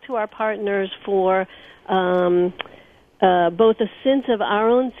we look to our partners for both a sense of our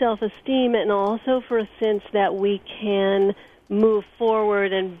own self-esteem and also for a sense that we can move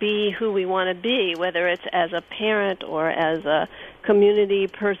forward and be who we want to be, whether it's as a parent or as a community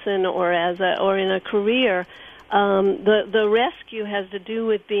person or or in a career. The rescue has to do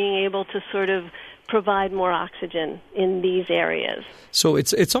with being able to sort of provide more oxygen in these areas. So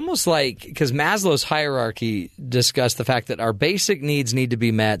it's almost like, because Maslow's hierarchy discussed the fact that our basic needs need to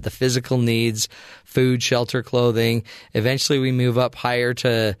be met, the physical needs, food, shelter, clothing. Eventually we move up higher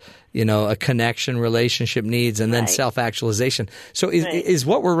to, a connection, relationship needs, and then self-actualization. So is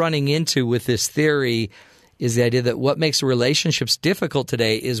what we're running into with this theory is the idea that what makes relationships difficult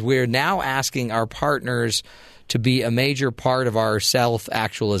today is we're now asking our partners to be a major part of our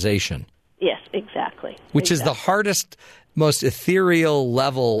self-actualization. Yes, exactly. Which is the hardest, most ethereal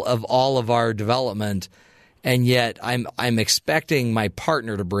level of all of our development, and yet I'm expecting my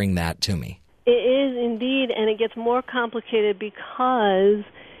partner to bring that to me. It is indeed, and it gets more complicated because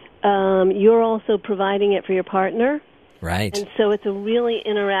you're also providing it for your partner. Right. And so it's a really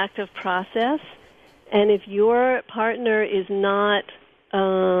interactive process. And if your partner is not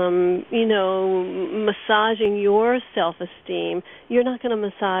massaging your self-esteem, you're not going to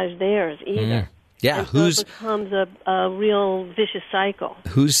massage theirs either. Yeah, and so it becomes a real vicious cycle.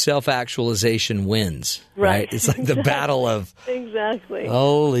 Whose self-actualization wins, right? It's like the battle of... Exactly.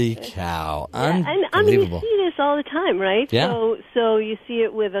 Holy cow. And I mean, you see this all the time, right? Yeah. So you see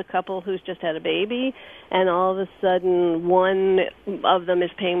it with a couple who's just had a baby, and all of a sudden one of them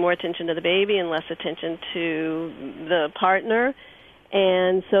is paying more attention to the baby and less attention to the partner.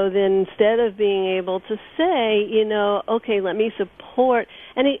 And so then instead of being able to say, okay, let me support,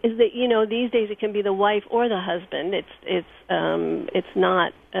 and it is that, these days it can be the wife or the husband. It's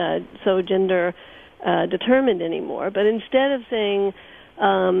not so gender determined anymore. But instead of saying,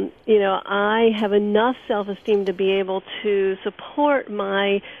 I have enough self-esteem to be able to support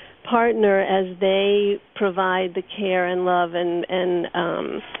my partner as they provide the care and love and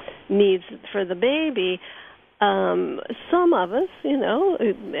needs for the baby. Some of us, and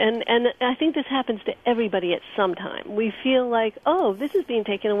I think this happens to everybody at some time. We feel like, oh, this is being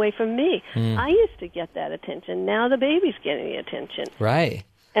taken away from me. I used to get that attention. Now the baby's getting the attention. Right.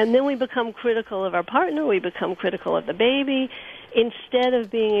 And then we become critical of our partner. We become critical of the baby instead of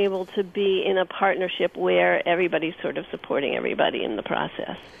being able to be in a partnership where everybody's sort of supporting everybody in the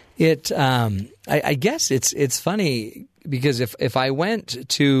process. I guess it's funny because if I went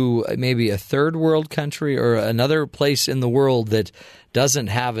to maybe a third world country or another place in the world that doesn't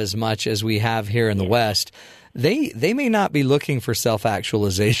have as much as we have here in the West, they may not be looking for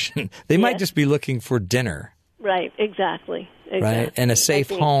self-actualization. They might just be looking for dinner. Right, exactly. Right, and a safe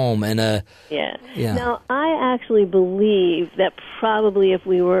home and a... Yeah. Now, I actually believe that probably if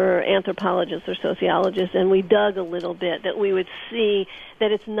we were anthropologists or sociologists and we dug a little bit, that we would see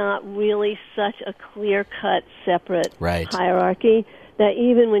that it's not really such a clear-cut, separate hierarchy, that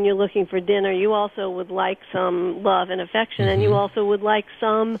even when you're looking for dinner, you also would like some love and affection, and you also would like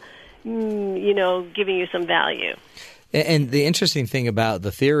some, giving you some value. And the interesting thing about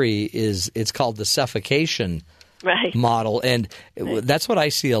the theory is it's called the suffocation model, and that's what I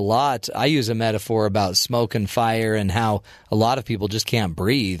see a lot. I use a metaphor about smoke and fire and how a lot of people just can't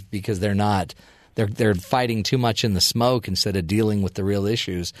breathe because they're not they're fighting too much in the smoke instead of dealing with the real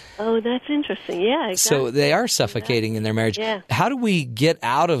issues. Oh, that's interesting. Yeah, exactly. So they are suffocating in their marriage. Yeah. How do we get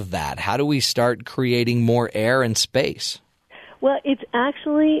out of that? How do we start creating more air and space? Well, it's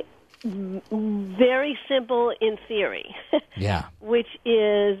actually very simple in theory. Yeah. Which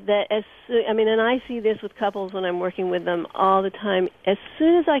is that and I see this with couples when I'm working with them all the time. As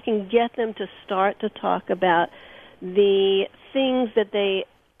soon as I can get them to start to talk about the things that they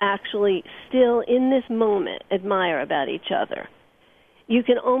actually still in this moment admire about each other, you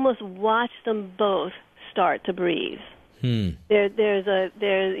can almost watch them both start to breathe. You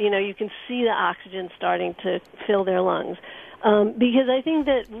can see the oxygen starting to fill their lungs. Because I think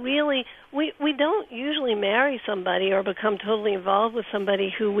that really we don't usually marry somebody or become totally involved with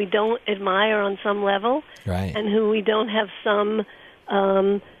somebody who we don't admire on some level, right, and who we don't have some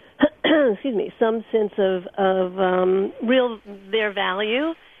some sense of real their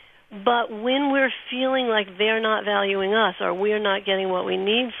value. But when we're feeling like they're not valuing us, or we're not getting what we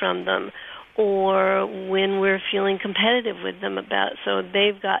need from them, or when we're feeling competitive with them so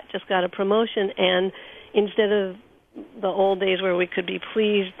they've just got a promotion, and instead of the old days where we could be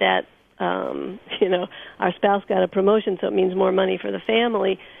pleased that our spouse got a promotion, so it means more money for the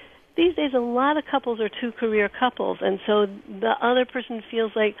family. These days, a lot of couples are two-career couples, and so the other person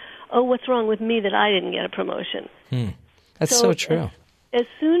feels like, oh, what's wrong with me that I didn't get a promotion? That's so true. As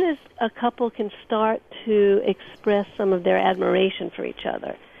soon as a couple can start to express some of their admiration for each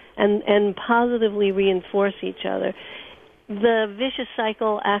other and positively reinforce each other, the vicious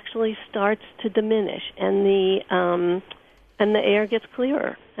cycle actually starts to diminish, and the air gets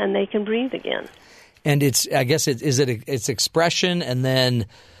clearer, and they can breathe again. And it's expression, and then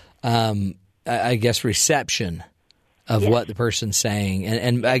I guess reception of what the person's saying,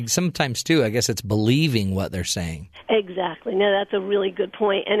 and sometimes too, I guess it's believing what they're saying. Exactly. Now that's a really good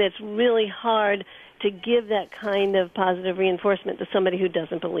point, and it's really hard to give that kind of positive reinforcement to somebody who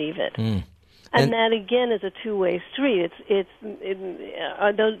doesn't believe it. And that, again, is a two-way street. Do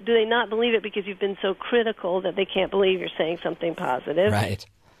they not believe it because you've been so critical that they can't believe you're saying something positive? Right.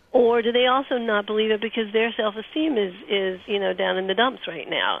 Or do they also not believe it because their self-esteem is down in the dumps right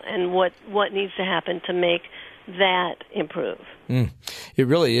now, and what needs to happen to make that improve? It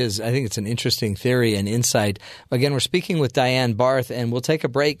really is. I think it's an interesting theory and insight. Again, we're speaking with Diane Barth, and we'll take a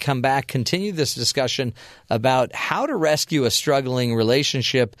break, come back, continue this discussion about how to rescue a struggling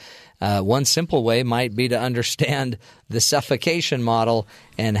relationship. One simple way might be to understand the suffocation model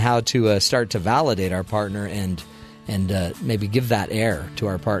and how to start to validate our partner and maybe give that air to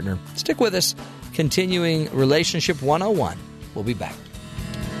our partner. Stick with us. Continuing Relationship 101. We'll be back.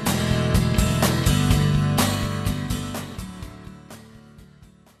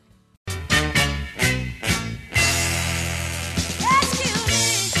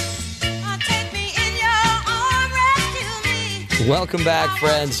 Welcome back,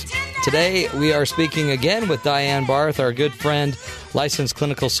 friends. Today we are speaking again with Diane Barth, our good friend, licensed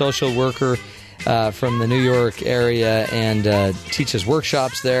clinical social worker from the New York area, and teaches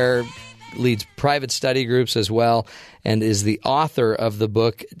workshops there, leads private study groups as well, and is the author of the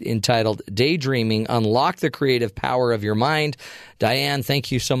book entitled Daydreaming, Unlock the Creative Power of Your Mind. Diane,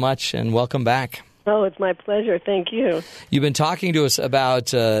 thank you so much, and welcome back. Oh, it's my pleasure. Thank you. You've been talking to us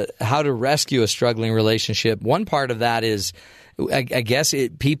about how to rescue a struggling relationship. One part of that is, I guess,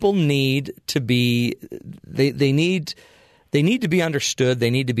 people need to be they need to be understood. They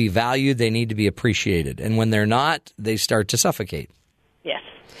need to be valued. They need to be appreciated. And when they're not, they start to suffocate. Yes.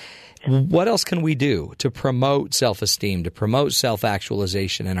 What else can we do to promote self-esteem, to promote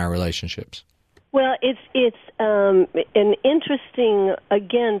self-actualization in our relationships? Well, it's an interesting,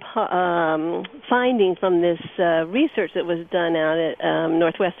 again, finding from this research that was done out at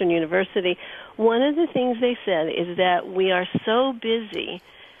Northwestern University. One of the things they said is that we are so busy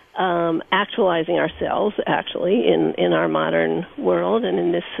actualizing ourselves, actually, in our modern world and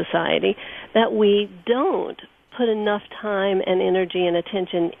in this society, that we don't put enough time and energy and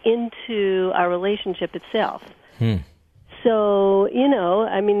attention into our relationship itself. So,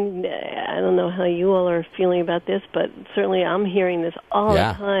 I don't know how you all are feeling about this, but certainly I'm hearing this all the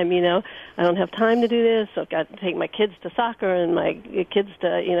time, I don't have time to do this, so I've got to take my kids to soccer and my kids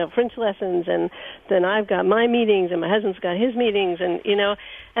to, French lessons, and then I've got my meetings and my husband's got his meetings, and,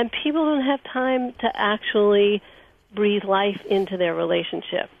 and people don't have time to actually breathe life into their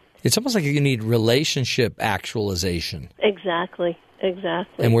relationship. It's almost like you need relationship actualization. Exactly.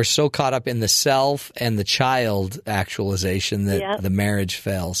 And we're so caught up in the self and the child actualization that the marriage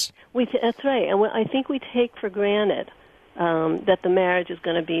fails. That's right. And I think we take for granted that the marriage is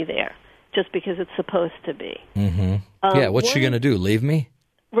going to be there just because it's supposed to be. Mm-hmm. What's she going to do, leave me?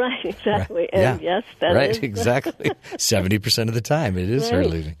 Right, exactly. Right. And yes, that right, is. exactly. 70% of the time it is her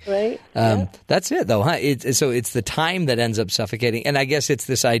leaving. Right. That's it, though, huh? So it's the time that ends up suffocating. And I guess it's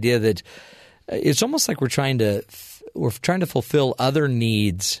this idea that it's almost like we're trying to fulfill other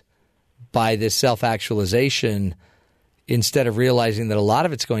needs by this self-actualization instead of realizing that a lot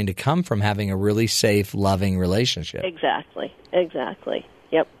of it's going to come from having a really safe, loving relationship. Exactly.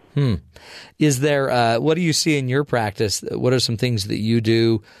 Yep. Is there what do you see in your practice? What are some things that you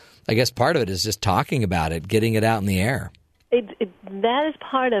do? I guess part of it is just talking about it, getting it out in the air. That is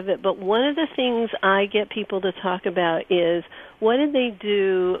part of it, but one of the things I get people to talk about is what did they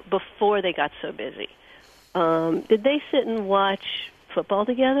do before they got so busy? Did they sit and watch football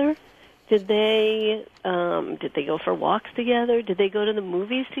together? Did they go for walks together? Did they go to the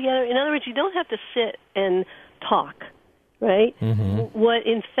movies together? In other words, you don't have to sit and talk, right? Mm-hmm. What,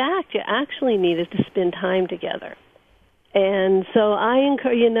 in fact, you actually need is to spend time together. And so I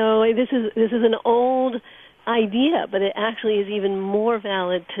encourage, this is an old idea, but it actually is even more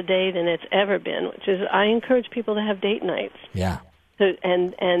valid today than it's ever been, which is I encourage people to have date nights. Yeah.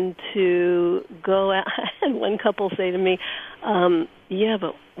 And to go out. I had one couple say to me, yeah,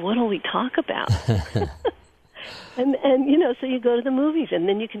 but what'll we talk about? and so you go to the movies, and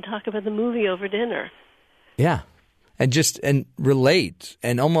then you can talk about the movie over dinner. Yeah. And relate,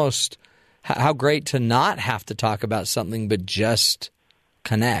 and almost how great to not have to talk about something, but just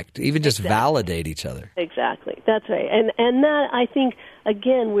connect, even just validate each other. Exactly. That's right. And that, I think,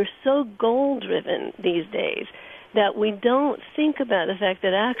 again, we're so goal-driven these days that we don't think about the fact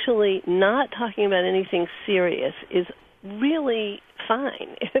that actually not talking about anything serious is really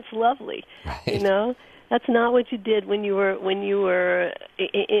fine. It's lovely. Right. That's not what you did when any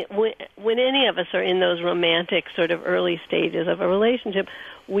of us are in those romantic sort of early stages of a relationship.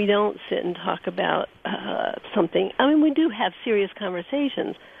 We don't sit and talk about something. I mean, we do have serious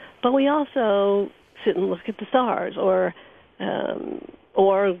conversations, but we also sit and look at the stars, or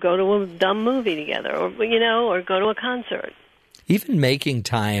go to a dumb movie together, or go to a concert. Even making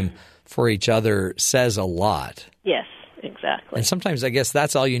time for each other says a lot. Yes, exactly. And sometimes I guess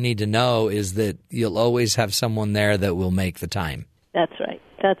that's all you need to know, is that you'll always have someone there that will make the time. That's right.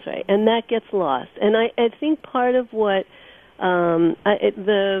 And that gets lost. And I think part of what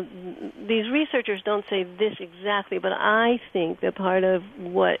these researchers don't say this exactly, but I think that part of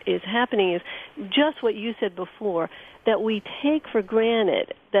what is happening is just what you said before, that we take for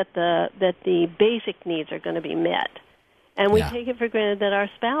granted that the basic needs are going to be met. And we take it for granted that our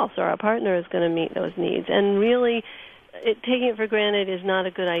spouse or our partner is going to meet those needs. And really, taking it for granted is not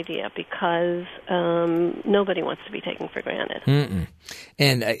a good idea, because nobody wants to be taken for granted. Mm-mm.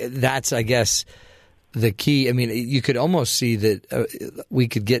 And that's, I guess, the key. I mean, you could almost see that we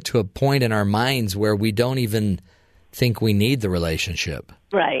could get to a point in our minds where we don't even think we need the relationship.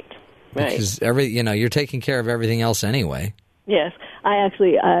 Right. Because you're taking care of everything else anyway. Yes, I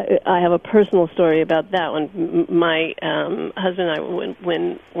actually I have a personal story about that one. My husband and I,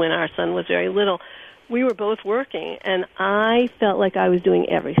 when our son was very little, we were both working, and I felt like I was doing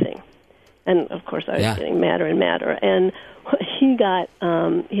everything, and of course I was getting madder and madder. And he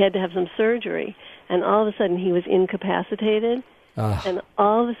had to have some surgery, and all of a sudden he was incapacitated, and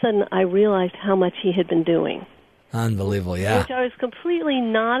all of a sudden I realized how much he had been doing. Unbelievable, yeah. Which I was completely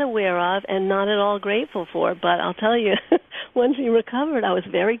not aware of and not at all grateful for. But I'll tell you, once he recovered, I was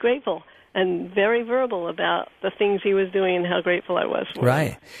very grateful and very verbal about the things he was doing and how grateful I was for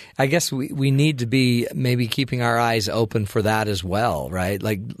Right. him. I guess we need to be maybe keeping our eyes open for that as well, right?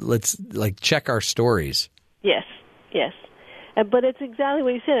 Let's check our stories. Yes. But it's exactly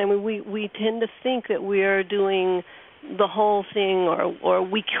what you said. I mean, we tend to think that we're doing the whole thing, or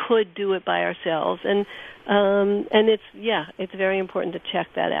we could do it by ourselves, and it's very important to check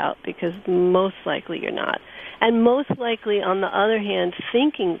that out, because most likely you're not, and most likely, on the other hand,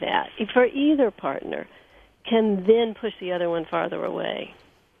 thinking that for either partner can then push the other one farther away.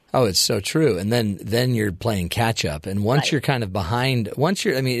 Oh, it's so true. And then you're playing catch up, and once you're kind of behind,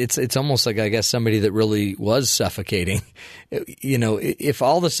 it's almost like, I guess, somebody that really was suffocating. If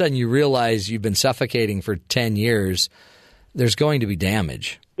all of a sudden you realize you've been suffocating for 10 years, there's going to be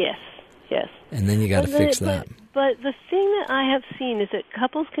damage. Yes. And then you got to fix that. But the thing that I have seen is that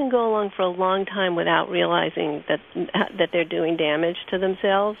couples can go along for a long time without realizing that they're doing damage to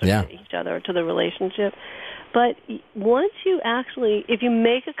themselves or to each other or to the relationship. But once if you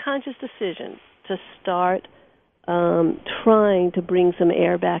make a conscious decision to start trying to bring some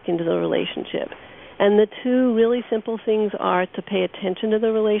air back into the relationship, and the two really simple things are to pay attention to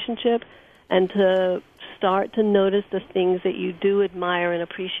the relationship and to start to notice the things that you do admire and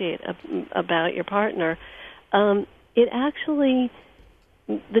appreciate about your partner, it actually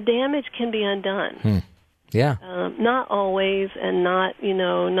the damage can be undone. Yeah. Not always, and not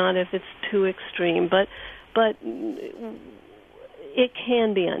not if it's too extreme, but it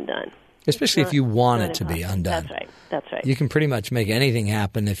can be undone. Especially if you want it to be undone. That's right. You can pretty much make anything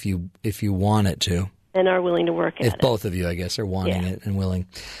happen if you want it to. And are willing to work at it. If both of you, I guess, are wanting it and willing.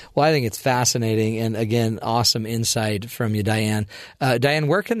 Well, I think it's fascinating. And again, awesome insight from you, Diane. Diane,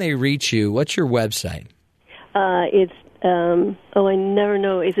 where can they reach you? What's your website? It's, I never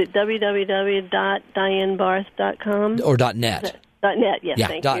know. Is it www.dianebarth.com? Or .net. .net, yes,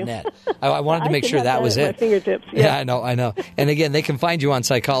 thank you. .net. I wanted to make sure that was it. My fingertips. Yeah, I know. And again, they can find you on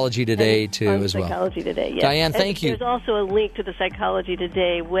Psychology Today, too, as well. Psychology Today, yes. Diane, thank you. There's also a link to the Psychology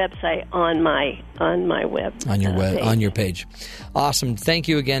Today website on my web. On your page. Awesome. Thank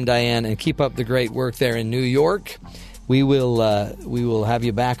you again, Diane, and keep up the great work there in New York. We will have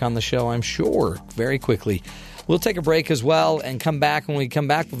you back on the show, I'm sure, very quickly. We'll take a break as well and come back. When we come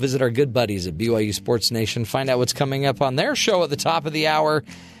back, we'll visit our good buddies at BYU Sports Nation, find out what's coming up on their show at the top of the hour.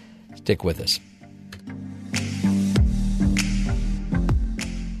 Stick with us.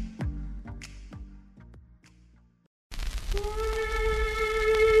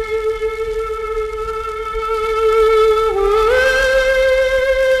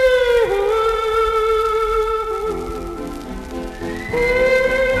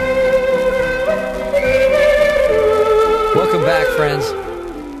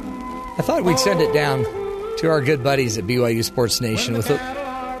 I thought we'd send it down to our good buddies at BYU Sports Nation with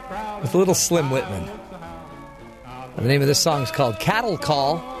a little Slim Whitman. The name of this song is called Cattle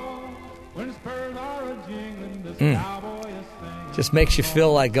Call. Just makes you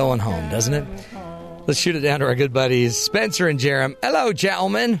feel like going home, doesn't it? Let's shoot it down to our good buddies, Spencer and Jerem. Hello,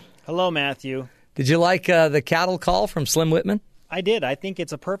 gentlemen. Hello, Matthew. Did you like the Cattle Call from Slim Whitman? I did. I think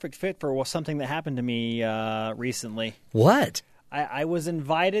it's a perfect fit for something that happened to me recently. What? I was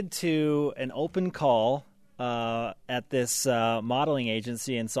invited to an open call at this modeling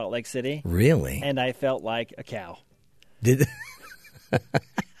agency in Salt Lake City. Really? And I felt like a cow. Did a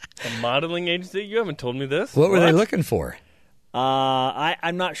modeling agency? You haven't told me this. What were they looking for?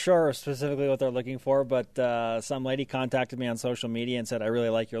 I'm not sure specifically what they're looking for, but some lady contacted me on social media and said, I really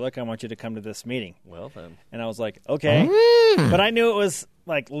like your look. I want you to come to this meeting. Well, then. And I was like, okay. But I knew it was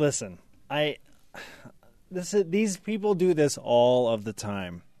like, listen, these people do this all of the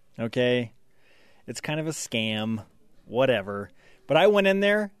time, okay? It's kind of a scam, whatever. But I went in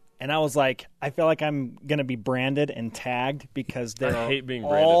there, and I was like, I feel like I'm going to be branded and tagged because there are hate being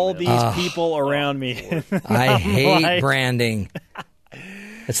branded, all man. these people around me. I hate branding.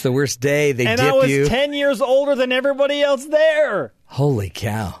 It's the worst day. They dip you. And I was 10 years older than everybody else there. Holy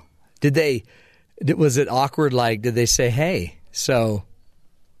cow. Was it awkward? Like, did they say, hey, so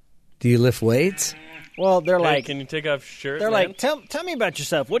do you lift weights? Well, they're like, can you take off your shirt? They're man? like, tell me about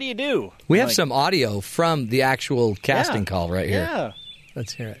yourself. What do you do? We have some audio from the actual casting call right here. Yeah.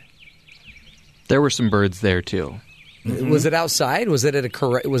 Let's hear it. There were some birds there too. Mm-hmm. Was it outside? Was it in a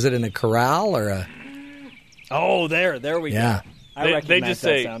corral or a? Oh, there we go. I recognize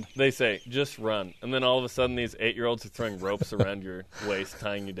that sound. They say, just run. And then all of a sudden these 8-year-olds are throwing ropes around your waist,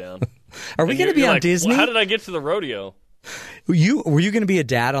 tying you down. Are we going to be on Disney? Well, how did I get to the rodeo? Were you going to be a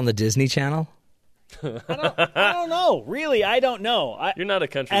dad on the Disney Channel? I don't know. Really, I don't know. You're not a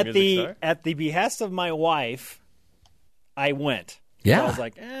country music star. At the behest of my wife, I went. Yeah. So I was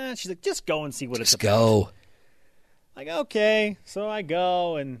like, she's like, just go and see what it's about. Just go. Like, okay. So I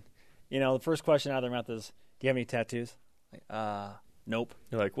go, and, the first question out of their mouth is, do you have any tattoos? Like, nope.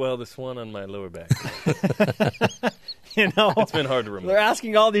 You're like, well, this one on my lower back. It's been hard to remember. They're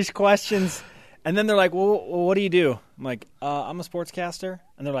asking all these questions, and then they're like, well, what do you do? I'm like, I'm a sportscaster.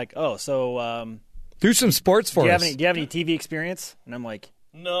 And they're like, oh, so... do some sports for us. Do you have any TV experience? And I'm like,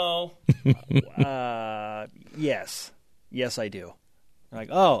 no. Yes. Yes, I do. They're like,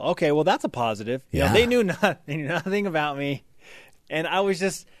 oh, okay, well, that's a positive. Yeah. They knew nothing about me. And I was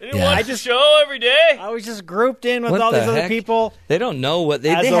just... They didn't watch the show every day. I was just grouped in with What all the these other heck? people. They don't know what... They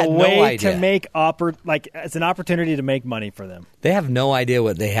had as a no way idea. to make... it's an opportunity to make money for them. They have no idea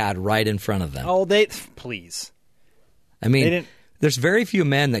what they had right in front of them. Oh, please. I mean, there's very few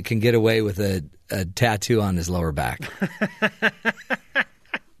men that can get away with a tattoo on his lower back.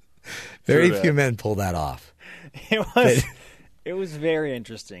 Very few men pull that off. It was very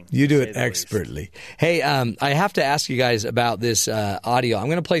interesting. You do it expertly. Hey, I have to ask you guys about this audio. I'm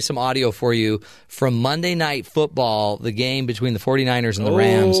going to play some audio for you from Monday Night Football, the game between the 49ers and the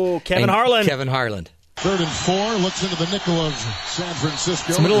Rams. Oh, Kevin Harlan. Kevin Harlan. 3rd and 4, looks into the nickel of San Francisco.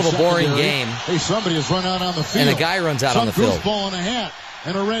 It's the middle of a boring game. Hey, somebody has run out on the field. And a guy runs out on the field. Some goofball in a hat.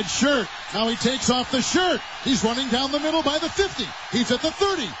 and a red shirt. Now he takes off the shirt. He's running down the middle by the 50. He's at the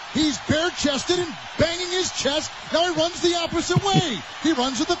 30. He's bare-chested and banging his chest. Now he runs the opposite way. He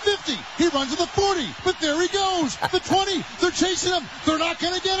runs at the 50. He runs at the 40. But there he goes. The 20. They're chasing him. They're not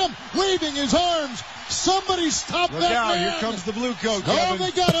going to get him. Waving his arms. Somebody stop Look that out, man. here comes the blue coat, Oh, Kevin.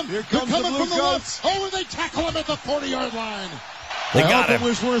 they got him. Here They're comes coming the blue from the coats. left. Oh, and they tackle him at the 40-yard line. They I got hope him. it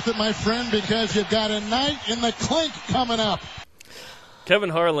was worth it, my friend, because you've got a night in the clink coming up. Kevin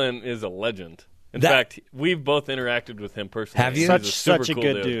Harlan is a legend. In fact, we've both interacted with him personally. Have you? He's Such a super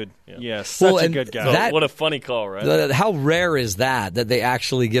good cool dude. Yeah. Yes, such a and good guy. So what a funny call, right? How rare is that they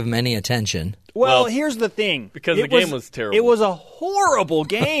actually give him any attention? Well, here's the thing. Because the game was terrible. It was a horrible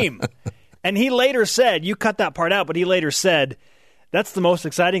game. And he later said, you cut that part out, but he later said, that's the most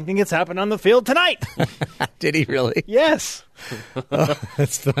exciting thing that's happened on the field tonight. Did he really? Yes. Oh,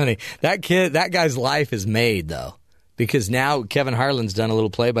 that's funny. That guy's life is made, though, because now Kevin Harlan's done a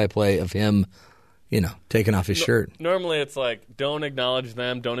little play-by-play of him, taking off his shirt. Normally it's like, don't acknowledge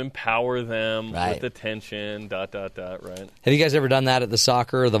them, don't empower them with attention, ... right? Have you guys ever done that at the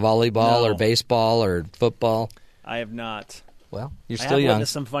soccer or the volleyball or baseball or football? I have not. Well, you're I still have young.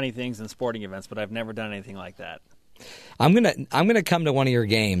 witnessed some funny things in sporting events, but I've never done anything like that. I'm gonna come to one of your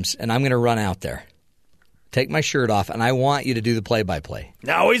games, and I'm gonna run out there, take my shirt off, and I want you to do the play-by-play.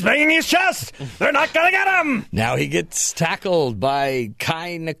 Now he's banging his chest. They're not going to get him. Now he gets tackled by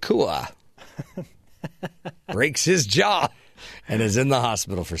Kai Nakua, breaks his jaw, and is in the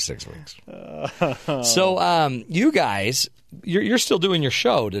hospital for 6 weeks. So, you guys, you're still doing your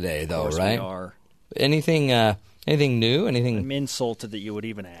show today, though, Of course right? we are. Anything new? Anything? I'm insulted that you would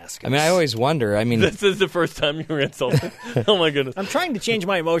even ask. I mean, I always wonder. I mean, this is the first time you were insulted. Oh my goodness! I'm trying to change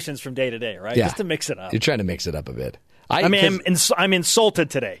my emotions from day to day, right? Yeah. Just to mix it up. You're trying to mix it up a bit. I'm insulted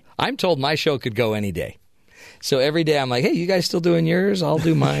today. I'm told my show could go any day. So every day I'm like, hey, you guys still doing yours? I'll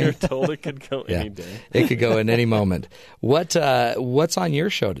do mine. You're told it could go any day. It could go in any moment. What's on your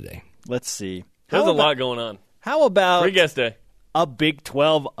show today? Let's see. There's a lot going on. How about Pre-guest day? A Big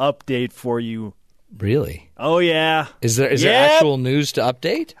 12 update for you. Really? Oh, yeah. Is there actual news to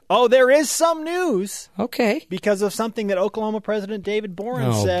update? Oh, there is some news. Okay. Because of something that Oklahoma President David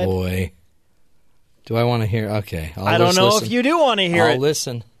Boren said. Oh, boy. Do I want to hear? Okay. I don't know if you do want to hear it. I'll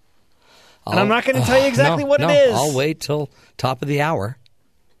listen. And I'm not going to tell you exactly what it is. I'll wait till top of the hour.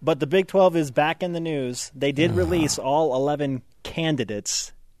 But the Big 12 is back in the news. They did release all 11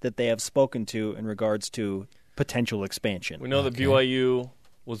 candidates that they have spoken to in regards to potential expansion. We know that BYU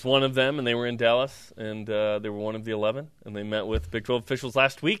was one of them, and they were in Dallas, and they were one of the 11, and they met with Big 12 officials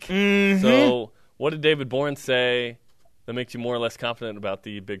last week. Mm-hmm. So what did David Boren say that makes you more or less confident about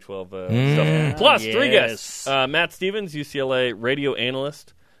the Big 12 stuff? Plus, 3 guests. Matt Stevens, UCLA radio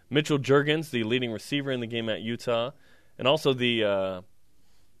analyst. Mitchell Juergens, the leading receiver in the game at Utah. And also the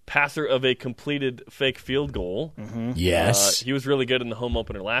passer of a completed fake field goal. Mm-hmm. Yes. He was really good in the home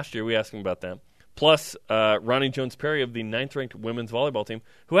opener last year. We asked him about that. Plus, Ronnie Jones-Perry of the 9th-ranked women's volleyball team,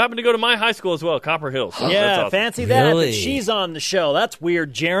 who happened to go to my high school as well, Copper Hills. So yeah, that's awesome. fancy that. But she's on the show. That's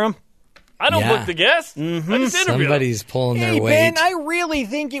weird, Jerem. I don't book the guest. Mm-hmm. I just interview Somebody's pulling hey, their weight. Ben, I really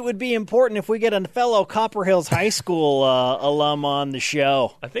think it would be important if we get a fellow Copper Hills High School alum on the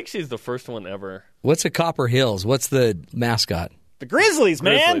show. I think she's the first one ever. What's a Copper Hills? What's the mascot? The Grizzlies,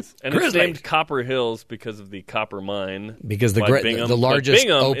 man. Grizzlies. And it's named Copper Hills because of the copper mine. Because by Bingham. the largest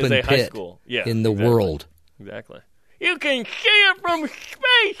Bingham open is a high pit school. Yeah, in the exactly. world. Exactly. You can see it from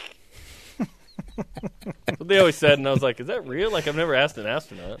space. That's what they always said, and I was like, is that real? Like, I've never asked an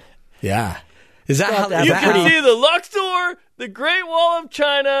astronaut. Yeah. Is that how? You can see the Luxor, the Great Wall of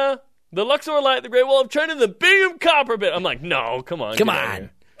China, the Luxor Light, the Great Wall of China, the Bingham Copper Pit. I'm like, no, come on. Come get out of on.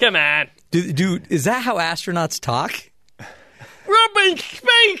 here. Come on. Dude, is that how astronauts talk? We're up in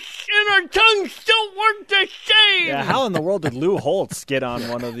space, and our tongues don't work the same. Yeah, how in the world did Lou Holtz get on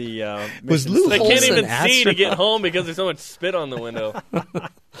one of the Was Lou They Holtz can't even an see to get astronaut? home because there's so much spit on the window.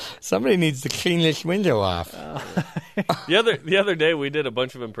 Somebody needs to clean this window off. The other day, we did a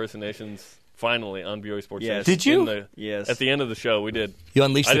bunch of impersonations, finally, on BYU Sports. Yes. Did you? Yes. At the end of the show, we did. You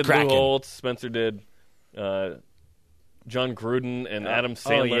unleashed I the did Kraken. Lou Holtz, Spencer did John Gruden, and Adam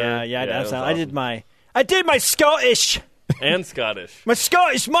Sandler. Oh, yeah, Adam Sandler. awesome. I did my Scottish. And Scottish. My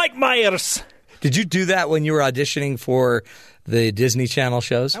Scottish Mike Myers. Did you do that when you were auditioning for the Disney Channel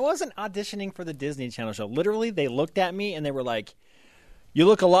shows? I wasn't auditioning for the Disney Channel show. Literally, they looked at me and they were like, you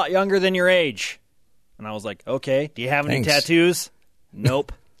look a lot younger than your age. And I was like, okay. Do you have any Thanks. tattoos?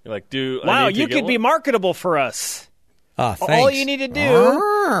 Nope. You're like, wow, I need to you get could be one? marketable for us. Oh, thanks. All you need to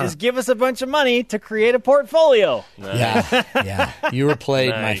do is give us a bunch of money to create a portfolio. Yeah. You were played,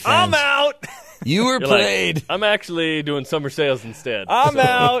 my Nice. friend. I'm out. You were You're played. Like, I'm actually doing summer sales instead. I'm So-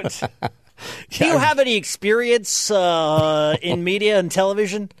 out. Do you have any experience in media and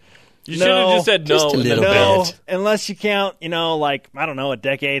television? You should have just said no. Just a and then little no. bit. Unless you count, like, I don't know, a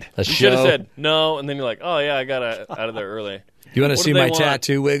decade. A You show. should have said no, and then you're like, oh, yeah, I got out of there early. You want to What see do they my want?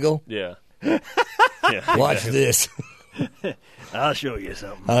 tattoo wiggle? Yeah. Yeah. Watch this. I'll show you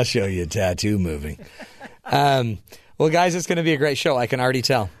something. I'll show you a tattoo moving. Well, guys, it's going to be a great show. I can already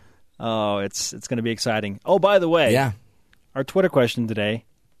tell. Oh, it's going to be exciting. Oh, by the way, Yeah. our Twitter question today,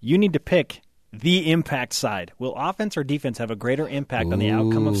 you need to pick the impact side. Will offense or defense have a greater impact on the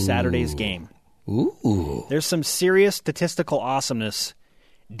outcome of Saturday's game? Ooh. There's some serious statistical awesomeness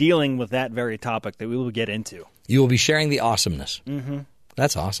dealing with that very topic that we will get into. You will be sharing the awesomeness. Mm-hmm.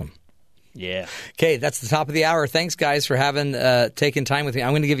 That's awesome. Yeah. Okay, that's the top of the hour. Thanks, guys, for having taken time with me.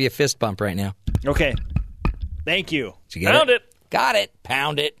 I'm going to give you a fist bump right now. Okay. Thank you. Did you get Pound it. Got it.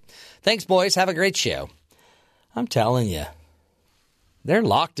 Pound it. Thanks, boys. Have a great show. I'm telling you, they're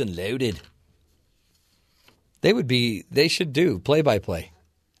locked and loaded. They should do play-by-play.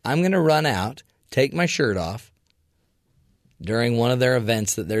 I'm going to run out, take my shirt off during one of their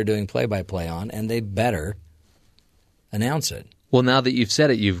events that they're doing play-by-play on, and they better announce it. Well, now that you've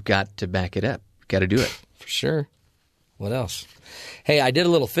said it, you've got to back it up. Got to do it. For sure. What else? Hey, I did a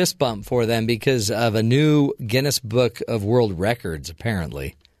little fist bump for them because of a new Guinness Book of World Records,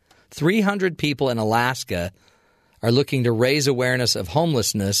 apparently. 300 people in Alaska are looking to raise awareness of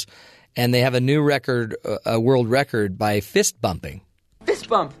homelessness, and they have a new record, a world record by fist bumping. Fist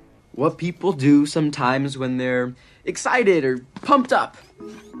bump. What people do sometimes when they're excited or pumped up.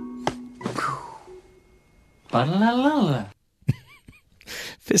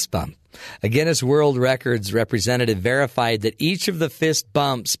 Fist bump. A Guinness World Records representative verified that each of the fist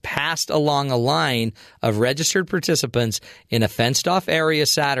bumps passed along a line of registered participants in a fenced-off area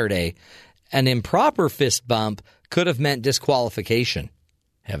Saturday. An improper fist bump could have meant disqualification.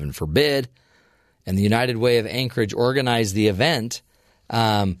 Heaven forbid. And the United Way of Anchorage organized the event.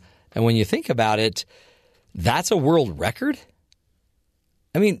 And when you think about it, that's a world record?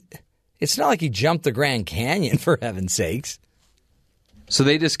 I mean, it's not like he jumped the Grand Canyon, for heaven's sakes. So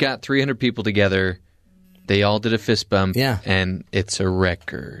they just got 300 people together. They all did a fist bump. Yeah. And it's a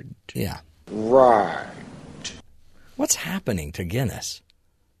record. Yeah. Right. What's happening to Guinness?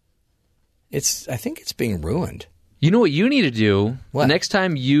 I think it's being ruined. You know what you need to do? What? Next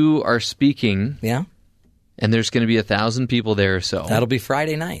time you are speaking, Yeah. and there's going to be 1,000 people there or so, That'll be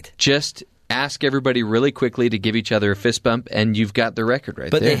Friday night. just ask everybody really quickly to give each other a fist bump, and you've got the record right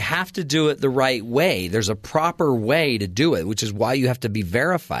But there. they have to do it the right way. There's a proper way to do it, which is why you have to be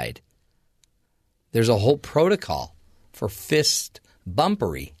verified. There's a whole protocol for fist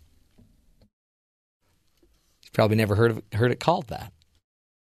bumpery. You've probably never heard it called that.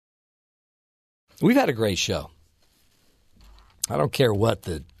 We've had a great show. I don't care what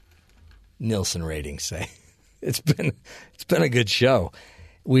the Nielsen ratings say. It's been a good show.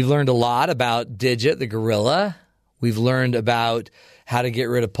 We've learned a lot about Digit the gorilla. We've learned about how to get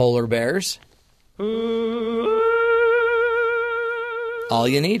rid of polar bears. All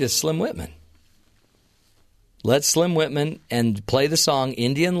you need is Slim Whitman. Let Slim Whitman and play the song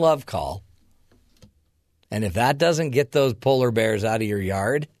Indian Love Call. And if that doesn't get those polar bears out of your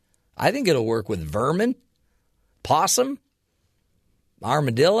yard, I think it'll work with vermin, possum,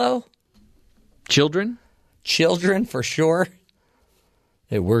 armadillo. Children, for sure.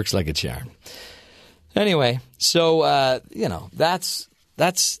 It works like a charm. Anyway, so that's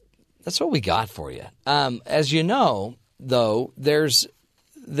what we got for you. As you know, though, there's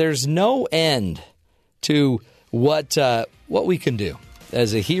no end to what we can do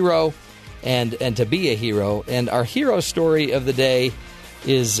as a hero and to be a hero. And our hero story of the day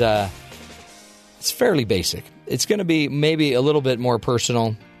is it's fairly basic. It's going to be maybe a little bit more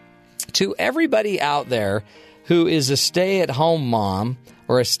personal to everybody out there who is a stay-at-home mom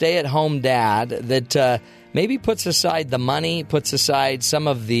or a stay-at-home dad that maybe puts aside the money, puts aside some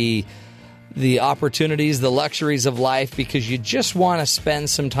of the opportunities, the luxuries of life because you just want to spend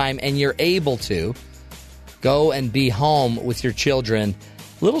some time and you're able to go and be home with your children.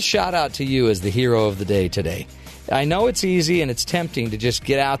 Little shout out to you as the hero of the day today. I know it's easy and it's tempting to just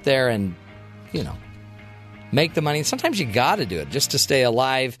get out there and, make the money. Sometimes you got to do it just to stay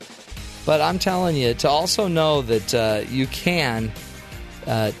alive. But I'm telling you, to also know that you can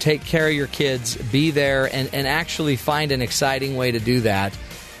take care of your kids, be there, and actually find an exciting way to do that.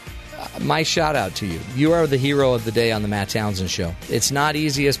 My shout out to you. You are the hero of the day on the Matt Townsend Show. It's not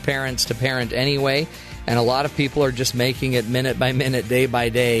easy as parents to parent anyway, and a lot of people are just making it minute by minute, day by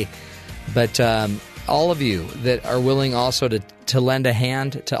day. But all of you that are willing also to lend a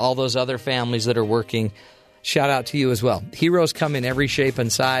hand to all those other families that are working, shout out to you as well. Heroes come in every shape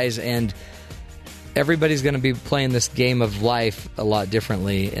and size, and everybody's going to be playing this game of life a lot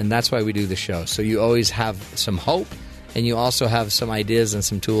differently, and that's why we do the show. So you always have some hope, and you also have some ideas and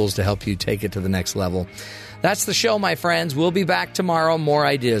some tools to help you take it to the next level. That's the show, my friends. We'll be back tomorrow. More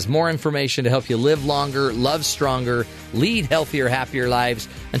ideas, more information to help you live longer, love stronger, lead healthier, happier lives.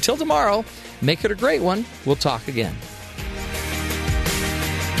 Until tomorrow, make it a great one. We'll talk again.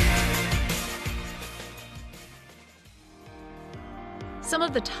 Some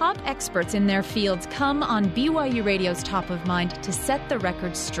of the top experts in their fields come on BYU Radio's Top of Mind to set the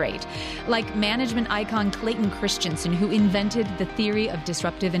record straight, like management icon Clayton Christensen, who invented the theory of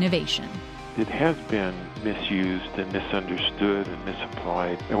disruptive innovation. It has been misused and misunderstood and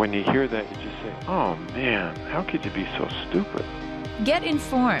misapplied. And when you hear that, you just say, oh man, how could you be so stupid? Get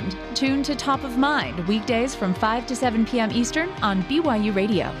informed. Tune to Top of Mind, weekdays from 5 to 7 p.m. Eastern on BYU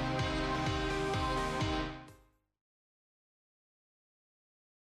Radio.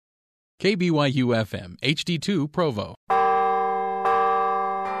 KBYU-FM, HD2 Provo.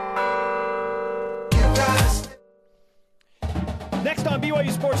 Next on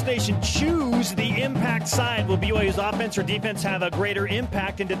BYU Sports Nation, choose the impact side. Will BYU's offense or defense have a greater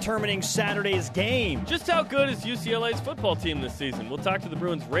impact in determining Saturday's game? Just how good is UCLA's football team this season? We'll talk to the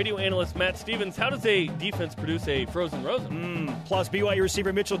Bruins radio analyst Matt Stevens. How does a defense produce a frozen Rosen? Plus, BYU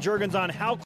receiver Mitchell Juergens on how